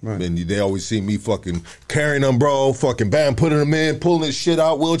 dog. Right. And they always see me fucking carrying them, bro. Fucking bam, putting them in, pulling this shit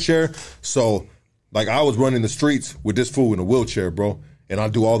out, wheelchair. So, like, I was running the streets with this fool in a wheelchair, bro. And I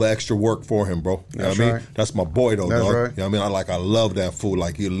do all the extra work for him, bro. You know what I mean? That's my boy, though, That's dog. right. You know what I mean? I love that fool.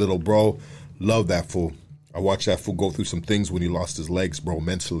 Like, he a little bro. Love that fool. I watched that fool go through some things when he lost his legs, bro,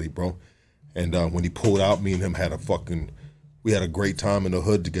 mentally, bro. And when he pulled out, me and him had we had a great time in the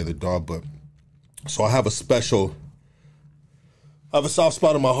hood together, dog. But, so I have a soft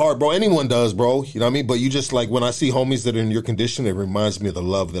spot in my heart, bro. Anyone does, bro. You know what I mean? But you just, like, when I see homies that are in your condition, it reminds me of the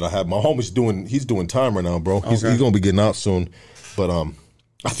love that I have. My homie's doing time right now, bro. He's going to be getting out soon. But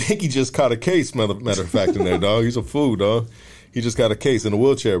I think he just caught a case, matter of fact, in there, dog. He's a fool, dog. He just got a case in a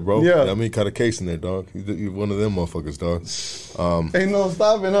wheelchair, bro. Yeah. You know what I mean? He caught a case in there, dog. He's one of them motherfuckers, dog. Ain't no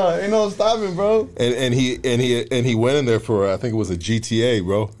stopping, huh? Ain't no stopping, bro. And he went in there for, I think it was a GTA,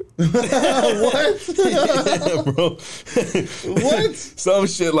 bro. What? Yeah, bro. What? Some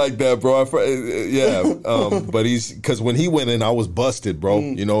shit like that, bro. But because when he went in, I was busted, bro.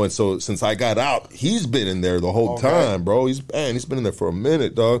 You know, and so since I got out, he's been in there the whole time, bro. He's been in there for a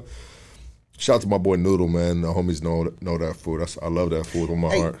minute, dog. Shout out to my boy Noodle, man. The homies know that food. I love that food on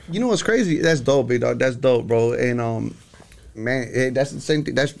my heart. You know what's crazy? That's dope, big dog. That's dope, bro. And man, that's the same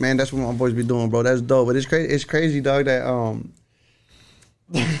thing. That's what my boys be doing, bro. That's dope. But it's crazy. It's crazy, dog. That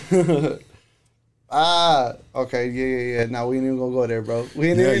okay, yeah. Now we ain't even gonna go there, bro.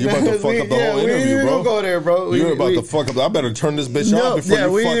 You about to fuck up the whole interview, bro. Go there, bro. You're about to fuck up. I better turn this bitch off before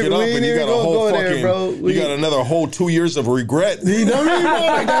you fuck it up, and you got a whole fucking. You got another whole 2 years of regret. You know what I mean, bro?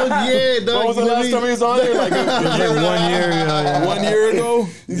 Like that was, dog. When was the last time he was on there? Like 1 year ago. 1 year ago.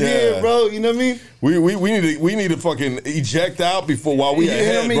 Yeah, bro. You know what I mean? We need to fucking eject out while we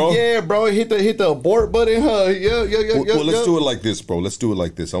ahead, bro. Yeah, bro. Hit the abort button, huh? Yeah. Well, let's do it like this, bro. Let's do it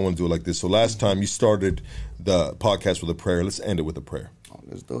like this. I want to do it like this. So last time you started the podcast with a prayer. Let's end it with a prayer.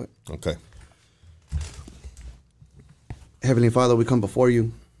 Let's do it. Okay. Heavenly Father, we come before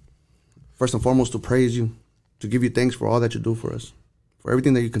you, first and foremost, to praise you, to give you thanks for all that you do for us, for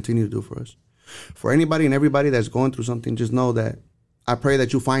everything that you continue to do for us. For anybody and everybody that's going through something, just know that I pray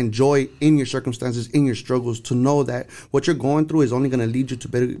that you find joy in your circumstances, in your struggles, to know that what you're going through is only going to lead you to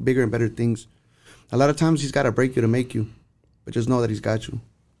bigger and better things. A lot of times he's got to break you to make you, but just know that he's got you.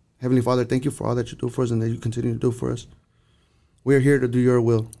 Heavenly Father, thank you for all that you do for us and that you continue to do for us. We are here to do your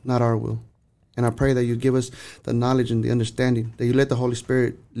will, not our will. And I pray that you give us the knowledge and the understanding, that you let the Holy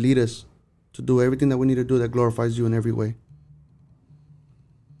Spirit lead us to do everything that we need to do that glorifies you in every way.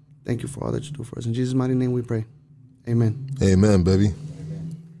 Thank you for all that you do for us. In Jesus' mighty name we pray. Amen. Amen, baby.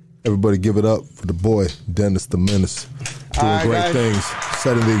 Everybody give it up for the boy, Dennis the Menace. Doing great things,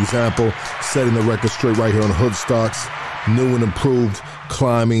 setting the example, setting the record straight right here on Hood Stocks. New and improved,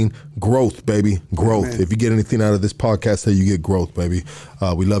 climbing, growth, baby, growth. Amen. If you get anything out of this podcast, you get growth, baby.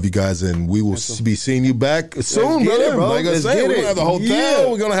 We love you guys, and we will be seeing you back soon, brother. Like I said, we're going to have the hotel. Yeah.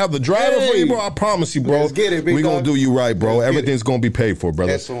 We're going to have the driver for you, bro. I promise you, bro. Let's get it, big We're going to do you right, bro. Everything's going to be paid for,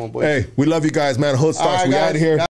 brother. Boy. Hey, we love you guys, man. Hood Stocks, we out of here.